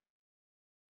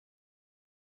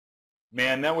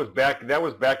 Man, that was back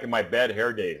in my bad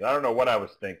hair days. I don't know what I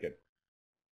was thinking.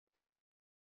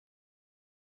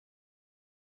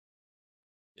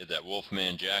 You had that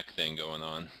Wolfman Jack thing going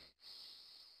on.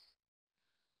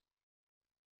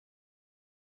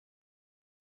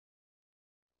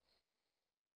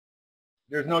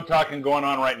 There's no talking going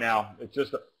on right now. It's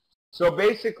just so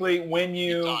basically when Keep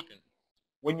you talking.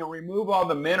 remove all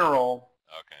the mineral,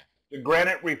 Okay. the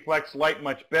granite reflects light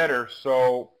much better,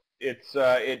 so it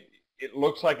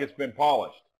looks like it's been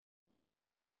polished.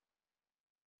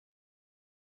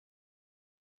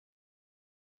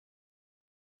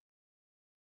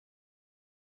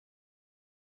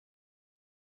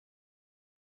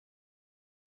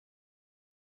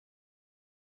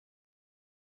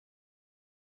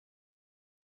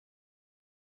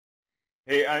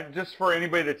 Hey, just for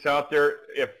anybody that's out there,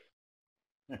 if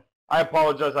I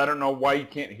apologize, I don't know why you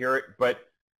can't hear it, but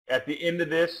at the end of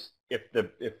this, if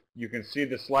you can see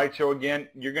the slideshow again,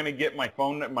 you're going to get my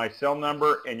cell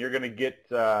number, and you're going to get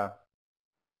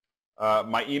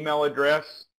my email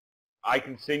address. I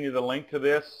can send you the link to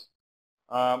this,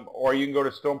 or you can go to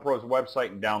StonePro's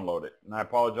website and download it. And I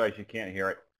apologize you can't hear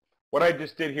it. What I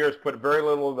just did here is put very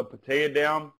little of the potato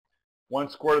down. 1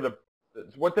 squirt of the.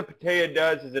 What the potato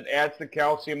does is it adds the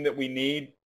calcium that we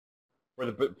need for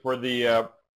the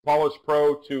Polish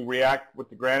Pro to react with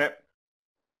the granite,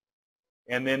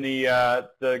 and then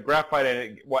the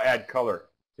graphite will add color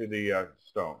to the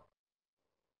stone.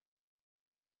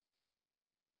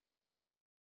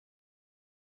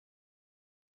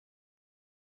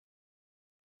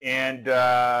 And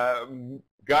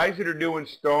guys that are doing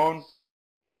stone,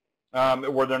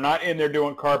 where they're not in there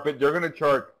doing carpet, they're going to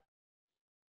charge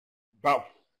about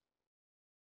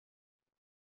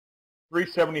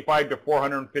 $375 to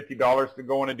 $450 to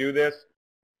go in and do this.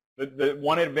 The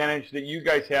one advantage that you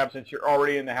guys have, since you're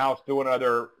already in the house doing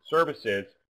other services,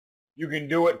 you can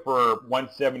do it for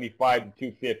 $175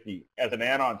 to $250 as an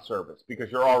add-on service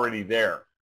because you're already there.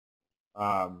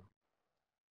 And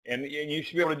you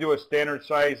should be able to do a standard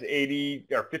size 80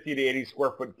 or 50 to 80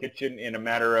 square foot kitchen in a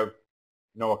matter of,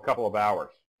 a couple of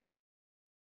hours.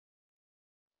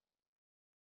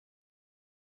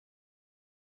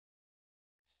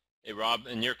 Hey, Rob,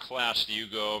 in your class, do you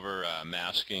go over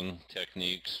masking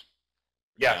techniques,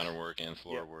 Yes. counter work and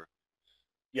floor work?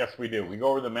 Yes, we do. We go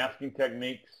over the masking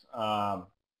techniques. I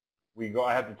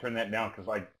have to turn that down because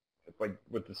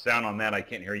with the sound on that, I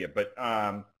can't hear you. But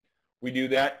we do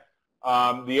that.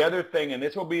 The other thing, and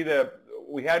this will be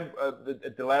we had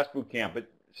at the last boot camp,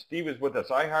 but Steve is with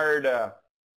us. We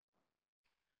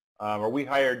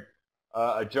hired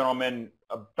a gentleman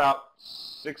about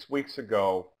 6 weeks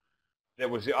ago that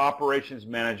was the operations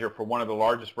manager for one of the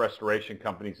largest restoration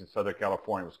companies in Southern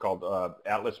California. It was called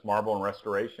Atlas Marble and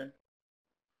Restoration.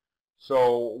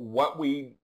 So what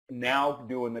we now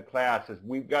do in the class is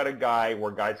we've got a guy where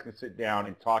guys can sit down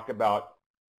and talk about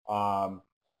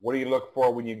what do you look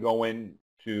for when you go in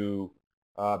to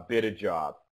bid a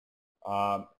job,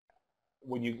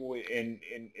 when you go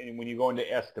in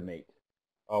to estimate,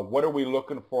 what are we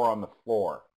looking for on the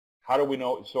floor? How do we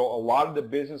know? So a lot of the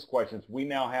business questions, we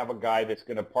now have a guy that's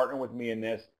going to partner with me in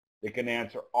this that can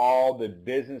answer all the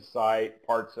business side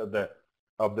parts of the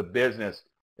business.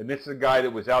 And this is a guy that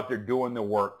was out there doing the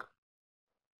work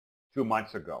 2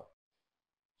 months ago.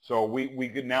 So we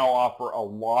could now offer a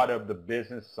lot of the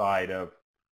business side of,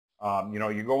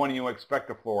 you go in and you inspect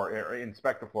the floor.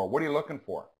 What are you looking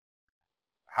for?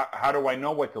 How do I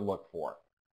know what to look for?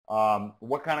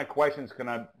 What kind of questions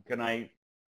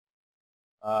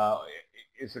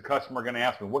is the customer going to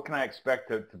ask me? What can I expect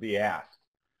to be asked?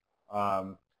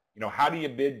 How do you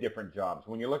bid different jobs?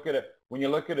 When you look at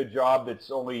a job that's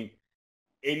only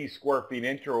 80 square feet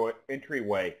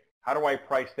entryway, how do I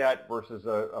price that versus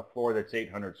a floor that's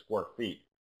 800 square feet?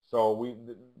 So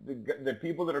the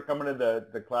people that are coming to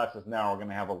the classes now are going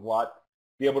to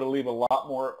be able to leave a lot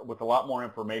more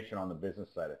information on the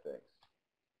business side of things.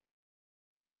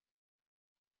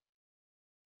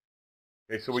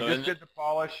 Okay, so we just did the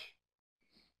polish.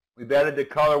 We've added the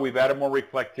color. We've added more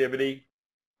reflectivity.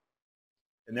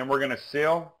 And then we're going to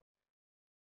seal.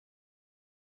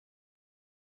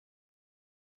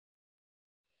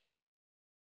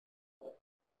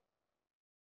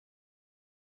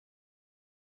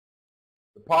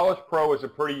 The Polish Pro is a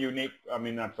pretty unique,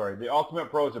 the Ultimate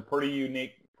Pro is a pretty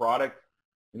unique product.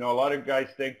 A lot of guys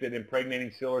think that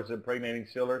impregnating sealers.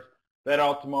 That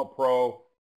Ultimate Pro,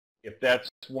 if that's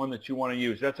one that you want to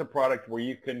use, that's a product where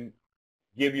you can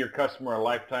give your customer a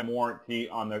lifetime warranty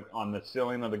on the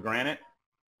sealing of the granite.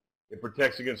 It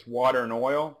protects against water and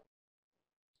oil.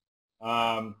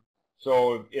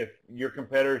 So if your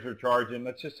competitors are charging,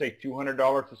 let's just say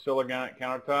 $200 to seal a granite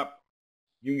countertop,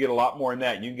 you can get a lot more than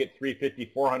that. You can get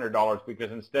 $350, $400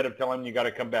 because instead of telling them you got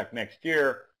to come back next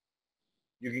year,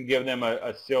 you can give them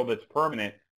a seal that's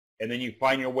permanent, and then you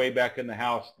find your way back in the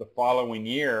house the following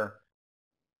year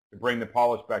to bring the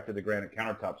polish back to the granite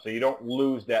countertop, so you don't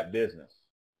lose that business.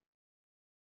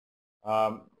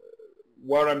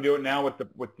 What I'm doing now with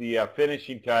the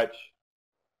finishing touch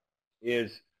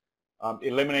is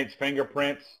eliminates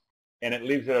fingerprints, and it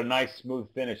leaves it a nice smooth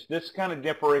finish. This kind of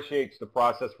differentiates the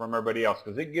process from everybody else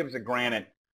because it gives the granite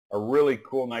a really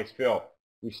cool, nice feel.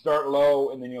 We start low,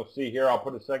 and then you'll see here I'll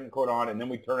put a second coat on, and then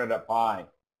we turn it up high,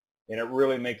 and it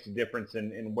really makes a difference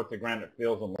in what the granite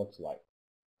feels and looks like.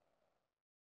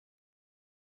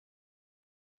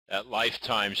 That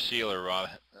lifetime sealer, Rob,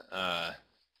 how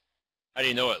do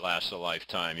you know it lasts a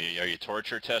lifetime? Are you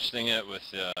torture testing it with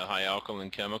high alkaline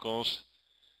chemicals?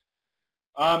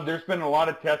 There's been a lot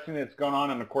of testing that's gone on,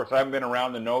 and of course I haven't been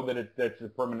around to know that it's a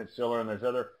permanent sealer, and there's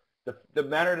other. The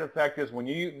matter of the fact is when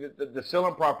you the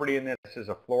sealant property in this is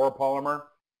a fluoropolymer.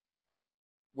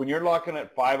 When you're looking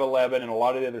at 511 and a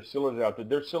lot of the other sealers out there,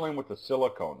 they're sealing with the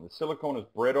silicone. The silicone is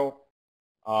brittle.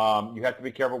 You have to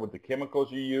be careful with the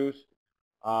chemicals you use.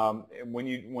 And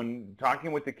when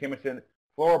talking with the chemist,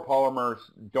 fluoropolymers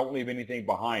don't leave anything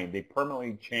behind. They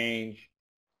permanently change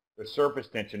the surface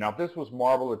tension. Now, if this was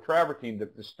marble or travertine,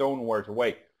 the stone wears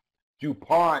away.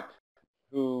 DuPont,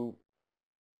 who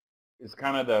is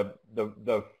kind of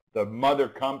the mother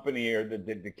company or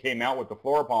that came out with the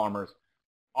fluoropolymers,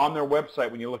 on their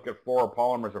website, when you look at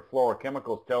fluoropolymers or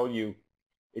fluorochemicals, tell you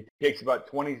it takes about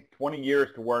 20 years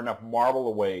to wear enough marble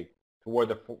away to where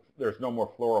there's no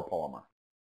more fluoropolymer.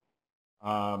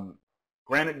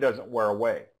 Granite doesn't wear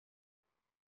away.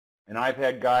 And I've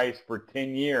had guys for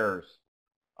 10 years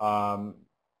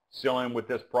sealing with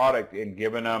this product and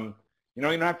giving them, you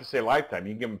don't have to say lifetime.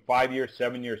 You can give them 5 years,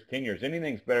 7 years, 10 years.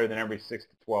 Anything's better than every 6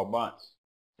 to 12 months.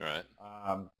 Right.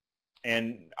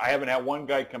 And I haven't had one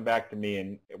guy come back to me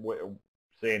and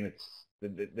saying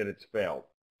that it's failed.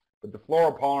 But the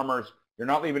fluoropolymers, you're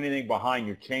not leaving anything behind.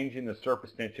 You're changing the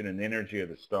surface tension and the energy of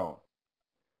the stone.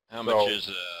 How much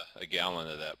is a gallon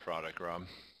of that product, Rob?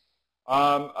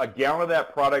 A gallon of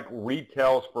that product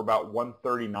retails for about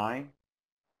 $139.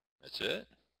 That's it?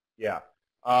 Yeah.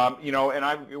 And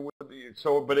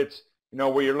but it's,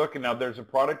 where you're looking now, there's a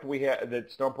product we have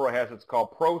that StonePro has. It's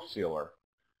called Pro Sealer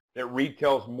that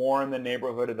retails more in the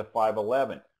neighborhood of the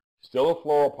 511. Still a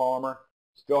fluoropolymer,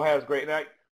 still has great. Now,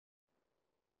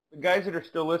 the guys that are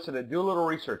still listening, do a little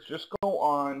research. Just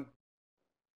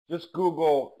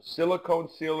Google silicone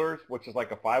sealers, which is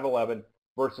like a 511,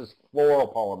 versus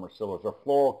fluoropolymer sealers or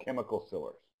fluorochemical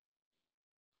sealers.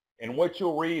 And what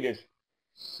you'll read is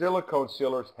silicone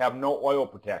sealers have no oil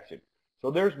protection.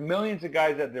 So there's millions of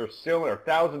guys out there sealing, or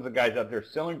thousands of guys out there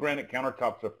sealing granite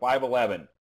countertops with 511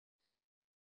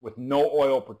 with no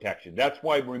oil protection. That's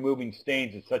why removing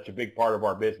stains is such a big part of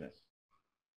our business.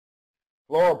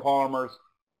 Fluoropolymers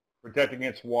protect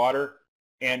against water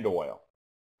and oil.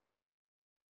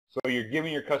 So you're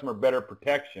giving your customer better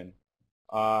protection.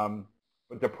 But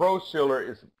the Pro Sealer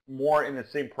is more in the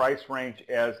same price range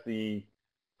as the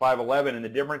 511, and the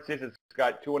difference is it's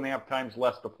got 2.5 times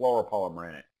less the fluoropolymer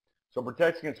in it. So it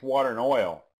protects against water and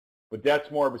oil, but that's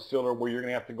more of a sealer where you're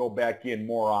going to have to go back in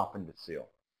more often to seal.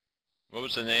 What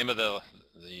was the name of the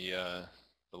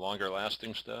longer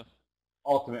lasting stuff?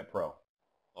 Ultimate Pro.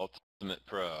 Ultimate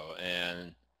Pro,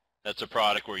 and that's a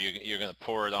product where you're going to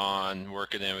pour it on,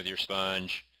 work it in with your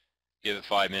sponge, give it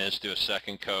 5 minutes, do a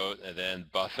second coat, and then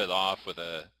buff it off with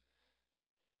a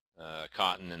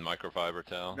cotton and microfiber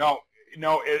towel. No,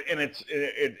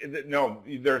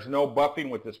 there's no buffing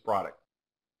with this product.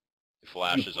 It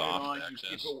flashes off.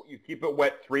 You keep it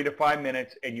wet 3 to 5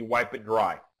 minutes, and you wipe it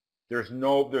dry.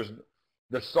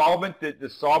 The solvent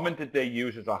that they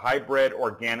use is a hybrid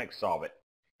organic solvent.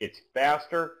 It's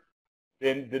faster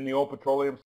than the old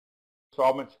petroleum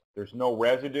solvents. There's no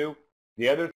residue. The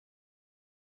other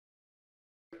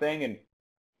thing, and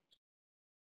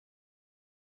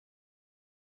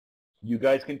you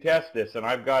guys can test this, and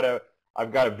I've got a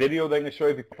video that I can show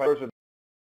you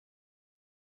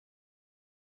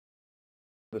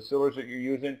the sealers that you're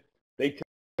using. They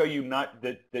tell you not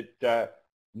to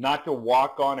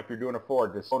walk on if you're doing a floor,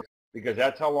 because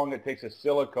that's how long it takes a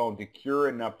silicone to cure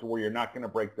enough to where you're not going to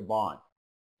break the bond.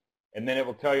 And then it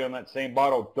will tell you on that same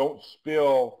bottle, don't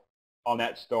spill on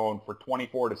that stone for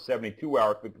 24 to 72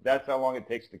 hours, because that's how long it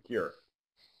takes to cure.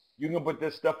 You can put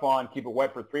this stuff on, keep it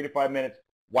wet for 3 to 5 minutes,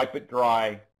 wipe it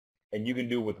dry, and you can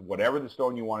do with whatever the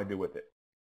stone you want to do with it.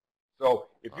 So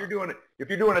if you're doing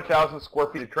 1,000 square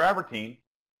feet of travertine,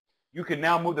 you can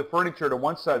now move the furniture to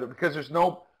one side because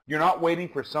you're not waiting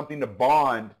for something to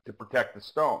bond to protect the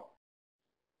stone.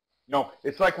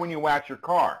 It's like when you wax your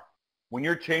car. When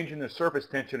you're changing the surface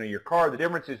tension of your car, the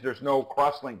difference is there's no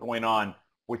cross-link going on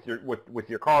with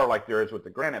your car like there is with the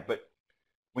granite. But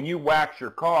when you wax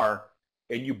your car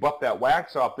and you buff that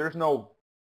wax off, there's no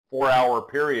 4-hour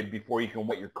period before you can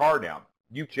wet your car down.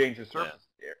 You change the surface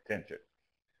tension.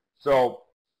 So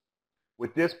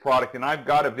with this product, and I've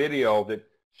got a video that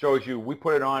shows you, we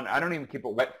put it on, I don't even keep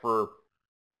it wet for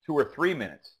 2 or 3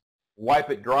 minutes. Wipe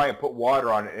it dry and put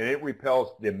water on it, and it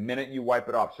repels the minute you wipe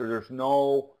it off. So there's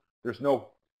no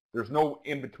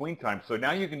in-between time. So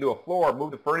now you can do a floor,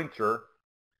 move the furniture,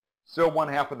 seal one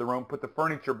half of the room, put the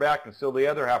furniture back, and seal the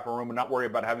other half of the room, and not worry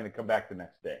about having to come back the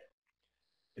next day.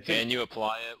 Can you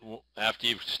apply it after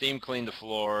you've steam cleaned the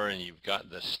floor and you've got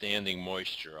the standing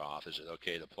moisture off? Is it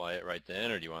okay to apply it right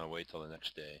then, or do you want to wait till the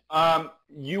next day?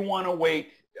 You want to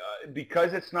wait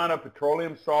because it's not a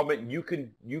petroleum solvent. You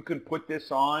can put this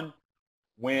on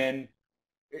when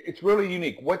it's really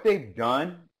unique. What they've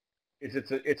done is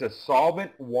it's a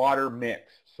solvent water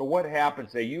mix. So what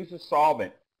happens? They use a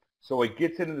solvent so it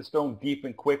gets into the stone deep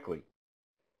and quickly.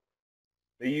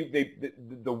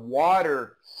 The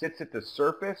water sits at the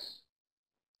surface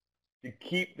to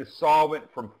keep the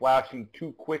solvent from flashing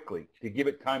too quickly, to give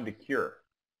it time to cure.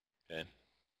 Okay.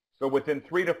 So within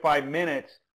 3 to 5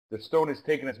 minutes, the stone is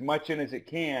taken as much in as it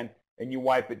can, and you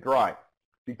wipe it dry.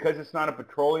 Because it's not a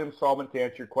petroleum solvent, to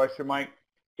answer your question, Mike,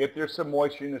 if there's some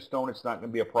moisture in the stone, it's not going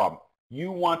to be a problem.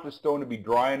 You want the stone to be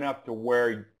dry enough to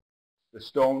where the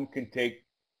stone can take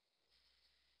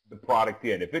the product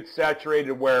in. If it's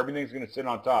saturated where everything's going to sit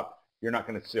on top, you're not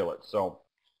going to seal it. So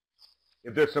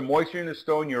if there's some moisture in the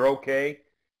stone, you're okay.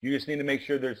 You just need to make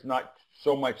sure there's not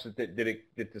so much that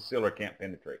the sealer can't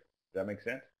penetrate. Does that make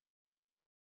sense?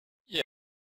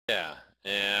 Yeah.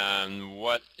 And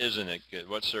what isn't it good?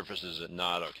 What surface is it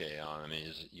not okay on? I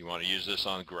mean, you want to use this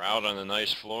on grout on a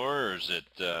nice floor, or is it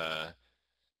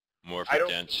more for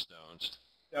dense stones?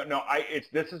 No,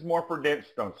 this is more for dense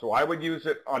stone. So I would use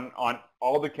it on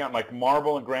all the like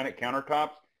marble and granite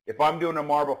countertops. If I'm doing a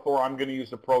marble floor, I'm going to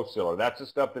use the Pro Sealer. That's the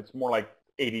stuff that's more like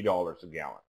 $80 a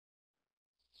gallon.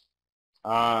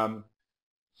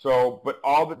 But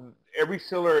every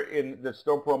sealer in the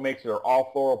StonePro makes are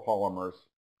all fluoropolymers,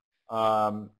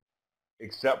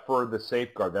 except for the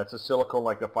Safeguard. That's a silicone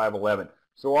like the 511.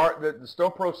 So the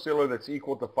StonePro sealer that's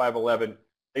equal to 511,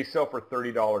 they sell for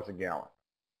 $30 a gallon.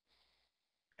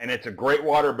 And it's a great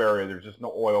water barrier. There's just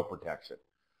no oil protection.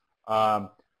 I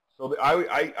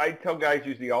tell guys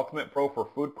use the Ultimate Pro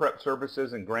for food prep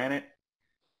surfaces and granite,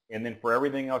 and then for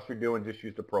everything else you're doing, just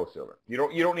use the Pro Sealer. You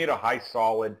don't need a high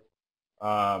solid,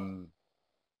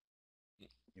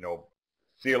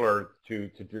 sealer to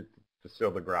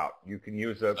seal the grout. You can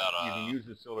use the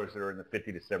sealers that are in the $50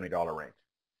 to $70 range.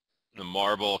 The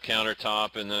marble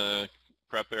countertop in the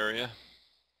prep area.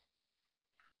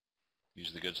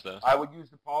 Use the good stuff. I would use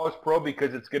the Polish Pro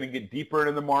because it's going to get deeper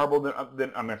into the marble than I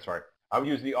would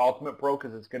use the Ultimate Pro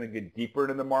because it's going to get deeper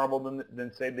into the marble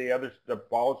than say the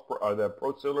Polish Pro, or the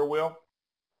Pro Sealer will.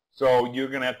 So you're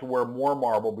going to have to wear more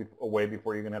marble away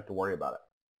before you're going to have to worry about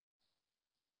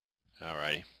it. All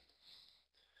righty.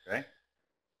 Okay.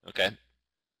 Okay.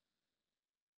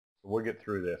 So we'll get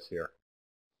through this here.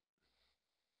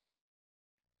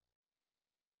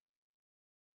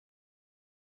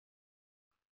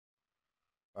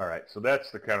 All right, so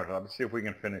that's the countertop. Let's see if we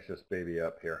can finish this baby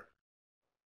up here.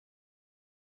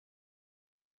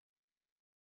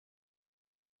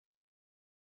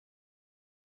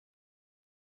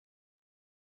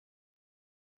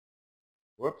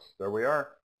 Whoops, there we are.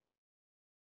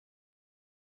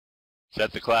 Is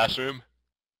that the classroom?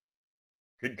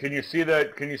 Can you see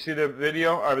the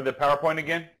video or the PowerPoint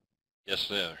again? Yes,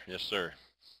 sir. Yes, sir.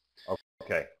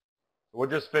 Okay. We'll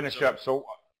just finish up. So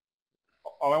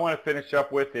all I want to finish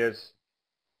up with is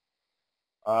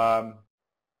so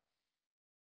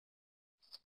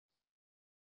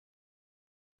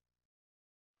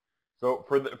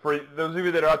for those of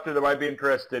you that are out there that might be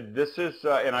interested, this is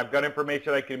and I've got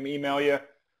information I can email you.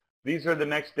 These are the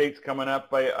next dates coming up.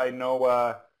 I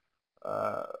know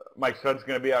my son's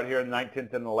going to be out here on the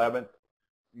 19th and 11th.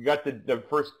 You got the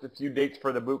first few dates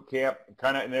for the boot camp,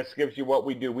 and this gives you what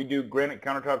we do. We do granite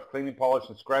countertops, cleaning, polish,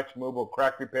 and scratch removal,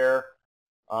 crack repair.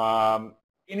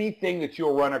 Anything that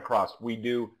you'll run across, we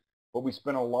do. But we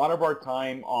spend a lot of our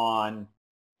time on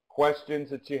questions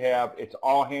that you have. It's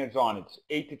all hands-on. It's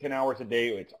 8 to 10 hours a day.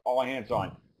 It's all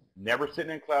hands-on. Never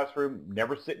sitting in a classroom,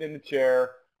 never sitting in a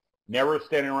chair, never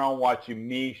standing around watching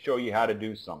me show you how to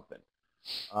do something.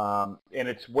 And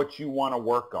it's what you want to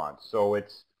work on. So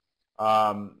it's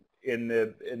in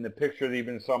the picture that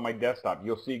even saw on my desktop,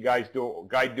 you'll see guy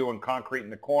doing concrete in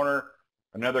the corner,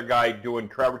 another guy doing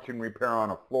travertine repair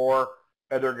on a floor,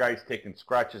 other guys taking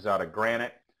scratches out of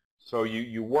granite. So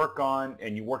you work on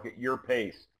and you work at your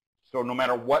pace. So no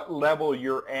matter what level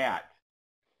you're at,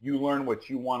 you learn what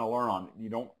you want to learn on. You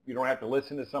don't have to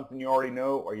listen to something you already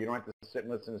know, or you don't have to sit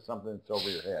and listen to something that's over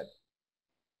your head.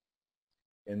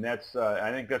 And that's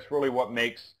I think that's really what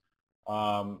makes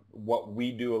what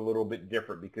we do a little bit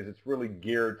different, because it's really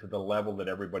geared to the level that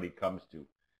everybody comes to.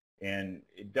 And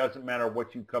it doesn't matter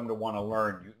what you come to want to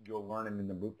learn, you'll learn it in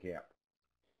the boot camp.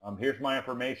 Here's my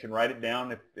information. Write it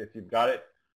down if you've got it.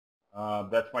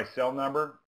 That's my cell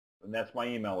number, and that's my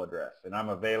email address, and I'm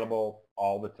available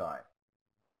all the time.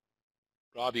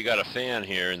 Rob, you got a fan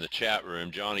here in the chat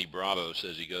room. Johnny Bravo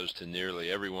says he goes to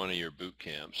nearly every one of your boot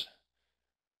camps.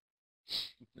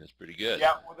 That's pretty good.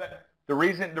 Yeah, well, the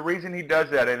reason he does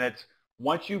that, and it's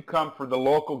once you come for the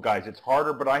local guys, it's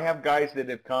harder. But I have guys that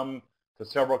have come to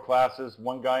several classes.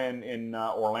 One guy in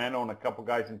Orlando, and a couple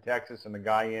guys in Texas, and a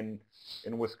guy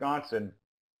in Wisconsin.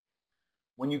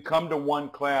 When you come to one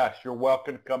class, you're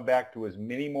welcome to come back to as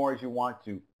many more as you want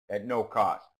to at no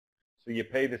cost. So you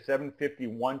pay the $750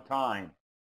 one time,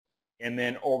 and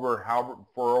then over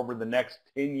the next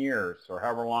 10 years or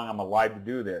however long I'm alive to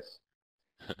do this,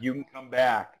 you can come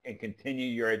back and continue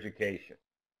your education.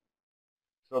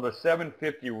 So the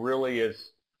 $750 really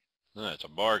is. It's a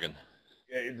bargain.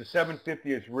 The $750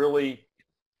 is really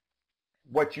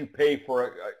what you pay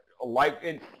for a life.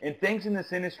 And things in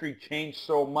this industry change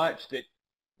so much that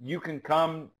you can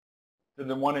come to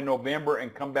the one in November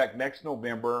and come back next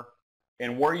November,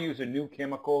 and we're using new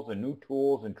chemicals and new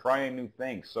tools and trying new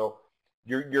things. So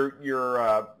you're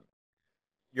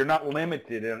not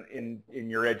limited in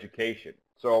your education.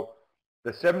 So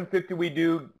the $750 we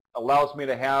do allows me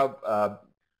to have a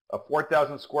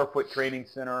 4,000 square foot training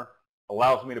center,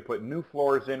 allows me to put new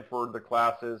floors in for the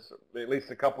classes, at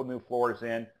least a couple new floors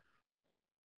in,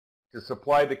 to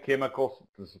supply the chemicals,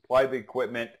 to supply the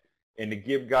equipment, and to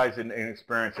give guys an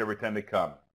experience every time they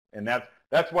come. And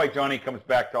that's why Johnny comes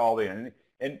back to all the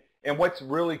and what's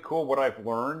really cool, what I've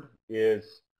learned is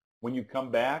when you come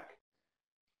back,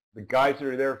 the guys that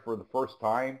are there for the first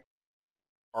time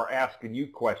are asking you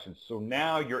questions. So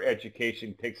now your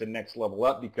education takes the next level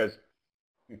up, because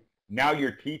now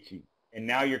you're teaching, and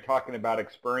now you're talking about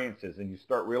experiences, and you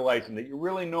start realizing that you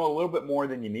really know a little bit more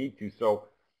than you need to. So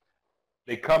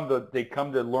they come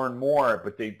to learn more,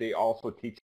 but they also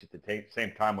teach at the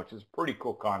same time, which is a pretty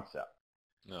cool concept.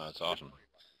 No, that's awesome.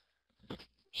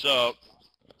 So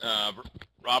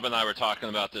Rob and I were talking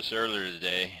about this earlier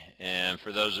today, and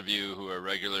for those of you who are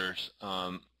regulars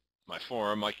on my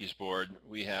forum, Mikey's board,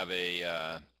 we have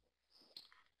a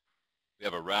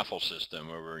raffle system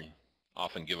where we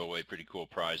often give away pretty cool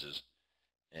prizes.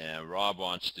 And Rob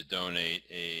wants to donate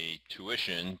a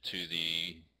tuition to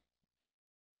the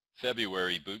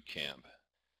February boot camp.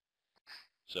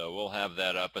 So we'll have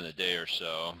that up in a day or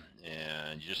so,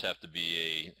 and you just have to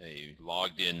be a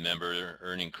logged in member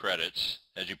earning credits.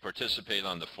 As you participate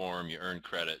on the forum, you earn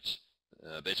credits.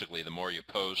 Basically, the more you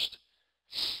post,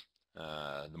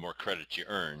 the more credits you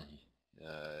earn.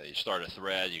 You start a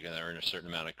thread, you're going to earn a certain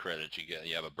amount of credits.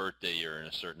 You have a birthday, you earn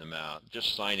a certain amount.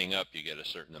 Just signing up, you get a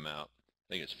certain amount.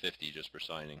 I think it's 50 just for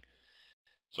signing.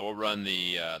 So we'll run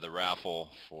the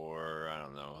raffle for, I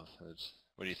don't know,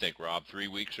 what do you think, Rob, 3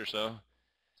 weeks or so?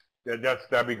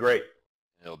 That'd be great.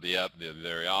 It'll be up, it'll be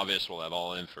very obvious. We'll have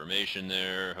all information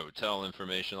there, hotel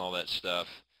information, all that stuff.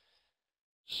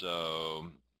 So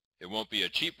it won't be a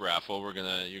cheap raffle.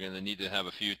 You're gonna need to have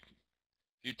a few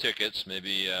tickets,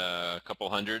 maybe a couple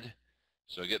hundred.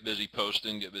 So get busy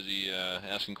posting, get busy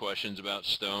asking questions about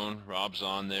Stone. Rob's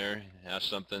on there. Ask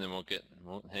something and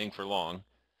won't hang for long.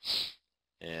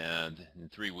 And in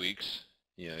 3 weeks,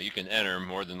 you can enter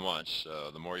more than once.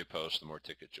 So the more you post, the more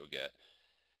tickets you'll get.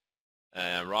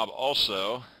 And Rob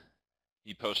also,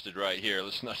 he posted right here.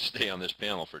 Let's not stay on this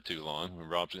panel for too long.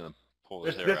 Rob's going to pull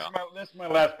his hair out. This is my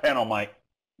last panel, Mike.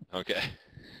 Okay.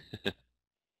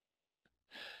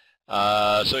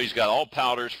 So he's got all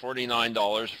powders,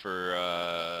 $49 for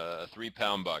a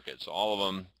 3-pound bucket. So all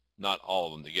of them, not all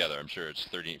of them together. I'm sure it's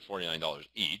 $49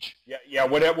 each. Yeah,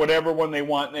 whatever one they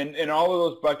want. And all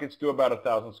of those buckets do about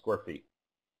 1,000 square feet.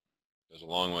 Goes a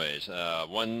long ways.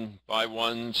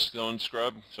 1-buy-1 stone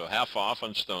scrub, so half off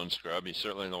on stone scrub. You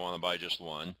certainly don't want to buy just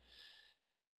one.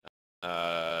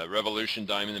 Revolution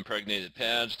diamond impregnated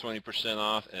pads, 20%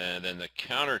 off, and then the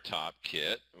countertop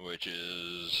kit, which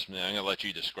is, I'm going to let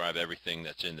you describe everything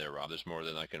that's in there, Rob. There's more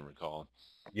than I can recall.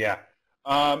 Yeah.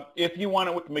 If you want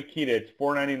it with Makita, it's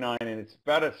 $4.99, and it's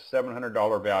about a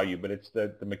 $700 value, but it's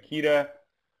the Makita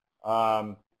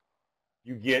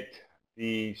You get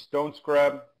the Stone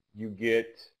Scrub, you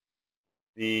get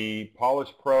the Polish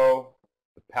Pro,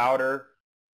 the powder,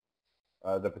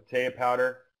 the Patea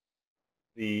powder,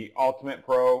 the Ultimate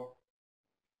Pro,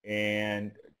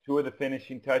 and 2 of the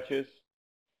finishing touches.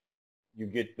 You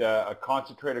get a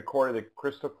concentrated quart of the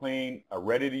Crystal Clean, a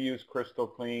ready-to-use Crystal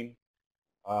Clean,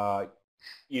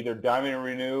 either Diamond and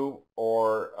Renew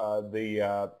or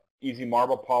the Easy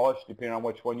Marble Polish, depending on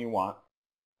which one you want.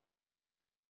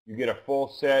 You get a full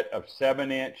set of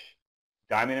 7-inch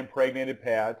diamond impregnated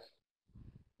pads.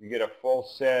 You get a full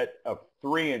set of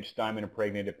 3-inch diamond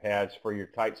impregnated pads for your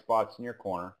tight spots in your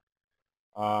corner.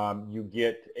 You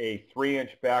get a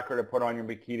 3-inch backer to put on your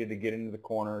Makita to get into the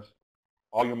corners.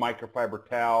 All your microfiber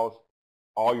towels,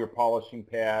 all your polishing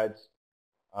pads,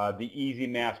 the Easy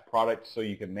Mask product so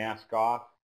you can mask off,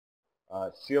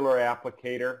 sealer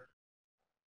applicator.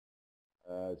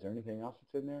 Is there anything else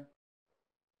that's in there?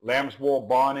 Lamb's wool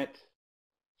bonnet.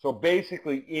 So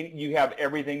basically, you have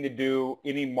everything to do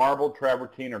any marble,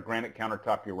 travertine, or granite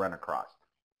countertop you run across.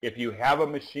 If you have a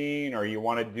machine or you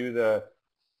want to do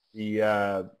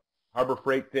the Harbor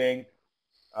Freight thing,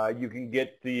 you can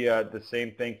get the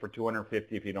same thing for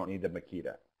 $250 if you don't need the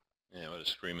Makita. Yeah, what a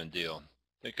screaming deal.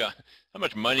 Think, how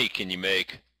much money can you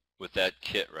make with that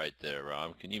kit right there,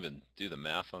 Rob? Can you even do the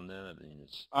math on that? I mean,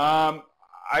 it's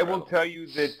I will tell you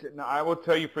that. No, I will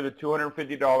tell you for the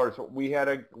 $250, we had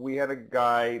a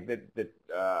guy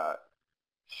that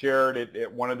shared it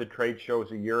at one of the trade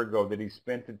shows a year ago that he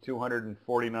spent the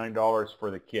 $249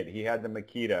 for the kit. He had the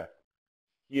Makita.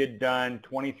 He had done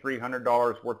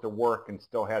 $2,300 worth of work and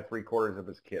still had 3/4 of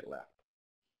his kit left.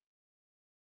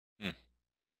 Yeah.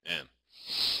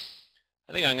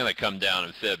 I think I'm going to come down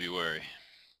in February.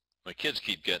 My kids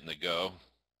keep getting to go.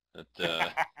 But,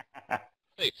 I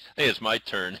think it's my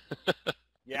turn.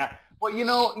 Yeah. Well,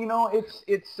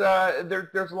 it's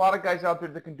there's a lot of guys out there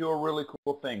that can do a really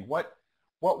cool thing. What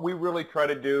we really try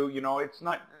to do, it's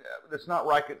not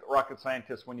rocket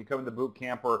scientist when you come to the boot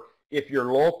camp, or if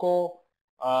you're local.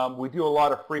 We do a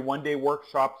lot of free one-day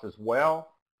workshops as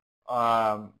well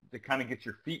to kind of get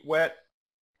your feet wet.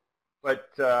 But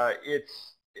I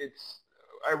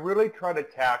really try to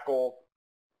tackle,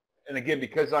 and again,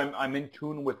 because I'm in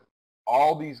tune with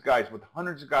all these guys, with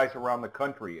hundreds of guys around the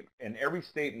country in every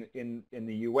state in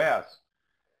the U.S.,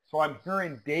 so I'm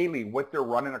hearing daily what they're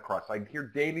running across. I hear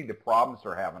daily the problems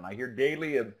they're having. I hear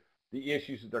daily of the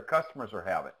issues that their customers are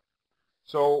having.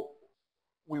 So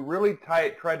we really try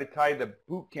to tie the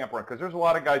boot camp around, because there's a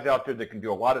lot of guys out there that can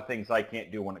do a lot of things I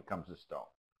can't do when it comes to stone.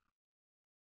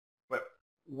 But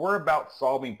we're about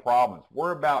solving problems.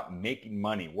 We're about making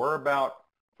money. We're about,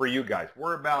 for you guys,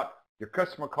 we're about your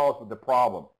customer calls with the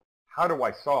problem. How do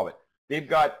I solve it? They've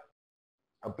got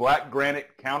a black granite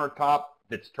countertop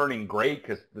that's turning gray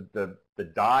because the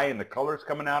dye and the color's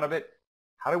coming out of it.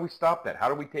 How do we stop that? How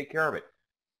do we take care of it?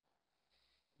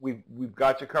 We've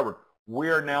got you covered. We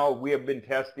have been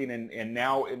testing, and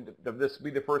now this will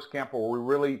be the first camp where we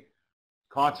really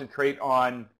concentrate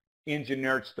on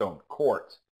engineered stone,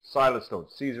 quartz, silas stone,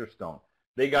 Caesar stone.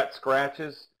 They got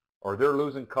scratches, or they're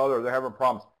losing color, or they're having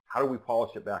problems. How do we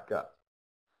polish it back up?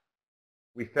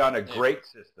 We found a great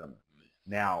system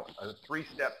now, a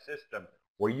 3-step system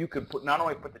where you can not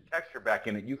only put the texture back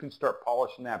in it, you can start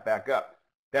polishing that back up.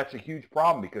 That's a huge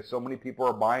problem because so many people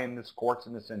are buying this quartz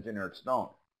and this engineered stone.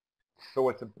 So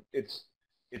it's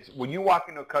when you walk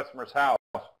into a customer's house,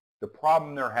 the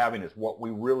problem they're having is what we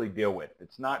really deal with.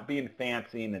 It's not being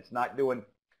fancy, and it's not doing,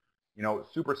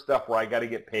 super stuff where I got to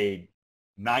get paid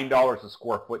 $9 a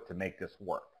square foot to make this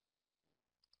work.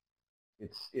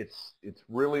 It's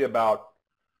really about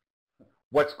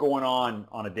what's going on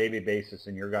a daily basis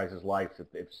in your guys' lives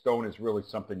if stone is really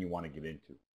something you want to get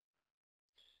into.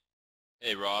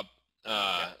 Hey, Rob.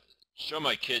 Show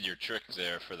my kid your trick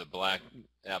there for the black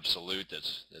absolute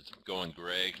that's going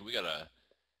gray. We got a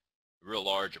real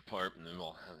large apartment.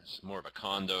 Well, it's more of a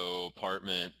condo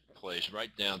apartment place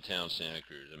right downtown Santa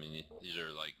Cruz. I mean, these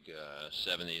are like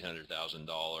 $700,000,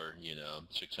 $800,000,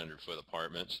 600-foot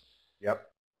apartments. Yep.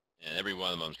 And every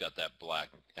one of them's got that black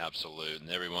absolute,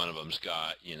 and every one of them's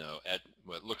got,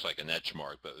 what looks like an etch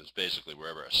mark, but it was basically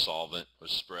wherever a solvent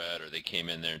was spread, or they came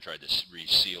in there and tried to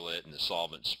reseal it, and the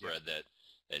solvent spread that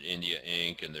India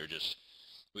ink, and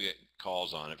we get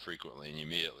calls on it frequently, and you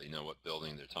immediately know what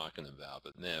building they're talking about.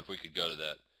 But man, if we could go to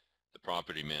the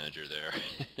property manager there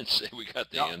and say we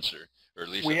got the answer, or at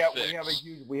least we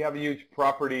have a huge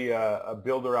property a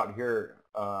builder out here.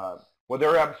 Well,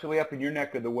 they're actually up in your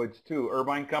neck of the woods too,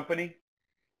 Irvine Company,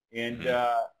 and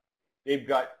they've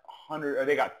got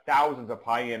thousands of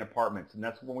high-end apartments, and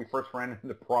that's when we first ran into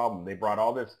the problem. They brought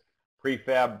all this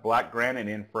prefab black granite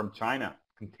in from China,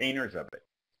 containers of it.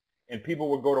 And people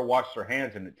would go to wash their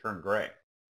hands and it turned gray.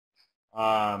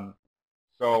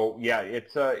 So yeah,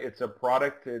 it's a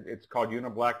product. It's called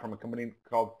Uniblack from a company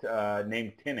called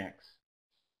named Tinex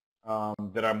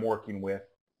that I'm working with,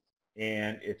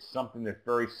 and it's something that's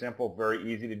very simple,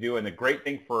 very easy to do. And the great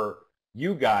thing for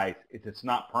you guys is it's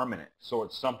not permanent, so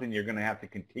it's something you're going to have to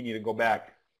continue to go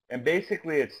back. And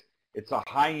basically, it's a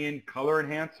high-end color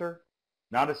enhancer,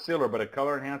 not a sealer, but a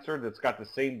color enhancer that's got the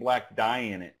same black dye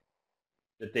in it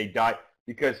that they dye,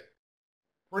 because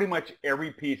pretty much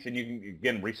every piece, and you can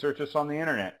again research this on the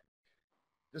internet,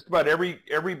 just about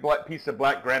every black piece of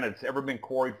black granite that's ever been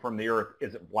quarried from the earth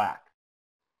isn't black.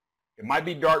 It might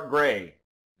be dark gray,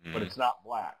 but it's not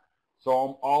black.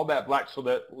 So all that black, so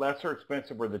the lesser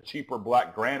expensive or the cheaper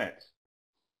black granites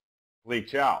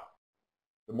bleach out.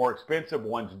 The more expensive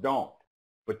ones don't,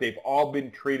 but they've all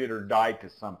been treated or dyed to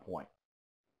some point.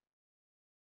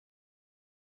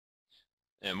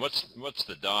 And what's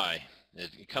the dye?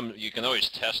 You can always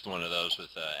test one of those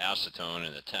with acetone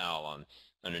and a towel on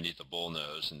underneath the bull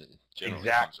nose, and it generally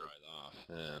comes right off.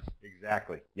 Yeah.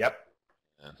 Exactly. Yep.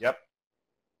 Yeah. Yep.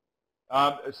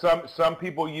 Some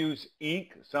people use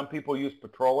ink. Some people use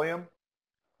petroleum.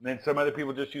 And then some other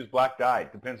people just use black dye.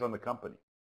 It depends on the company.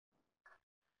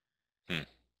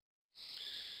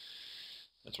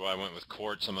 That's why I went with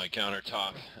quartz on my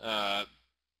countertop.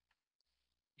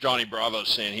 Johnny Bravo's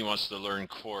saying he wants to learn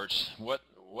quartz. What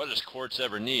does quartz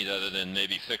ever need other than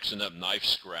maybe fixing up knife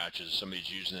scratches? Somebody's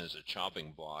using it as a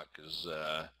chopping block. Because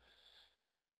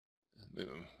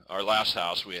our last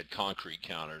house, we had concrete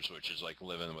counters, which is like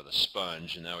living with a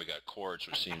sponge, and now we got quartz,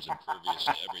 which seems impervious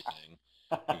to everything.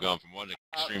 We've gone from one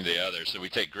extreme to the other, so we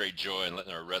take great joy in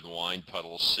letting our red wine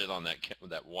puddles sit on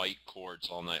that white quartz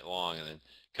all night long, and then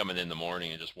coming in the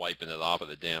morning and just wiping it off with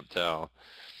a damp towel.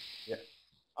 Yeah.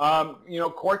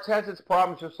 Quartz has its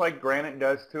problems just like granite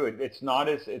does too. It's not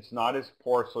as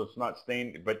porous, so it's not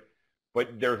stained, but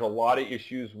there's a lot of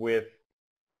issues with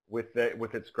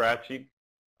it scratching.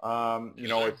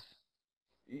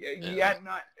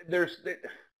 There's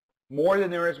more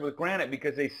than there is with granite,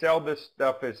 because they sell this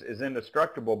stuff as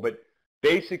indestructible, but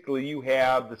basically you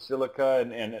have the silica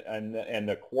and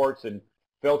the quartz and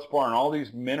feldspar and all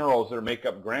these minerals that make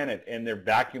up granite, and they're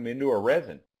vacuumed into a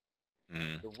resin.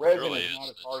 The resin really is not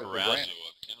as hard as the terrazzo granite.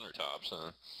 of countertops,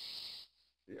 huh?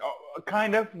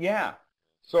 Kind of, yeah.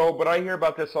 So, but I hear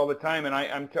about this all the time, and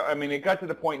I mean, it got to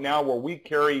the point now where we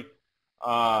carry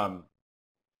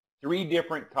 3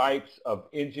 different types of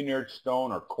engineered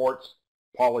stone or quartz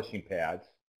polishing pads,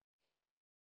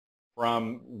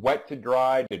 from wet to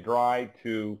dry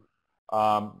to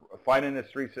fine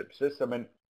industry system. And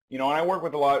and I work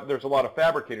with there's a lot of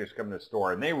fabricators come to the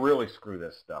store, and they really screw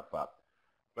this stuff up.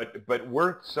 But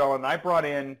we're selling. I brought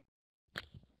in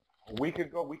a week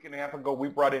and a half ago, we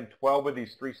brought in 12 of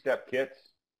these 3-step kits,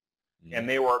 and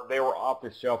they were off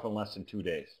the shelf in less than 2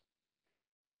 days.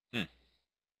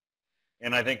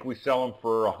 And I think we sell them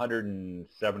for $170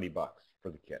 for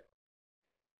the kit.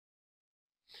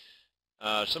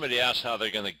 Somebody asked how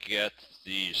they're going to get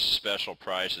these special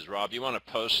prices. Rob, you want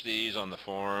to post these on the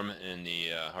forum in the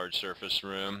hard surface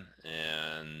room,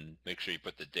 and make sure you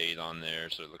put the date on there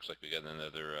so it looks like we got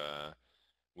another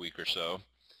week or so.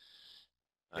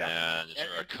 Yeah. And is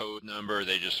there a code number?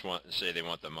 They just say they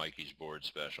want the Mikey's board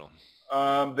special.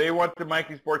 They want the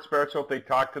Mikey's board special if they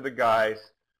talk to the guys.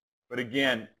 But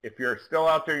again, if you're still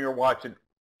out there and you're watching,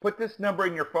 put this number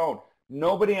in your phone.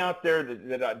 Nobody out there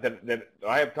that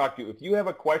I have talked to, if you have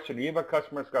a question, or you have a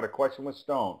customer that's got a question with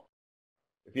stone,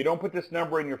 if you don't put this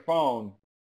number in your phone,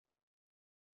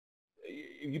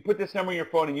 if you put this number in your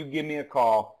phone and you give me a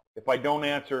call, if I don't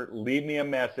answer, leave me a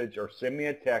message or send me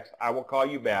a text. I will call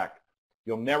you back.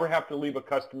 You'll never have to leave a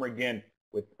customer again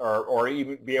or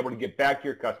even be able to get back to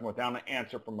your customer without an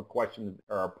answer from a question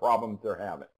or a problem they're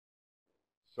having.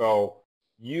 So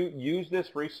you use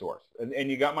this resource,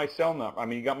 and you got my cell number. I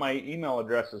mean, you got my email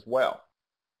address as well.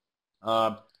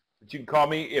 But you can call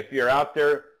me if you're out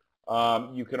there.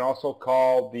 You can also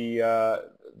call the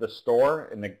store,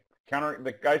 and the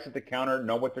guys at the counter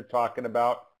know what they're talking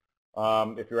about.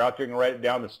 If you're out there, you can write it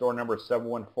down. The store number is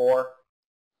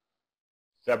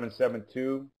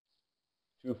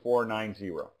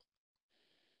 714-772-2490.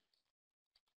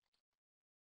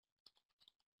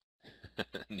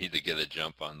 Need to get a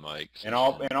jump on Mike. And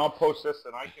I'll post this,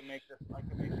 and I can make this.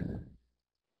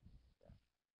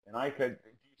 And I could. Do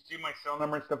you see my cell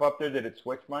number and stuff up there? Did it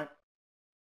switch, Mike?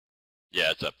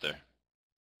 Yeah, it's up there.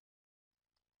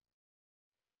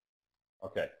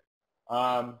 Okay.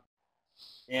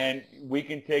 And we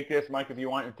can take this, Mike, if you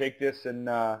want to take this and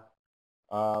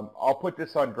I'll put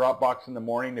this on Dropbox in the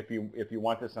morning if you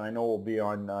want this, and I know it will be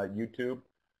on YouTube.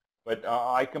 But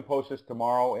I can post this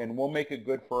tomorrow, and we'll make it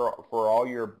good for all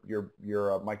your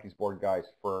Mikey's Board guys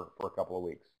for a couple of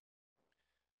weeks.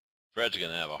 Fred's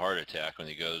going to have a heart attack when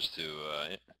he goes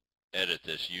to edit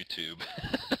this YouTube.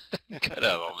 Cut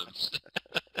out all this.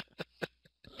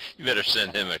 You better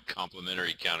send him a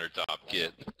complimentary countertop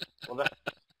kit. Well,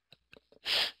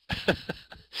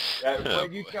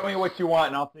 Fred, you tell me what you want,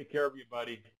 and I'll take care of you,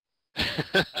 buddy.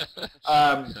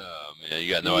 Oh man,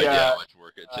 you got no idea how much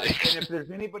work it takes. And if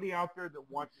there's anybody out there that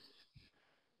wants,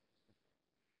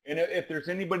 and if there's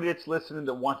anybody that's listening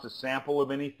that wants a sample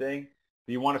of anything,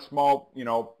 do you want a small,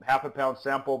 half a pound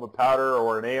sample of a powder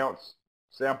or an ounce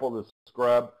sample of the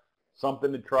scrub,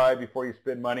 something to try before you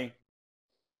spend money?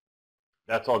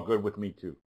 That's all good with me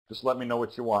too. Just let me know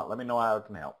what you want. Let me know how I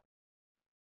can help.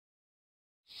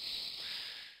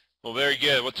 Well, very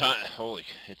good. What time? Holy,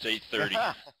 it's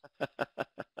 8:30.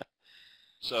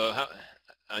 So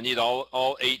I need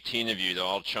all 18 of you to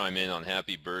all chime in on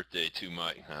happy birthday to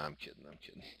Mike. No, I'm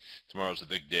kidding. Tomorrow's the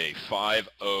big day.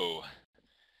 5-0.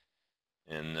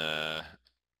 And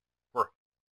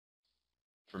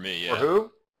for me, yeah. For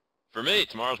who? For me,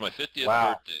 tomorrow's my 50th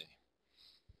Wow. birthday.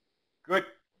 Good.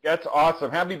 That's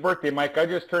awesome. Happy birthday, Mike. I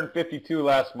just turned 52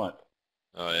 last month.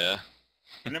 Oh, yeah?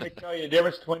 And let me tell you, the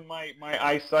difference between my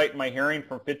eyesight and my hearing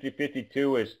from 50 to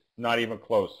 52 is not even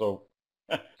close. So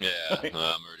Yeah, I'm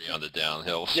already on the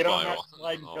downhill get spiral. on that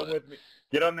slide and come with me.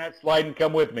 Get on that slide and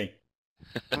come with me.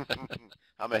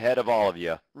 I'm ahead of all of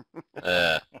you.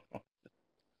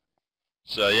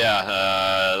 So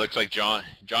yeah, looks like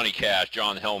Johnny Cash,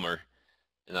 John Helmer,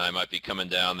 and I might be coming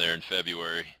down there in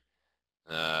February.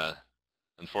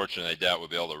 Unfortunately, I doubt we'll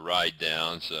be able to ride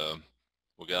down, so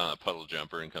we'll get on a puddle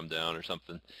jumper and come down or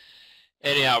something.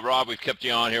 Anyhow, Rob, we've kept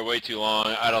you on here way too long.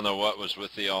 I don't know what was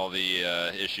with all the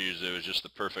issues. It was just the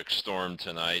perfect storm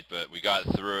tonight, but we got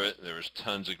through it. There was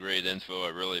tons of great info. I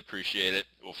really appreciate it.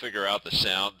 We'll figure out the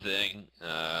sound thing.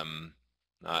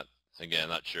 Not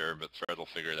sure, but Fred will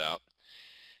figure it out.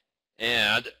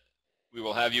 And we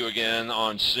will have you again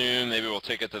on soon. Maybe we'll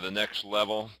take it to the next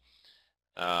level.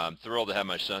 I'm thrilled to have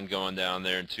my son going down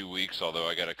there in 2 weeks, although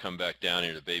I got to come back down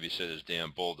here to babysit his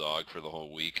damn bulldog for the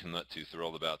whole week. I'm not too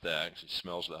thrilled about that because he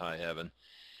smells to high heaven.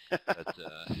 But,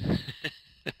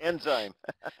 Enzyme.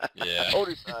 Yeah.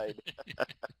 Oticide.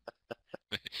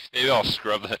 Maybe I'll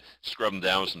scrub him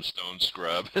down with some stone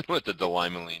scrub and let the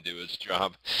Delimaline do its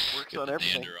job. Works Get on the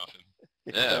everything. dander off him.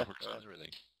 Yeah, it works on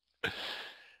everything.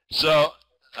 So,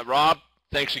 Rob,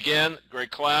 thanks again. Great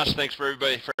class. Thanks for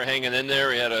everybody for hanging in there.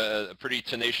 We had a pretty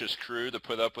tenacious crew to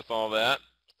put up with all that.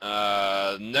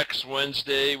 Next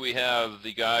Wednesday, we have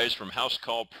the guys from House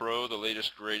Call Pro, the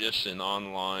latest, greatest in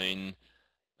online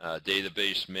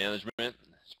database management.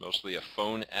 It's mostly a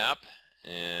phone app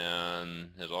and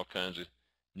has all kinds of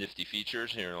nifty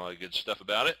features. Hearing a lot of good stuff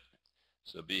about it.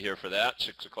 So be here for that,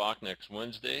 6 o'clock next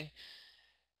Wednesday.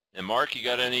 And Mark, you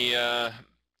got any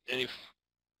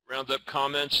roundup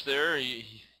comments there? You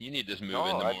need to move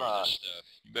into more of this stuff.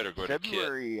 You better go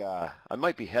February, to February. I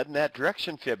might be heading that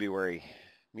direction February.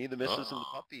 Me, the missus, and the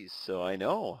puppies. So I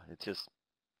know it just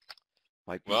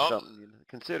might be something to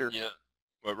consider. Yeah.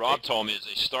 What Rob told me is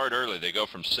they start early. They go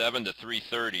from 7 to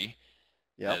 3:30.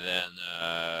 Yeah. And then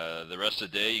the rest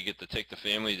of the day you get to take the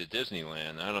family to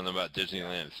Disneyland. I don't know about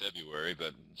Disneyland in February,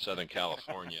 but Southern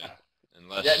California.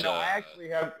 Unless, yeah, no, I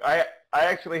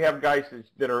actually have guys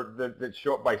that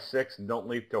show up by 6 and don't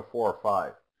leave till 4 or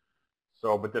 5.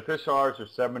 So, but the official hours are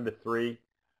 7 to 3.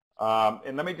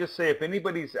 And let me just say, if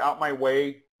anybody's out my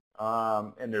way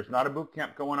and there's not a boot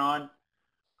camp going on,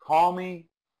 call me,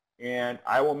 and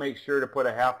I will make sure to put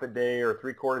a half a day or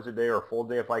 3/4 a day or a full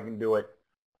day if I can do it.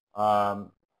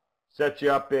 Set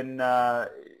you up in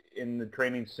the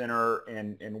training center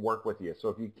and work with you. So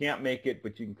if you can't make it,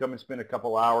 but you can come and spend a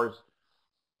couple hours,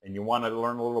 and you want to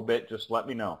learn a little bit, just let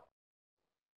me know.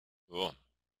 Cool.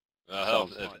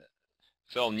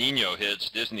 If El Nino hits,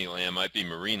 Disneyland might be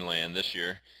Marineland this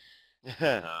year.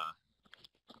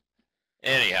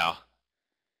 Anyhow.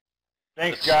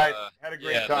 Thanks, guys. Had a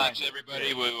great time. Thanks,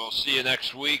 everybody. We will see you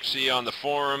next week. See you on the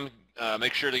forum.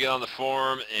 Make sure to get on the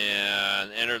forum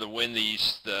and enter to win the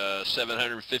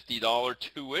 $750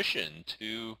 tuition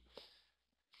to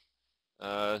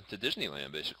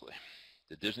Disneyland, basically.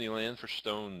 The Disneyland for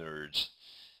Stone Nerds.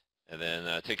 And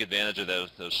then take advantage of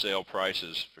those sale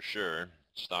prices for sure.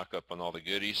 Stock up on all the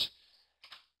goodies.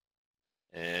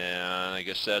 And I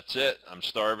guess that's it. I'm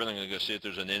starving. I'm going to go see if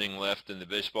there's an inning left in the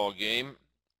baseball game.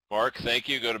 Mark, thank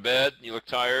you. Go to bed. You look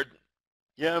tired.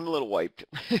 Yeah, I'm a little wiped.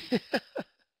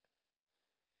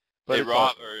 Hey,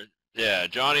 Rob, Yeah,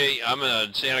 Johnny, I'm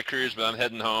in Santa Cruz, but I'm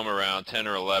heading home around 10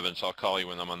 or 11, so I'll call you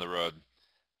when I'm on the road.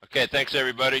 Okay, thanks,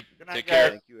 everybody. Good night, Take guys. care.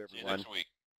 Thank you, See you everyone. next week.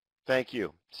 Thank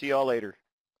you. See y'all later.